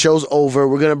 Then the show's over.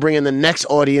 We're going to bring in the next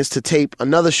audience to tape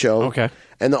another show. Okay.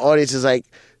 And the audience is like,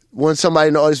 when somebody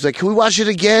in the audience is like, "Can we watch it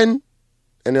again?"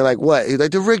 And they're like, "What?" He's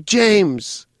like, "The Rick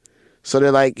James." So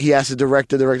they're like, he asked the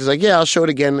director. The director's like, "Yeah, I'll show it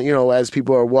again," as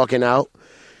people are walking out.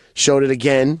 Showed it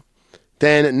again.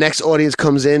 Then next audience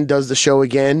comes in, does the show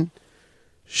again.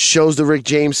 Shows the Rick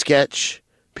James sketch.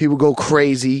 People go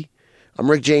crazy. "I'm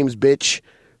Rick James, bitch."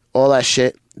 All that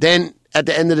shit. Then at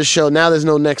the end of the show, now there's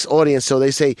no next audience. So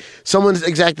they say, someone's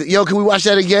exactly, "Yo, can we watch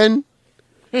that again?"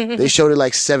 They showed it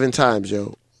like 7 times,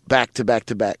 yo. Back to back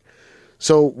to back.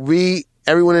 So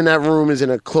everyone in that room is in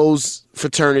a closed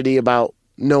fraternity about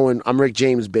knowing I'm Rick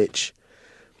James, bitch.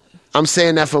 I'm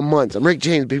saying that for months. I'm Rick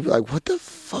James. People are like, "What the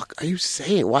fuck are you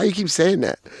saying? Why do you keep saying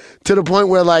that?" To the point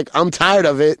where, like, I'm tired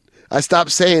of it. I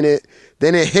stopped saying it.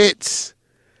 Then it hits,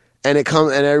 and it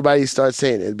comes, and everybody starts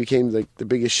saying it. It became like the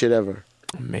biggest shit ever.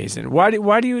 Amazing. Why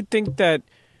do you think that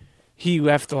he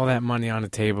left all that money on the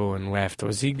table and left?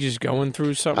 Was he just going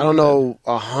through something? I don't know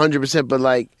 100%, but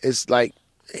like it's like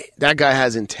that guy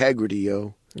has integrity,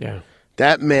 yo. Yeah.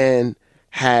 That man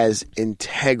has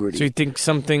integrity. So you think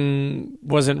something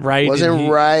wasn't right?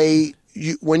 Right.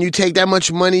 When you take that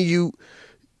much money, you're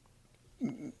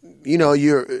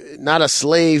not a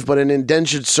slave, but an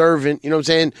indentured servant. You know what I'm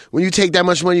saying? When you take that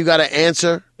much money, you got to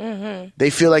answer. Mm-hmm. They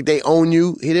feel like they own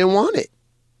you. He didn't want it.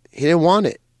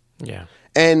 Yeah.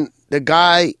 And the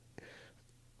guy,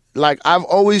 like, I've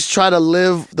always tried to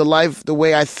live the life the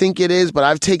way I think it is, but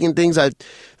I've taken things I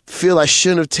feel I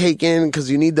shouldn't have taken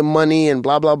because you need the money and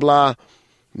blah, blah, blah.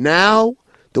 Now,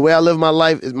 the way I live my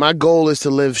life, my goal is to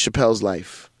live Chappelle's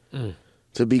life.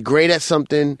 To be great at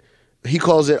something. He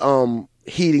calls it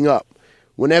heating up.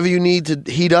 Whenever you need to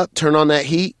heat up, turn on that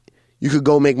heat, you could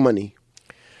go make money.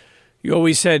 You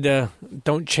always said,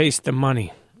 don't chase the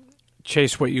money.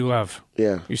 Chase what you love.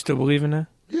 Yeah. You still believe in that?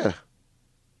 Yeah.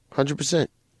 100%.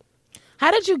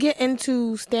 How did you get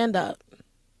into stand-up?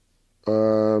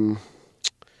 People,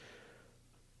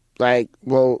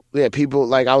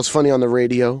 like, I was funny on the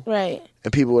radio. Right.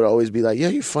 And people would always be like, "Yeah,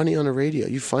 you're funny on the radio.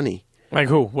 You funny." Like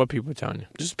who? What people telling you?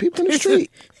 Just people in the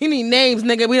street. You need names,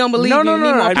 nigga. We don't believe you. No.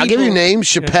 I'll give you names.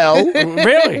 Chappelle.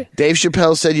 Really? Dave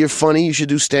Chapelle said, "You're funny. You should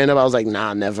do stand-up." I was like,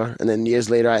 "Nah, never." And then years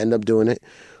later, I end up doing it.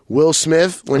 Will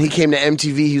Smith, when he came to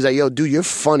MTV, he was like, "Yo, dude, you're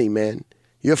funny, man.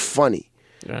 You're funny."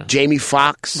 Yeah. Jamie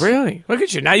Foxx. Really? Look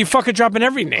at you. Now you fucking dropping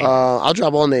every name. I'll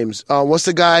drop all names. What's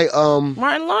the guy?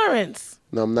 Martin Lawrence.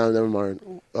 No, never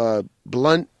Martin.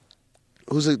 Blunt.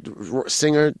 Who's a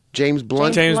singer? James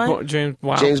Blunt.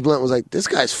 Wow. James Blunt was like, "This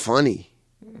guy's funny."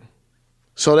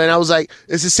 So then I was like,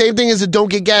 it's the same thing as the "don't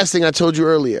get gas" thing I told you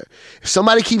earlier. If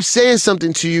somebody keeps saying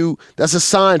something to you, that's a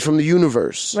sign from the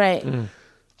universe. Right.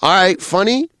 All right,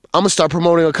 funny. I'm going to start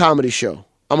promoting a comedy show.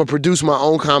 I'm going to produce my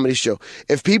own comedy show.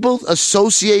 If people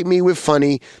associate me with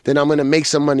funny, then I'm going to make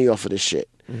some money off of this shit.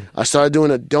 I started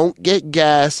doing a "don't get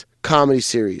gas" comedy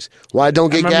series. Why I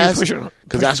don't get gas?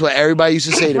 Because that's what everybody used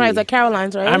to say to me. Right, it's like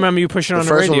Caroline's, right? I remember you pushing on the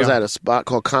first radio. one was at a spot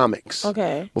called Comics.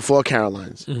 Okay. Before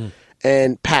Caroline's.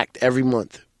 And packed every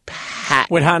month.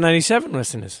 Packed. With Hot 97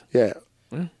 listeners. Yeah.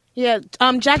 Yeah,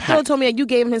 Jack Dill told me that you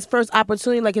gave him his first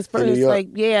opportunity, like his first,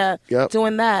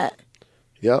 doing that.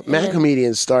 Yep. Mad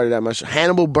comedians started at my show.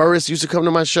 Hannibal Buress used to come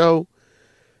to my show.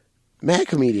 Mad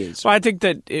comedians. Well, I think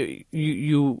that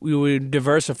you were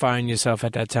diversifying yourself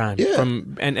at that time. Yeah.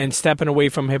 And stepping away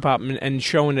from hip-hop and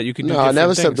showing that you could do different things. No, I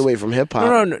never stepped away from hip-hop.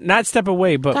 No, not step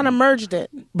away, but... kind of merged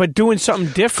it. But doing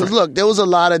something different. Because look, there was a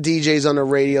lot of DJs on the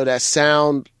radio that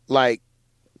sound like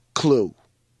Clue.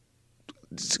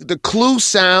 The Clue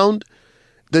sound,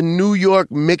 the New York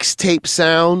mixtape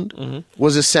sound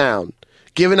was a sound.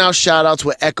 Giving out shout-outs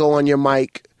with echo on your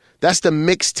mic. That's the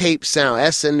mixtape sound.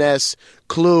 SNS,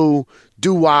 Clue,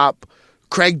 Doo-Wop,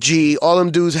 Craig G, all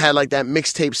them dudes had like that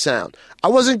mixtape sound. I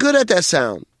wasn't good at that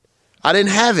sound. I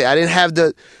didn't have it. I didn't have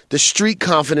the street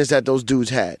confidence that those dudes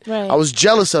had. Right. I was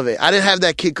jealous of it. I didn't have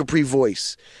that Kid Capri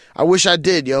voice. I wish I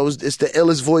did, yo. It's the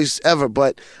illest voice ever,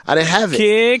 but I didn't have it.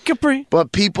 Kid Capri.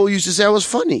 But people used to say I was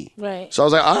funny. Right. So I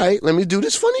was like, all right, let me do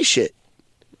this funny shit.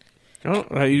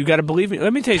 Oh, you got to believe in.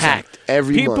 Let me tell you Packed something.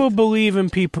 every people month. believe in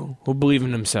people who believe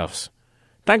in themselves.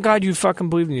 Thank God you fucking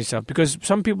believe in yourself, because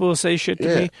some people will say shit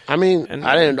to me. I mean,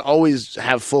 I didn't always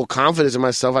have full confidence in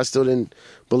myself. I still didn't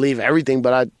believe everything,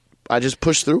 but I just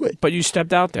pushed through it. But you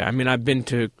stepped out there. I mean, I've been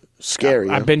to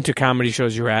I've been to comedy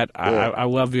shows you're at. I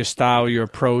love your style, your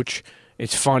approach.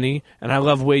 It's funny, and I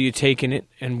love where you're taking it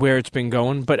and where it's been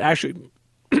going. But actually,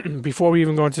 before we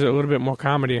even go into a little bit more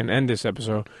comedy and end this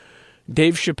episode,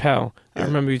 Dave Chapelle, I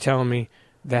remember you telling me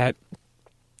that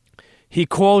he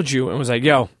called you and was like,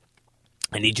 yo,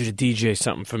 I need you to DJ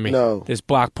something for me. No. This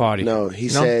block party. No, he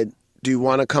said, do you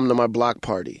want to come to my block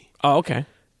party? Oh, okay.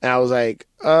 And I was like,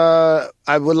 I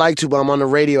would like to, but I'm on the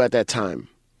radio at that time.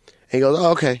 And he goes,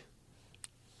 oh, okay.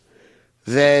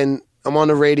 Then I'm on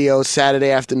the radio Saturday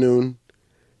afternoon,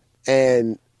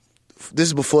 and this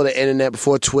is before the internet,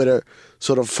 before Twitter,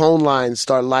 so the phone lines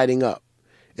start lighting up.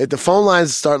 If the phone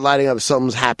lines start lighting up,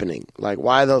 something's happening. Like,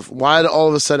 why all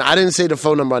of a sudden, I didn't say the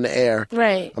phone number on the air.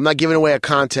 Right. I'm not giving away a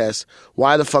contest.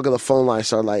 Why the fuck are the phone lines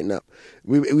start lighting up?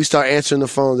 We start answering the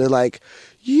phone. They're like,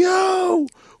 yo,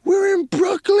 we're in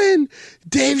Brooklyn.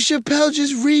 Dave Chapelle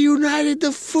just reunited the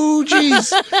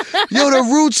Fugees. Yo, the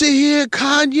Roots are here.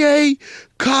 Kanye,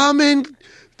 Common,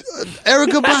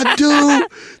 Erykah Badu.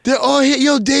 They're all here.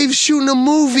 Yo, Dave's shooting a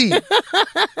movie.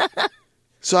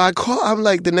 So I'm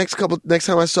like, next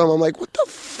time I saw him, I'm like, what the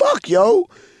fuck, yo?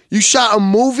 You shot a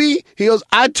movie? He goes,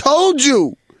 I told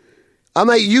you. I'm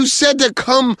like, you said to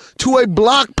come to a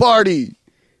block party.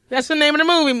 That's the name of the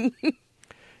movie.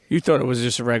 You thought it was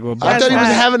just a regular block I thought party. he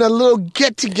was having a little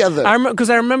get together. Because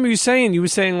I remember you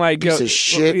saying like, piece of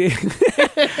shit.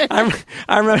 I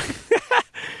remember.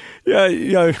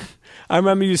 Yeah. I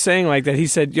remember you saying like that. He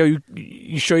said, yo,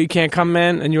 you sure you can't come,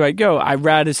 man? And you're like, yo, I'd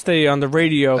rather stay on the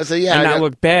radio and not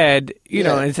look bad, you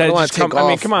know, instead of just come. I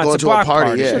mean, come on, it's a block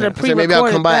party. Yeah. I said, maybe I'll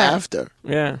come by after.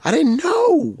 Yeah. I didn't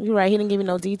know. You're right. He didn't give you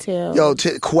no details. Yo,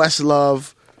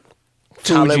 Questlove,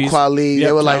 Talib Kweli,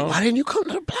 they were like, why didn't you come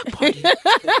to the block party?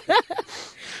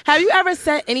 Have you ever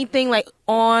said anything like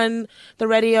on the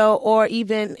radio or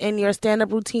even in your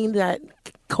stand-up routine that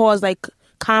caused like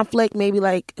conflict, maybe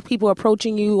like people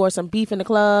approaching you or some beef in the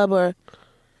club? Or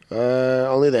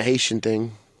only the Haitian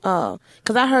thing. Oh,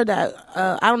 because I heard that.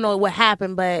 I don't know what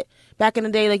happened, but back in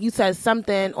the day, like you said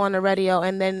something on the radio,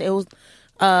 and then it was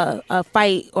a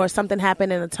fight or something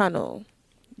happened in a tunnel.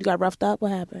 You got roughed up. What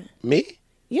happened? Me?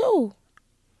 You?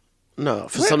 No,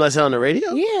 for something I said on the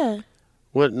radio. Yeah.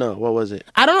 What? No, what was it?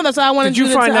 I don't know. That's why I wanted you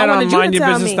to tell me. Did you find that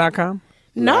on mindyourbusiness.com?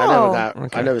 No.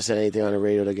 I never said anything on the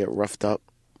radio to get roughed up.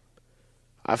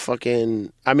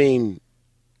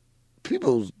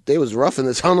 People, they was rough in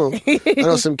the tunnel. I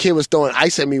know some kid was throwing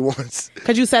ice at me once.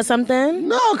 Because you said something?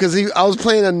 No, because I was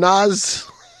playing a Nas.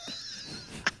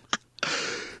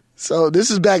 So this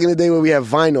is back in the day when we had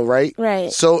vinyl, right?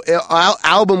 Right. So our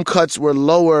album cuts were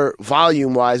lower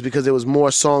volume-wise because there was more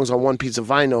songs on one piece of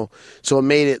vinyl. So it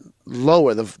made it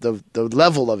lower, the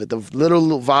level of it, the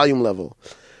little volume level.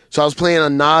 So I was playing a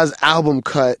Nas album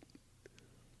cut.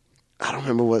 I don't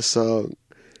remember what song.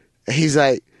 He's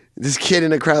like, this kid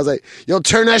in the crowd's like, yo,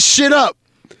 turn that shit up.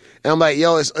 And I'm like,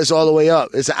 yo, it's all the way up.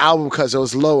 It's an album cut, so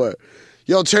it's lower.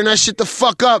 Yo, turn that shit the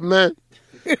fuck up, man.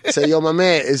 I say, yo, my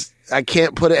man, I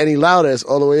can't put it any louder. It's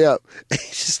all the way up. And he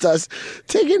just starts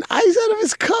taking ice out of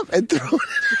his cup and throwing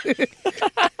it.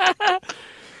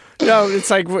 No,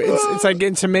 it's like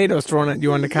getting tomatoes thrown at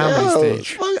you on the comedy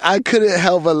stage. I couldn't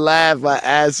help but laugh my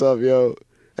ass off, yo.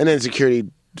 And then security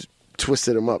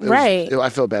twisted him up. I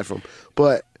felt bad for him.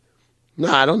 But,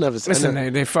 no, I don't never say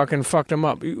Listen, they fucking fucked him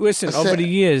up. Listen, over the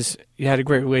years, you had a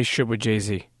great relationship with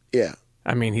Jay-Z. Yeah.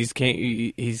 I mean, he's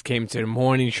came to the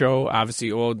morning show,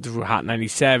 obviously all through Hot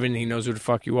 97. He knows who the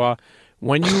fuck you are.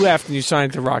 When you left and you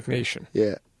signed to Rock Nation,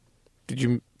 did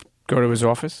you go to his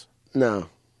office? No.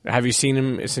 Have you seen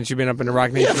him since you've been up in the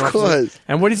Rock Nation office? Of course.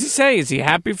 And what does he say? Is he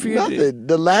happy for you? Nothing.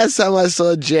 The last time I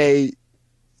saw Jay,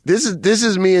 this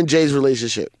is me and Jay's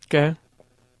relationship. Okay.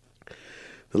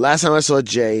 The last time I saw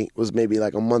Jay was maybe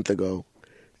like a month ago.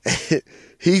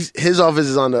 His office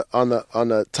is on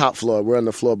the top floor. We're on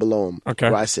the floor below him,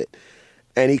 where I sit.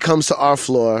 And he comes to our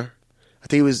floor. I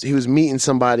think he was meeting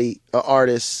somebody, an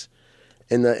artist.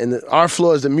 Our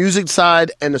floor is the music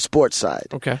side and the sports side.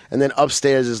 Okay. And then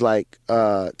upstairs is like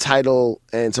title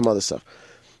and some other stuff.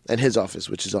 And his office,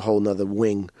 which is a whole nother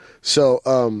wing. So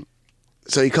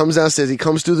he comes downstairs, he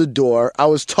comes through the door. I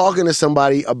was talking to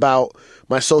somebody about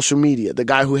my social media, the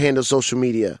guy who handles social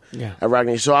media at Rock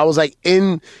Nation. So I was like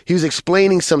he was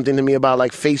explaining something to me about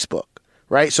like Facebook,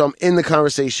 right? So I'm in the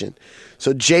conversation.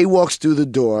 So Jay walks through the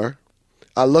door.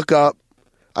 I look up,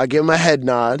 I give him a head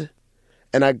nod.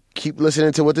 And I keep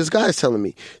listening to what this guy is telling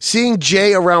me. Seeing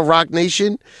Jay around Rock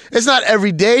Nation, it's not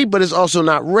every day, but it's also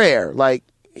not rare. Like,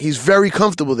 he's very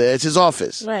comfortable there. It's his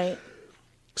office. Right.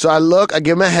 So I look, I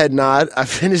give him a head nod. I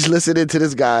finish listening to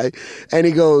this guy, and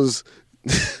he goes,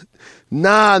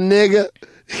 nah, nigga.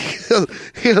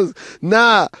 He goes,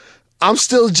 nah, I'm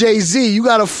still Jay-Z. You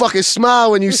got to fucking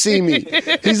smile when you see me.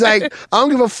 He's like, I don't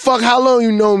give a fuck how long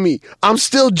you know me. I'm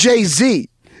still Jay-Z.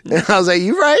 And I was like,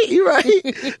 you right.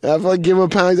 And I fucking give him a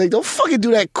pound. He's like, don't fucking do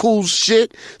that cool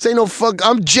shit. Say no fuck,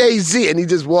 I'm Jay-Z. And he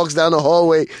just walks down the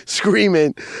hallway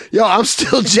screaming, yo, I'm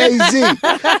still Jay-Z.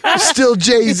 I'm still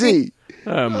Jay-Z.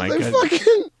 Oh, my God.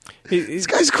 Fucking, this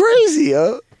guy's crazy,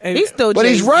 yo. He's still but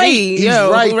Jay-Z. He's right.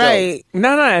 He's right.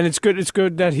 No, and it's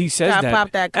good that he says that.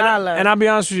 Pop that collar. And I'll be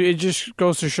honest with you, it just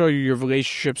goes to show you your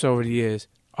relationships over the years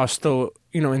are still,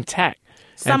 intact.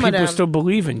 Some and of people them still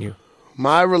believe in you.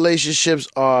 My relationships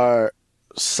are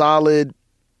solid,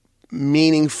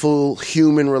 meaningful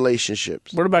human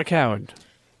relationships. What about Khaled?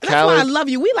 That's why I love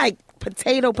you. We like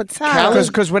potato.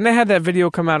 Because when they had that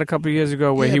video come out a couple of years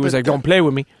ago where he was like, don't play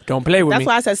with me. That's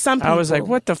why I said some people. I was like,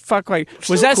 what the fuck? Like,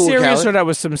 was that cool, serious Khaled? Or that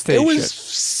was some stage shit? It was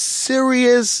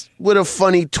serious with a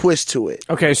funny twist to it.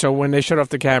 Okay, so when they shut off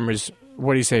the cameras,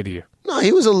 what did he say to you? No,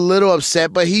 he was a little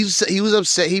upset, but he was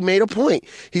upset. He made a point.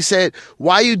 He said,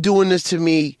 why are you doing this to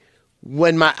me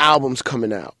when my album's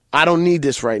coming out? I don't need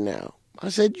this right now. I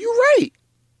said, you're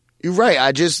right.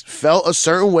 I just felt a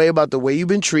certain way about the way you've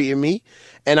been treating me,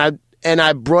 and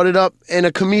I brought it up in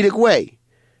a comedic way,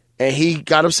 and he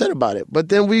got upset about it. But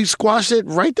then we squashed it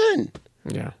right then.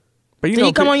 Yeah. But Did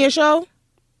he come on your show?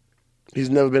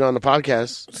 He's never been on the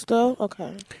podcast. Still?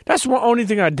 Okay. That's the only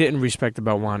thing I didn't respect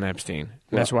about Juan Epstein.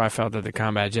 And that's why I felt that the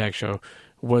Combat Jack show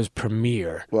was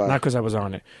premiere. Wow. Not because I was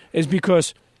on it. It's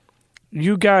because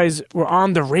you guys were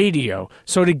on the radio.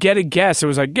 So to get a guest, it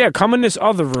was like, yeah, come in this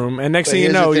other room. And next thing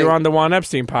you know, you're on the Juan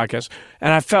Epstein podcast.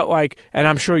 And I felt like, and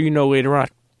I'm sure you know later on,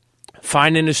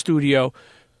 finding a studio,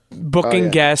 booking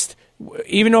guests,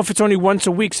 even though if it's only once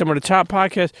a week, some of the top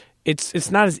podcasts, it's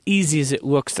not as easy as it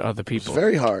looks to other people. It's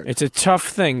very hard. It's a tough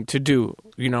thing to do,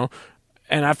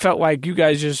 And I felt like you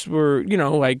guys just were,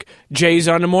 like Jay's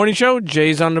on the morning show,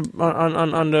 Jay's on the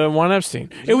Juan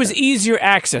Epstein. It was easier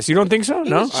access. You don't think so?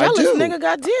 No, jealous, I do. Nigga,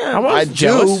 goddamn. I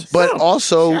do, but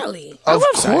also, of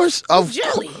course,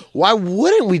 why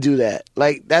wouldn't we do that?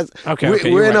 Like that's okay.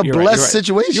 We're in a blessed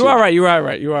situation. You are right. You are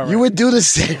right. You would do the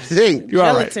same thing. You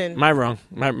are right. My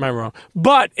wrong.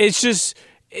 But it's just.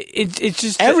 It's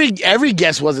just every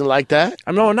guest wasn't like that.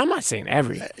 I'm not saying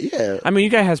every. Yeah. I mean, you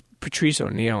guys has Patrice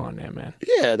O'Neal on there, man.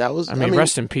 Yeah, that was. I mean,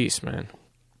 rest in peace, man.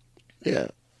 Yeah.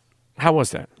 How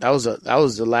was that? That was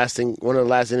the last thing. One of the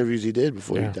last interviews he did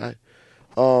before he died.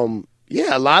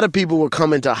 Yeah, a lot of people would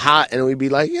come into Hot, and we'd be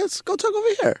like, "Let's go talk over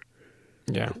here."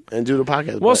 Yeah. And do the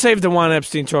podcast. We'll save the Juan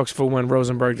Epstein talks for when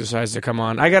Rosenberg decides to come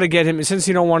on. I got to get him, since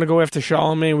he don't want to go after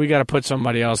Charlemagne, we got to put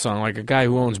somebody else on, like a guy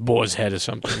who owns Boar's Head or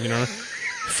something,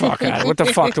 Fuck out. What the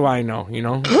fuck do I know,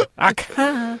 I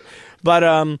can't.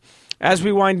 But as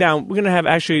we wind down, we're going to have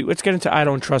let's get into I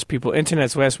Don't Trust People.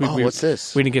 Internet's last week. What's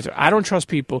this? We didn't get to I Don't Trust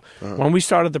People. When we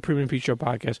started the Premium Pete Show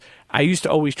podcast, I used to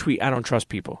always tweet I don't trust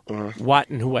people. What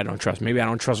and who I don't trust. Maybe I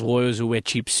don't trust lawyers who wear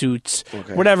cheap suits.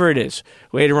 Okay. Whatever it is.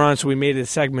 Later on, so we made a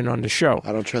segment on the show.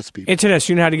 I don't trust people. Internet,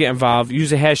 so you know how to get involved. Use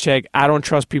the hashtag I Don't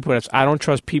Trust People. That's I Don't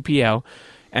Trust PPL.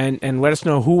 and let us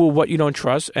know who or what you don't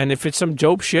trust. And if it's some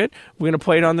dope shit, we're going to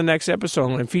play it on the next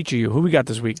episode and feature you. Who we got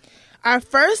this week? Our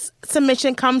first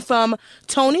submission comes from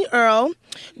Tony Earl.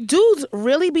 Dudes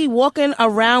really be walking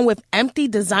around with empty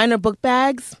designer book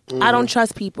bags? I don't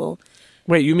trust people.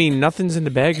 Wait, you mean nothing's in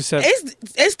the bag except...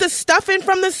 It's the stuffing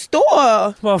from the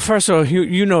store. Well, first of all,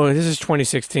 you know, this is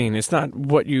 2016. It's not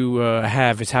what you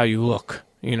have, it's how you look,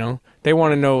 you know? They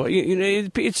want to know...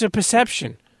 it's a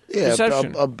perception. Yeah,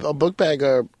 a book bag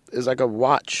is like a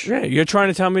watch. Yeah, you're trying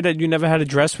to tell me that you never had a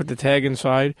dress with the tag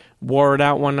inside, wore it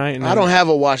out one night? And I don't have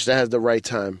a watch that has the right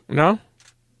time. No?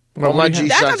 Well, my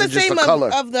G-Shocks are just the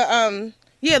color. Of the,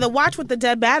 the watch with the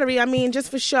dead battery, I mean,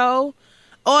 just for show.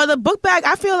 Or the book bag,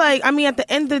 I feel like, I mean, at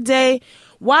the end of the day,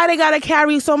 why they got to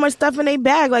carry so much stuff in their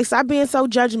bag? Like, stop being so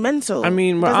judgmental. I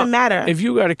mean, doesn't matter. If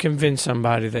you got to convince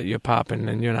somebody that you're popping,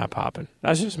 then you're not popping.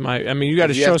 That's just you got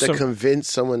to show some... You have to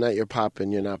convince someone that you're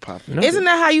popping, you're not popping. No. Isn't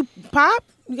that how you pop?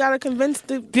 You got to convince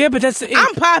the... Yeah, but that's...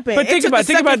 I'm popping. But think about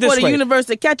this for the universe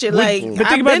to catch it. But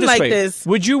think about this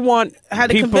way. Would you want I had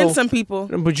to convince some people.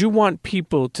 Would you want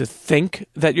people to think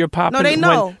that you're popping? No, they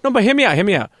know. No, but hear me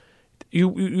out.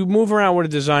 You move around with a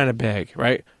designer bag,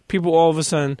 right? People all of a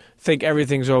sudden think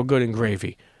everything's all good and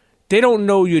gravy. They don't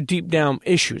know your deep down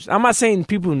issues. I'm not saying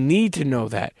people need to know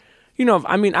that. You know,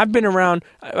 I mean, I've been around,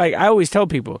 like I always tell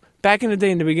people, back in the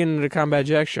day in the beginning of the Combat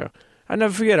Jack show, I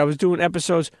never forget, I was doing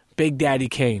episodes, Big Daddy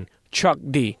Kane, Chuck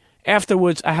D.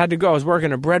 Afterwards, I had to go. I was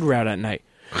working a bread route at night.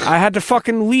 I had to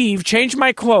fucking leave, change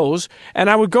my clothes, and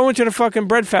I would go into the fucking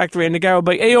bread factory, and the guy would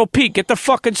be like, "Hey, yo, Pete, get the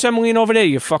fucking semolina over there,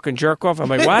 you fucking jerk off." I'm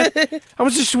like, what? I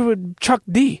was just with Chuck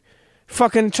D.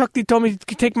 Fucking Chuck D told me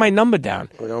to take my number down.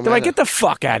 They're like, get the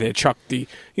fuck out of here, Chuck D.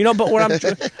 You know, but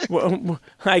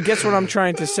I guess what I'm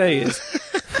trying to say is,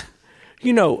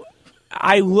 you know,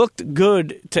 I looked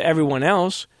good to everyone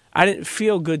else. I didn't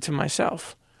feel good to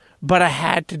myself. But I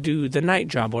had to do the night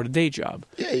job or the day job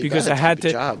because I had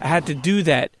to do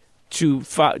that to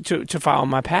follow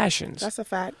my passions. That's a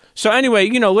fact. So anyway,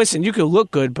 you know, listen, you could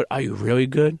look good, but are you really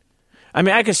good? I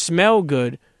mean, I could smell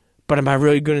good, but am I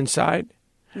really good inside?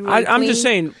 Really I'm just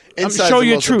saying, show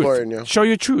your truth. Show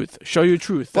your truth. Show your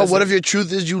truth. But what if your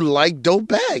truth is you like dope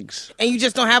bags? And you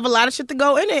just don't have a lot of shit to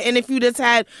go in it. And if you just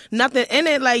had nothing in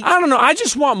it, like... I don't know. I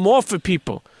just want more for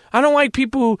people. I don't like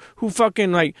people who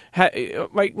fucking like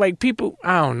people.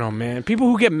 I don't know, man. People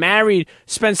who get married,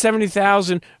 spend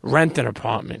 $70,000, rent an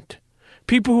apartment.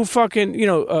 People who fucking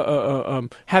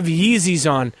have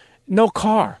Yeezys on, no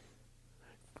car.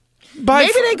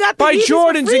 Maybe they got the buy Yeezys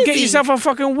Jordans for and get yourself a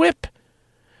fucking whip.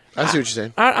 I see what you're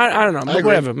saying. I don't know, but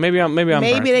whatever. Maybe I'm.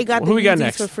 Maybe they got the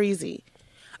Yeezys for Freezy.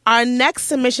 Our next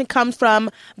submission comes from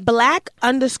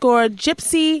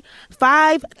Black_Gypsy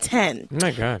 510. Oh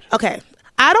my God. Okay.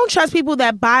 I don't trust people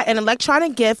that buy an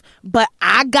electronic gift, but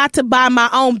I got to buy my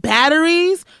own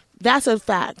batteries. That's a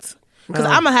fact. Because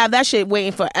I'm going to have that shit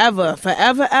waiting forever.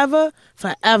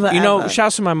 You know,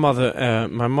 shouts to my mother.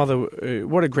 My mother,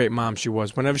 what a great mom she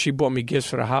was. Whenever she bought me gifts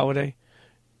for the holiday,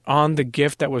 on the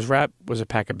gift that was wrapped was a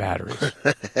pack of batteries.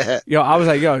 I was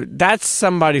like, that's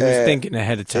somebody who's thinking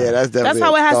ahead of time. Yeah, that's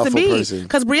how it has to be.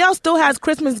 Because Brielle still has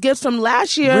Christmas gifts from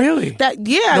last year. Really?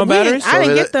 No batteries? I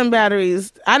didn't get them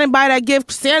batteries. I didn't buy that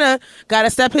gift. Santa got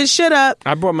to step his shit up.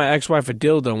 I brought my ex-wife a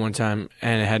dildo one time,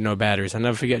 and it had no batteries. I'll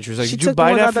never forget. She was like, did you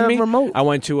buy that for me? Remote. I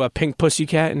went to a Pink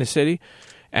Pussycat in the city.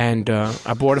 And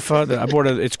I bought it for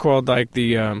it's called like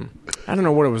the I don't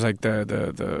know what it was, like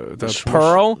the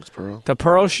pearl, the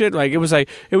pearl shit. Like it was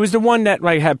the one that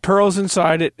like had pearls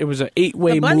inside it. It was an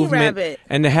 8-way movement, rabbit.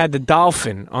 And they had the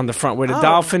dolphin on the front where the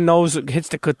dolphin nose hits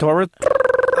the clitoris.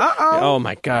 Oh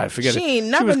my God! Forget it. She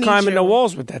was climbing the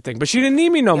walls with that thing, but she didn't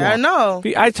need me no more. I know.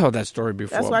 I told that story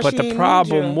before, but the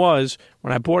problem was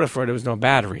when I bought it for her, there was no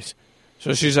batteries.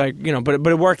 So she's like, but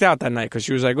it worked out that night because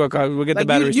she was like, look, we'll get the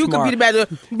batteries tomorrow. You could be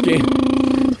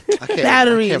the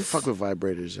batteries. I can't fuck with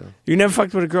vibrators, yo. You never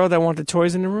fucked with a girl that wanted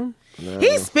toys in the room? No.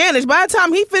 He's Spanish. By the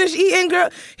time he finished eating, girl,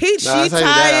 she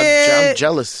tired. I'm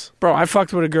jealous. Bro, I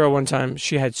fucked with a girl one time.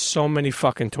 She had so many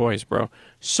fucking toys, bro.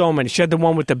 So many. She had the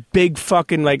one with the big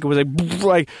fucking, like, it was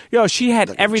like she had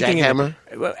like everything. Jackhammer?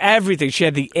 Everything. She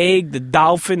had the egg, the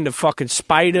dolphin, the fucking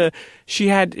spider. She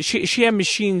had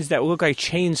machines that looked like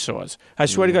chainsaws. I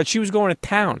swear to God, she was going to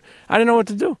town. I didn't know what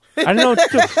to do. I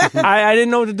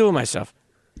didn't know what to do with myself.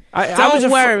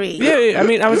 Don't worry. Yeah, I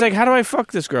mean, I was like, how do I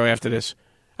fuck this girl after this?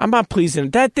 I'm not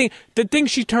pleasing. That thing, the thing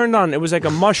she turned on, it was like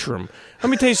a mushroom. Let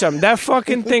me tell you something. That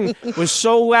fucking thing was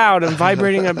so loud and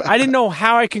vibrating. I didn't know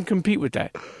how I can compete with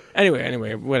that.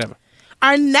 Anyway, whatever.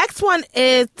 Our next one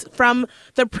is from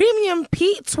the Premium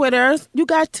Pete Twitter. You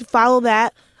got to follow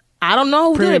that. I don't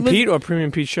know who Premium did it. Pete or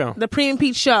Premium Pete Show? The Premium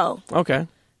Pete Show. Okay.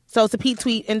 So it's a Pete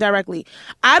tweet indirectly.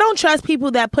 I don't trust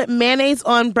people that put mayonnaise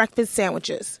on breakfast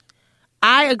sandwiches.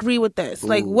 I agree with this. Ooh.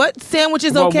 Like, what sandwich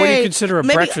is okay? What do you consider a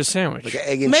breakfast sandwich? Like an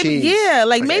egg and cheese. Yeah,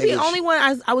 like maybe the only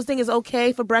one I was thinking is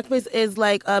okay for breakfast is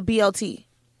like a BLT.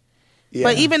 Yeah.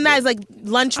 But even that is like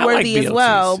lunch worthy as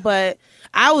well. But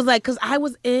I was like, because I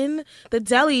was in the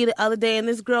deli the other day and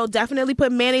this girl definitely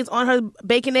put mayonnaise on her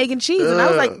bacon, egg, and cheese. And I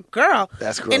was like, girl.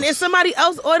 That's gross. And then somebody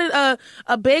else ordered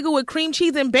a bagel with cream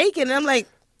cheese and bacon. And I'm like,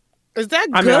 is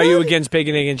that good? I mean, are you against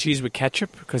bacon, egg, and cheese with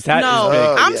ketchup? Because that is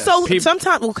big. I'm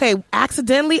sometimes,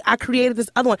 accidentally I created this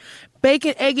other one.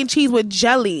 Bacon, egg, and cheese with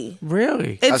jelly.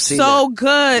 Really? It's so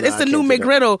good. It's the new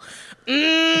McGriddle.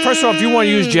 First off, if you want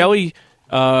to use jelly,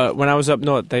 when I was up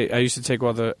north, I used to take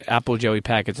all the apple jelly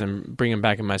packets and bring them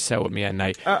back in my cell with me at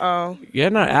night. Yeah,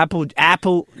 no, apple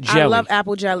jelly. I love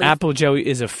apple jelly. Apple jelly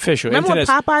is official. Remember when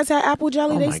Popeyes had apple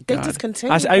jelly? Oh they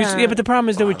discontinued but the problem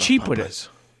is they were cheap with it.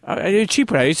 I used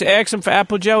to ask them for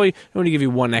apple jelly. I'm going to give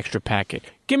you one extra packet.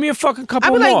 Give me a fucking couple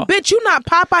more. I be like, bitch, you not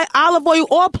Popeye, Olive Oil,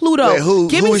 or Pluto. Wait,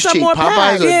 give me some cheap? more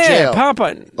Popeyes packs. or jail?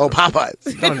 Popeye. Oh,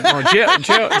 Popeyes.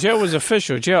 No, jail was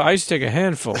official. Jail. I used to take a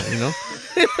handful, you know.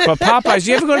 But Popeyes,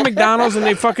 you ever go to McDonald's and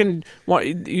they fucking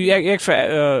you ask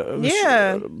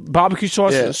for barbecue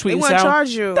sauce, sweet and sour? They want to charge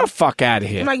you. Get the fuck out of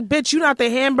here. I'm like, bitch, you not the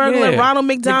hamburger like Ronald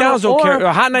McDonald don't or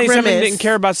care. Hot 97 Grimace. didn't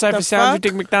care about Cipha Sounds. You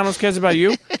think McDonald's cares about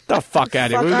you? Get the fuck out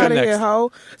of here. What we got next? Here,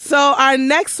 ho. So our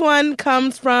next one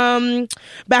comes from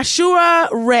Bashura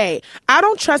Ray. I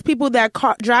don't trust people that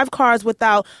drive cars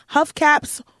without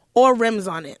hubcaps or rims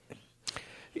on it.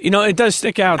 You know, it does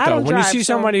stick out, though. When you see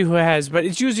somebody who has, but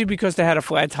it's usually because they had a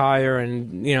flat tire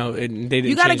and, you know, they didn't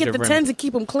You got to get the rim. 10s to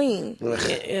keep them clean.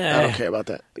 Yeah. I don't care about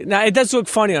that. Now, it does look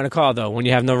funny on a car, though, when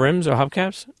you have no rims or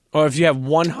hubcaps. Or if you have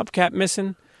one hubcap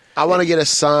missing. I want to get a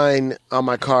sign on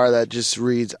my car that just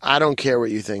reads, I don't care what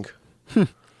you think.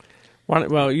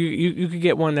 Well, you could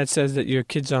get one that says that your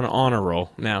kid's on an honor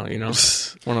roll now, you know.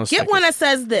 Get one that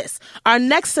says this. Our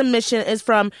next submission is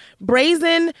from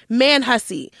Brazen Man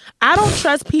Hussy. I don't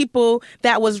trust people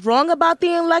that was wrong about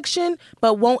the election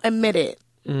but won't admit it.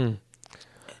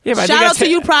 Yeah, but shout out to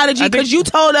you, Prodigy, because you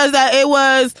told us that it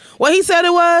was what he said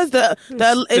it was.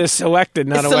 The selected,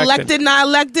 not elected. Selected, not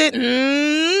elected.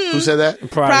 Who said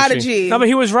that? Prodigy. No, but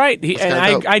he was right.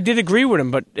 I did agree with him,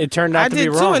 but it turned out to be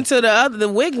wrong. I did too, until the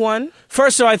wig one.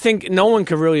 First of all, I think no one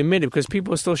could really admit it because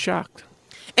people are still shocked.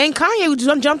 And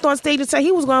Kanye jumped on stage and said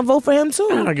he was going to vote for him too.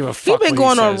 I don't give a fuck. He's been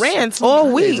going on rants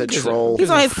all week. He's a troll. He's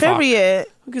on his period.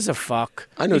 Who gives a fuck?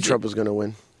 I knew Trump was going to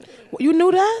win. You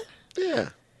knew that? Yeah.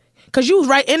 Because you was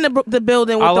right in the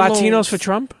building with Are the Latinos moons. for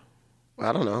Trump?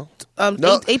 I don't know.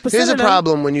 No, 8% here's of a them.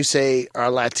 problem when you say are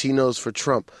Latinos for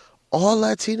Trump. All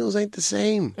Latinos ain't the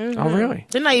same. Mm-hmm. Oh, really?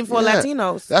 They're not even for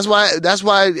Latinos. That's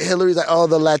why Hillary's like, oh,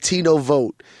 the Latino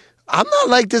vote. I'm not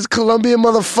like this Colombian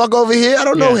motherfucker over here. I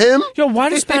don't know him. Yo, why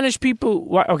do Spanish people...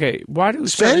 Why do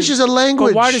Spanish is a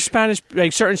language. But why do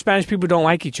certain Spanish people don't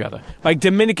like each other? Like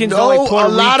Dominicans no, don't like Puerto a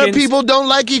lot Ricans. of people don't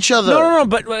like each other. No,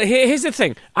 but here's the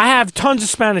thing. I have tons of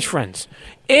Spanish friends.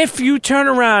 If you turn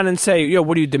around and say, yo,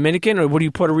 what are you, Dominican or what are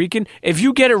you, Puerto Rican? If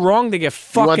you get it wrong, they get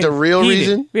fucking You want the real heated.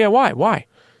 reason? Yeah, why?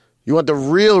 You want the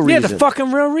real reason? Yeah, the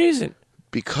fucking real reason.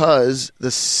 Because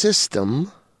the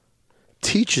system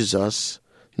teaches us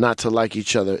not to like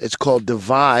each other. It's called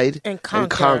divide and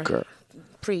conquer.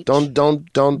 Preach.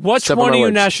 Don't. Which one of you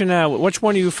nationality? Which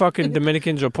one of you fucking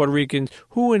Dominicans or Puerto Ricans?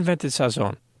 Who invented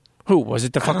sazon? Who was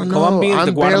it? The fucking Colombians,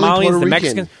 the Guatemalans, the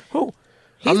Mexicans? Who?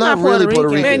 I'm not really Puerto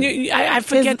Rican. Man, I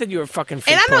forget that you're a fucking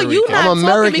fake And I know Puerto you Rican. not I'm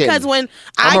American. talking because when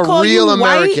I'm I a call real you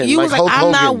American, white, you like was like, Hulk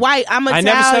I'm not Hogan. white, I'm Italian.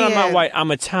 I never said I'm not white.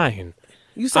 I'm Italian.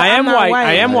 You said I am I'm not white.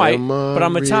 I am white, but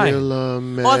I'm Italian.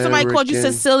 American. Or somebody called you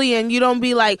Sicilian, you don't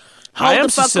be like, hold the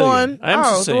fuck Sicilian. on. I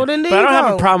am Sicilian. Well, then but I don't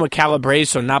have a problem with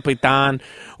Calabrese or Napolitan,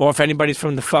 or if anybody's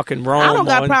from the fucking Rome. I don't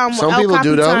got a problem with El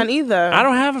Capitan either. I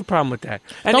don't have a problem with that.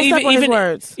 And don't step on his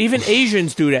words. Even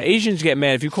Asians do that. Asians get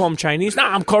mad if you call them Chinese.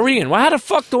 Nah, I'm Korean. Well, how the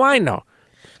fuck do I know?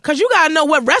 Because you got to know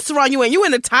what restaurant you in. You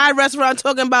in a Thai restaurant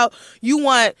talking about you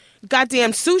want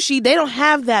goddamn sushi. They don't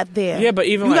have that there. Yeah, but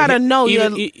even you got to know.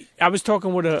 I was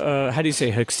talking with a, how do you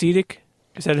say, Hasidic?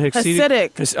 Is that a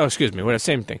Hasidic? Oh, excuse me. What,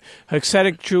 same thing.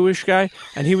 Hasidic Jewish guy.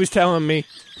 And he was telling me,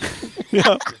 he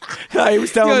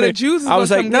was telling me. The Jews I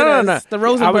was like, no. The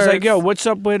Rosenbergs. I was like, yo, what's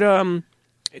up with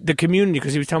the community?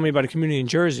 Because he was telling me about a community in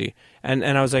Jersey. And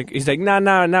I was like, he's like, no,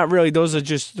 not really. Those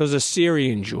are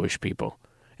Syrian Jewish people.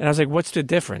 And I was like, what's the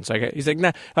difference? Like, he's like,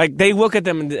 nah, like they look at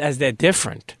them as they're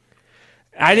different.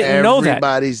 I didn't know that.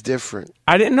 Everybody's different.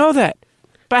 I didn't know that.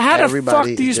 But how the fuck are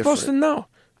you supposed to know?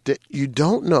 You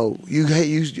don't know. You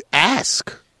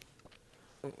ask.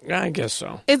 I guess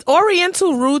so. Is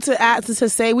Oriental rude to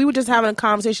say? We were just having a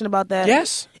conversation about that.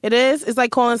 Yes. It is? It's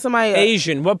like calling somebody...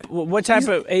 Asian. What type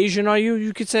of Asian are you?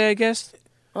 You could say, I guess.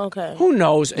 Okay. Who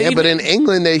knows? Yeah, but in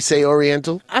England they say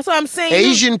Oriental. That's what I'm saying.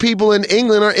 Asian people in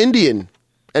England are Indian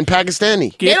and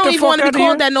Pakistani. They don't even want to be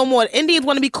called that no more. Indians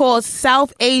want to be called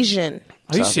South Asian.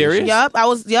 Are you serious? Yep.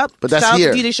 But that's South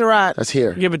here. Sharad. That's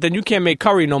here. Yeah, but then you can't make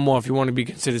curry no more if you want to be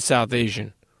considered South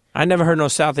Asian. I never heard no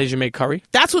South Asian make curry.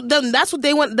 That's what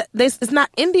they want. It's not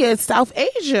India. It's South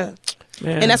Asia,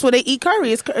 and that's where they eat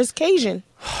curry. It's Cajun,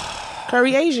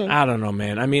 curry Asian. I don't know,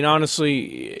 man. I mean,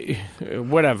 honestly,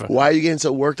 whatever. Why are you getting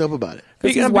so worked up about it?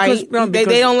 Because white.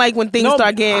 They don't like when things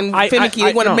start getting finicky.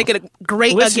 They want to make it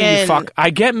great Listen, again. You fuck. I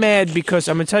get mad because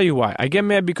I'm gonna tell you why. I get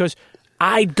mad because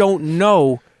I don't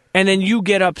know, and then you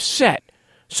get upset.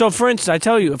 So, for instance, I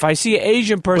tell you, if I see an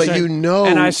Asian person, but you know,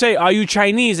 and I say, "Are you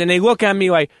Chinese?" and they look at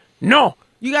me like, "No."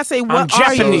 You gotta say, "What I'm are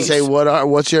Japanese." you? Say,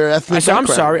 what's your ethnic I say, background?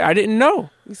 "I'm sorry, I didn't know."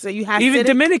 You say you have even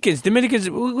Dominicans.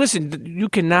 Listen, you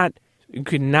cannot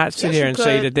sit here and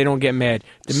say that they don't get mad.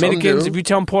 Dominicans, if you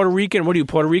tell them Puerto Rican, what are you,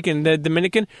 Puerto Rican? They're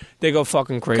Dominican, they go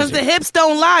fucking crazy. Because the hips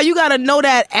don't lie. You gotta know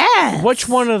that ass. Which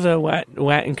one of the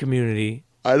Latin community?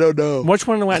 I don't know. Which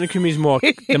one of the Latin communities more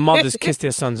the mothers kiss their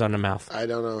sons on the mouth? I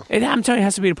don't know. I'm telling you, it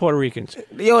has to be the Puerto Ricans.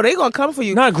 Yo, they gonna come for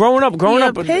you. No, growing up,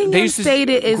 the opinion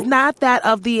stated is not that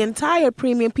of the entire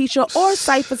Premium Pete Show or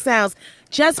Cipha Sounds.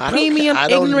 Just premium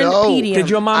ignorant medium. Did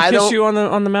your mom kiss you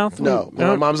on the mouth? No,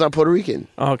 my mom's not Puerto Rican.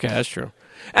 Okay, that's true.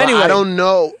 Anyway, but I don't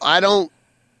know.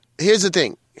 Here's the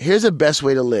thing. Here's the best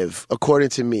way to live, according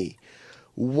to me.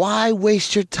 Why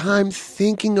waste your time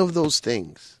thinking of those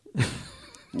things?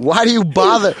 Why do you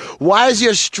bother? Why is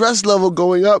your stress level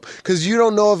going up? Because you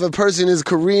don't know if a person is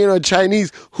Korean or Chinese.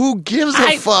 Who gives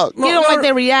a fuck? You don't like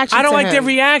their reaction. I don't like their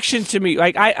reaction to me.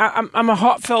 Like I'm a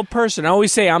heartfelt person. I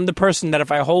always say I'm the person that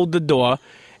if I hold the door,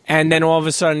 and then all of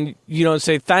a sudden you don't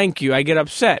say thank you, I get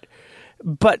upset.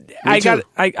 But I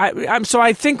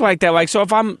think like that. Like, so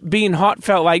if I'm being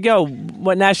heartfelt, like, yo,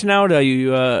 what nationality are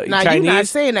you? Chinese? You're not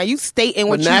saying that. You stating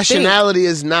what you think. Nationality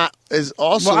is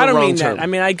also. Well, I don't mean term. that. I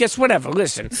mean, I guess whatever.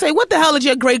 Listen. Say, what the hell is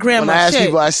your great grandma? When I ask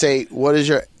people, I say, what is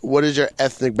your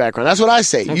ethnic background? That's what I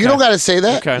say. Okay. You don't got to say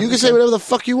that. Okay. You can say whatever the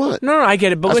fuck you want. No, I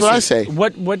get it. But that's listen,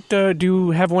 what I say. What do you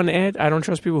have one to add? I don't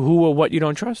trust people. Who or what you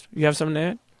don't trust? You have something to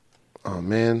add? Oh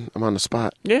man, I'm on the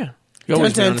spot. Yeah, you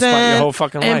always been on the spot your whole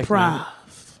fucking life. Improv.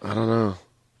 I don't know.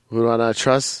 Who do I not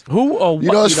trust? Who or what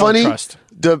you know what's funny?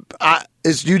 Don't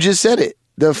trust? You just said it.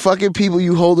 The fucking people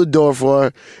you hold the door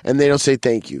for and they don't say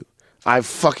thank you. I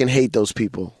fucking hate those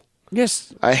people.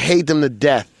 Yes. I hate them to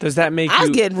death. Does that make I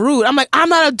was getting rude. I'm like, I'm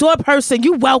not a door person.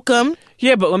 You welcome.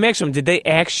 Yeah, but let me ask you, did they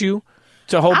ask you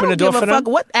to open the door for them? Fuck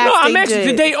what I'm asking,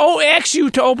 did they ask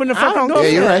you to open the fucking door? Yeah,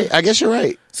 you're right. I guess you're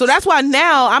right. So that's why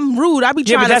now I'm rude. I be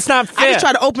trying that's not fair. I just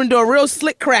try to open the door real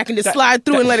slick crack and just slide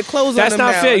through and let it close on them. That's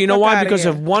not fair. You know why? Because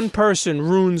if one person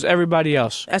ruins everybody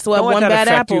else. That's what one bad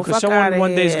apple. Because someone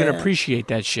one day is going to appreciate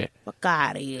that shit. Fuck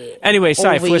out of here. Anyway,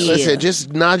 Ciph, listen,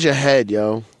 just nod your head,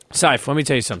 yo. Ciph, let me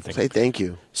tell you something. Say thank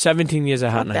you. 17 years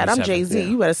of Hot 97. I'm Jay-Z. Yeah.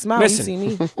 You better smile when you see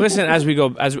me. Listen, as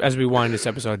we wind this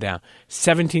episode down.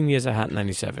 17 years of Hot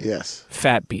 97. Yes.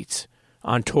 Fat Beats.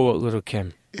 On tour with Lil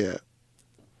Kim. Yeah.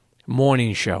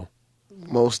 Morning show.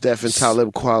 Most Def and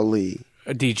Talib Kweli.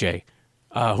 A DJ.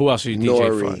 Who else are you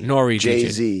DJ for? Nori.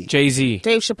 Jay-Z. Jay-Z.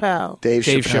 Dave Chapelle. Dave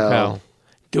Chapelle.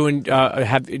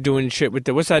 Doing shit with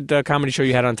what's that comedy show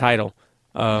you had on Tidal?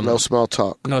 No Small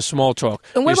Talk. No Small Talk.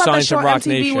 And what about that show on Rock MTV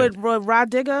Nation. with Rod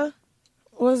Digger?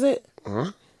 What was it?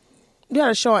 Huh? You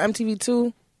had a show on MTV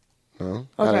too? No.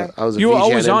 Okay. I was a you VJ were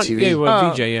always on on MTV. Yeah, you were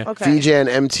a VJ, yeah. Okay. VJ and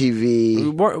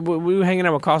MTV. We were hanging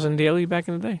out with Carson Daly back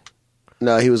in the day.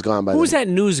 No, he was gone by then. Who was that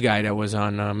news guy that was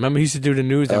on? Remember he used to do the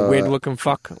news, that weird looking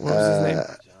fuck? What was his name?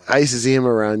 I used to see him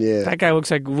around, yeah. That guy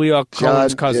looks like Leo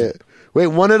Cohen's cousin. Yeah. Wait,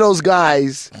 one of those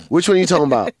guys. Which one are you talking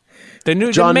about? The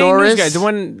John main Norris? news guy, the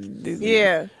one.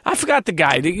 Yeah. I forgot the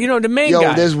guy. The main guy.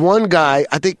 guy. There's one guy.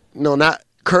 I think not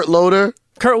Kurt Loder.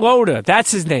 Kurt Loder,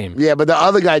 that's his name. Yeah, but the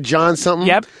other guy, John something.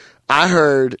 Yep. I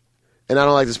heard, and I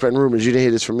don't like to spread rumors. You didn't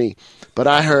hear this from me, but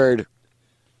I heard,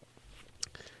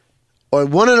 or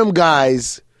one of them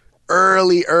guys,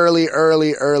 early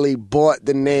bought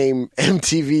the name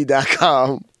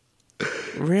MTV.com.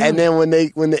 Really? And then when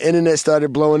the internet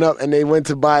started blowing up and they went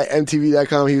to buy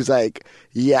MTV.com, he was like,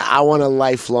 "Yeah, I want a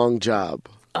lifelong job."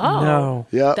 Oh, no.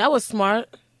 Yep. That was smart.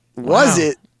 Was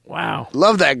it? Wow.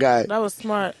 Love that guy. That was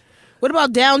smart. What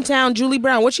about Downtown Julie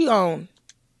Brown? What she own?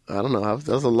 I don't know.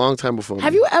 That was a long time before me.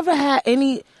 Have you ever had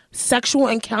any sexual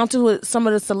encounters with some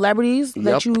of the celebrities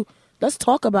that you? Let's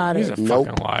talk about He's it. a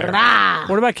fucking liar. Rah.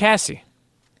 What about Cassie?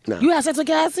 No. You had sex with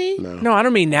Cassie? No, I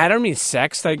don't mean that. I don't mean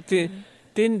sex. Like, didn't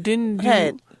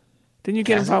you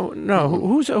get involved? No.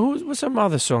 What's some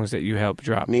other songs that you helped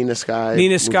drop? Nina Sky.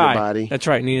 Nina Move Sky. Your Body. That's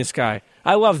right, Nina Sky.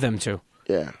 I love them too.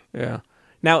 Yeah. Yeah.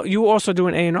 Now, you also do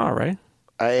an A&R, right?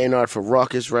 I A&R'd for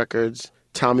Raucous Records,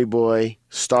 Tommy Boy,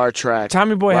 Star Trek.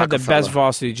 Tommy Boy had the best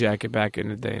varsity jacket back in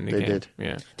the day in the game. They did.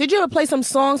 Yeah. Did you ever play some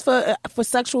songs for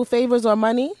sexual favors or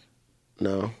money?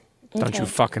 No. Don't you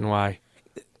fucking lie.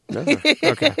 No.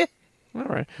 Okay. All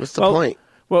right. What's the point?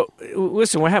 Well,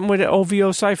 listen, what happened with the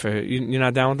OVO Cipher? You're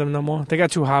not down with them no more? They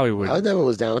got too Hollywood. I never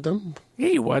was down with them. Yeah,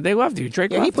 you were. They loved you.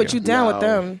 Drake loved he put you down with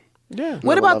them. Yeah.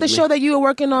 What about the show that you were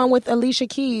working on with Alicia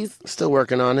Keys? Still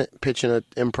working on it. Pitching an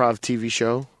improv TV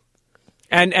show.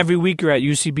 And every week you're at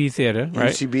UCB Theater,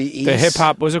 right? UCB East. The hip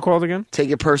hop, what's it called again? Take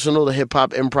It Personal, the hip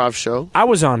hop improv show. I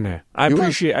was on there. I You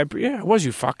appreciate. Yeah, was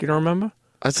you? Fuck, you don't remember?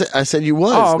 I said you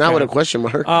was, Oh, okay. not with a question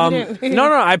mark.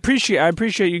 No. I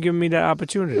appreciate you giving me that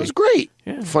opportunity. It was great.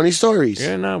 Yeah. Funny stories.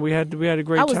 Yeah, no, we had a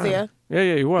great time. I was there.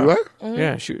 Yeah, you were. You were? Mm-hmm.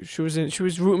 Yeah, she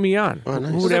was rooting me on. Oh,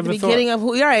 nice. Who would ever the thought? beginning of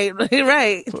who?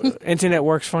 Right. Internet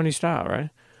works funny style, right?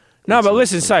 No, but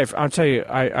listen, Ciph, I'll tell you,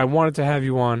 I wanted to have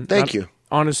you on. Thank you.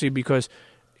 Honestly, because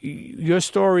your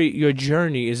story, your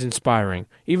journey is inspiring.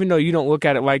 Even though you don't look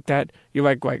at it like that, you're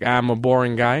like I'm a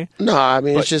boring guy. No, I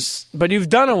mean, it's just... But you've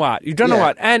done a lot. You've done a Yeah.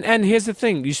 lot. And here's the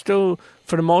thing. You still,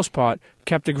 for the most part,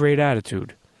 kept a great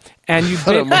attitude. And you've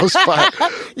For the been... most part.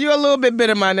 You're a little bit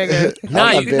bitter, my nigga.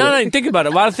 No, think about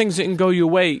it. A lot of things didn't go your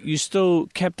way. You still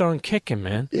kept on kicking,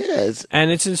 man. Yeah,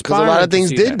 And it's because inspiring. a lot of to things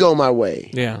see did that. go my way.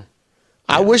 Yeah.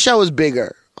 I wish I was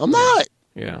bigger. I'm not.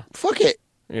 Yeah. Fuck it.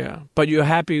 Yeah. But you're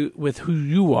happy with who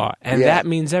you are. And Yeah. that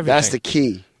means everything. That's the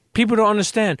key. People don't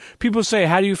understand. People say,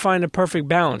 how do you find a perfect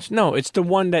balance? No, it's the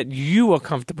one that you are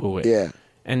comfortable with. Yeah.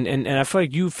 And I feel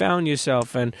like you found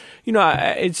yourself. And,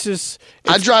 it's just...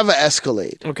 I drive an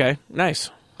Escalade. Okay, nice.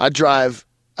 I drive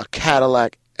a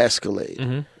Cadillac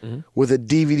Escalade with a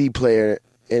DVD player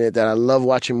in it that I love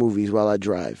watching movies while I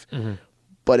drive.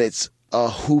 But it's a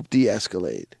hoopty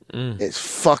Escalade. It's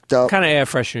fucked up. What kind of air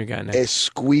freshener you got in there? It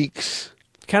squeaks.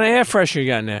 What kind of air freshener you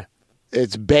got in there?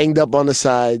 It's banged up on the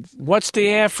side. What's the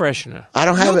air freshener? I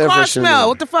don't have New air car freshener. smell.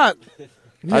 What the fuck?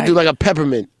 I do like a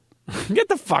peppermint. Get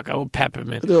the fuck out of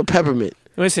peppermint. I do a peppermint.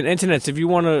 Listen, internets, if you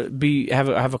want to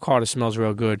have a car that smells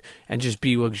real good and just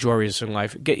be luxurious in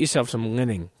life, get yourself some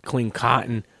linen, clean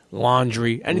cotton,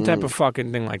 laundry, any type of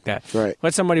fucking thing like that. Right.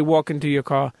 Let somebody walk into your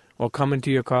car or come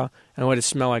into your car and let it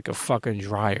smell like a fucking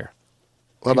dryer.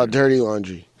 What about dirty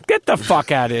laundry? Get the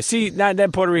fuck out of here. See, now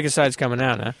that Puerto Rican side's coming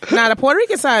out, huh? Nah, the Puerto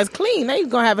Rican side is clean. Now you're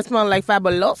going to have it smell like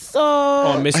Fabuloso.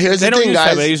 Oh, Here's they the don't thing, use guys.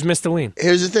 Fab, they use Mr. Lean.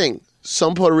 Here's the thing.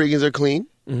 Some Puerto Ricans are clean.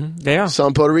 They are.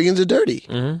 Some Puerto Ricans are dirty.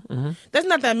 There's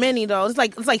not that many, though. It's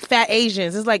like fat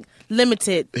Asians. It's like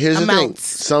limited Here's the thing. amounts.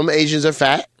 Some Asians are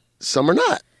fat. Some are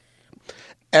not.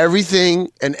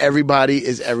 Everything and everybody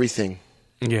is everything.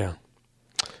 Yeah.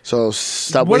 So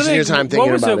stop wasting your time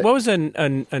thinking about it. What was a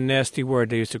nasty word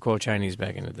they used to call Chinese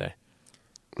back in the day?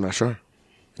 I'm not sure.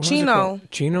 What was it Chino.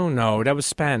 called? Chino? No, that was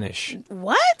Spanish.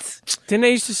 What? Didn't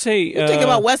they used to say... You think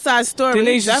about West Side Story. didn't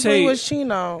they used to Definitely say- was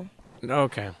Chino.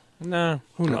 Okay. No,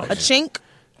 who knows? A chink?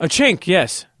 A chink,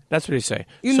 yes. That's what they say.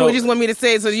 You know, you just want me to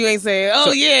say it so you ain't saying,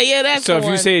 oh, yeah, that's So the if you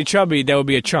one. say chubby, that would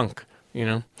be a chunk,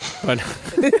 But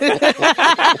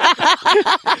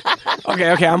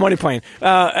okay, I'm only playing.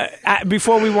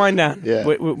 Before we wind down, Yeah.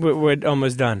 we're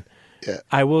almost done. Yeah.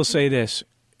 I will say this: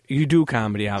 you do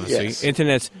comedy, obviously. Yes.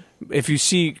 Internet's. If you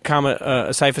see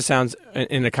Cipha Sounds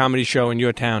in a comedy show in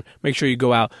your town, make sure you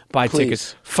go out, buy Please.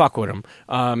 tickets, fuck with him.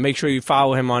 Make sure you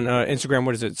follow him on Instagram.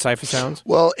 What is it, Cipha Sounds?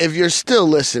 Well, if you're still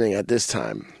listening at this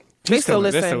time, They still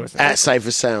They're listen. at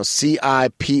Cipha Sounds,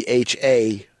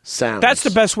 Cipha Sounds. That's the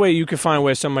best way you can find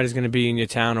where somebody's going to be in your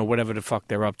town or whatever the fuck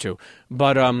they're up to.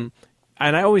 But and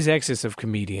I always ask this of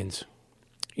comedians.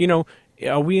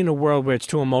 Are we in a world where it's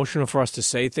too emotional for us to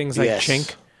say things like Yes.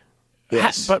 chink?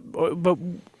 Yes. But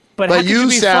how But could you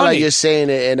be sound funny? like you're saying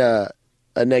it in a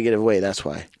negative way. That's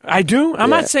why. I do. I'm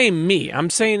Yeah. not saying me. I'm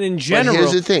saying in general.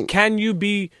 here's the thing. Can you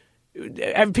be?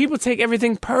 People take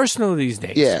everything personal these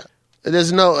days. Yeah.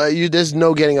 There's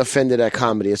no getting offended at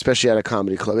comedy, especially at a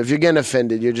comedy club. If you're getting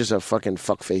offended, you're just a fucking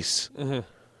fuckface.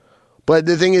 But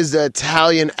the thing is, the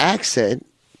Italian accent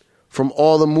from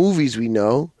all the movies we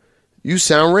know, you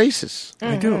sound racist.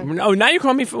 I do. Oh, now you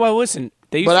call me. Well, listen.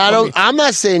 They used But to I call don't. I'm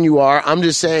not saying you are. I'm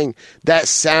just saying that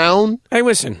sound. Hey,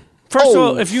 listen. First of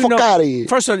all, if you fuck know, outta here.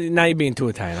 first of all, now you're being too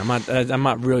Italian. I'm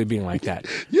not really being like that.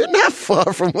 You're not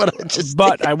far from what I just.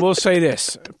 But did. I will say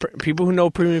this: people who know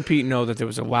Premium Pete know that there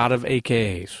was a lot of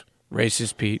AKAs: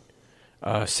 racist Pete,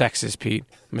 sexist Pete,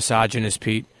 misogynist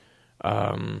Pete,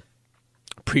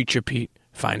 Preacher Pete,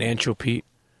 Financial Pete.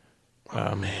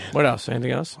 Man. What else?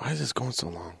 Anything else? Why is this going so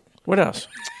long? What else?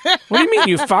 What do you mean,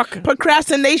 you fuck?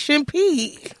 Procrastination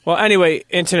Pete. Well, anyway,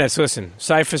 internets, listen.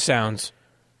 Cipha Sounds.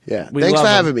 Yeah. Thanks for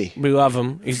having me. We love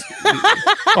him.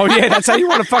 Oh, yeah, that's how you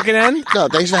want to fucking end? No,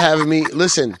 thanks for having me.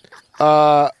 Listen,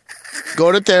 go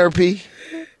to therapy.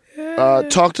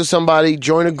 Talk to somebody.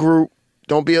 Join a group.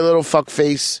 Don't be a little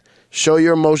fuckface. Show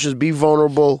your emotions. Be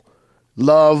vulnerable.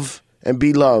 Love and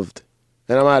be loved.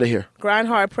 And I'm out of here. Grind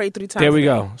hard, pray 3 times. There we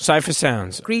go. Cipha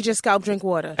Sounds. Grease your scalp, drink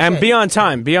water. And be on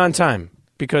time. Be on time.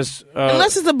 Because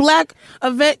unless it's a black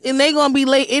event and they gonna be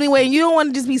late anyway, you don't want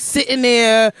to just be sitting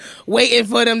there waiting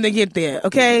for them to get there,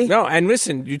 okay? No, and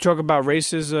listen, you talk about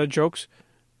racist jokes.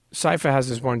 Cipha has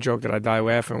this one joke that I die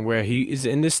laughing where he is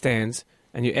in the stands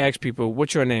and you ask people,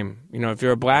 what's your name? You know, if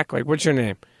you're a black, like, what's your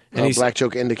name? And he's black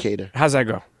joke indicator. How's that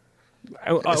go?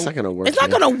 It's not going to work. It's not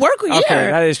going to work here.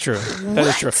 Okay, that is true. That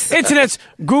is true. Internet's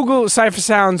Google Cipha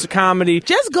Sounds comedy.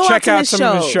 Just go check out some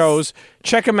shows. of his shows.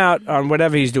 Check him out on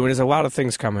whatever he's doing. There's a lot of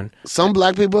things coming. Some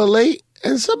black people are late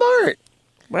and some aren't.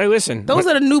 Well, listen. Those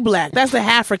are the new black. That's the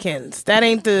Africans. That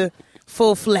ain't the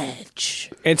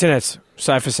full-fledged. Internet's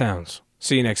Cipha Sounds.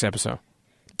 See you next episode.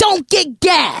 Don't get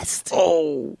gassed.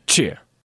 Oh, cheer.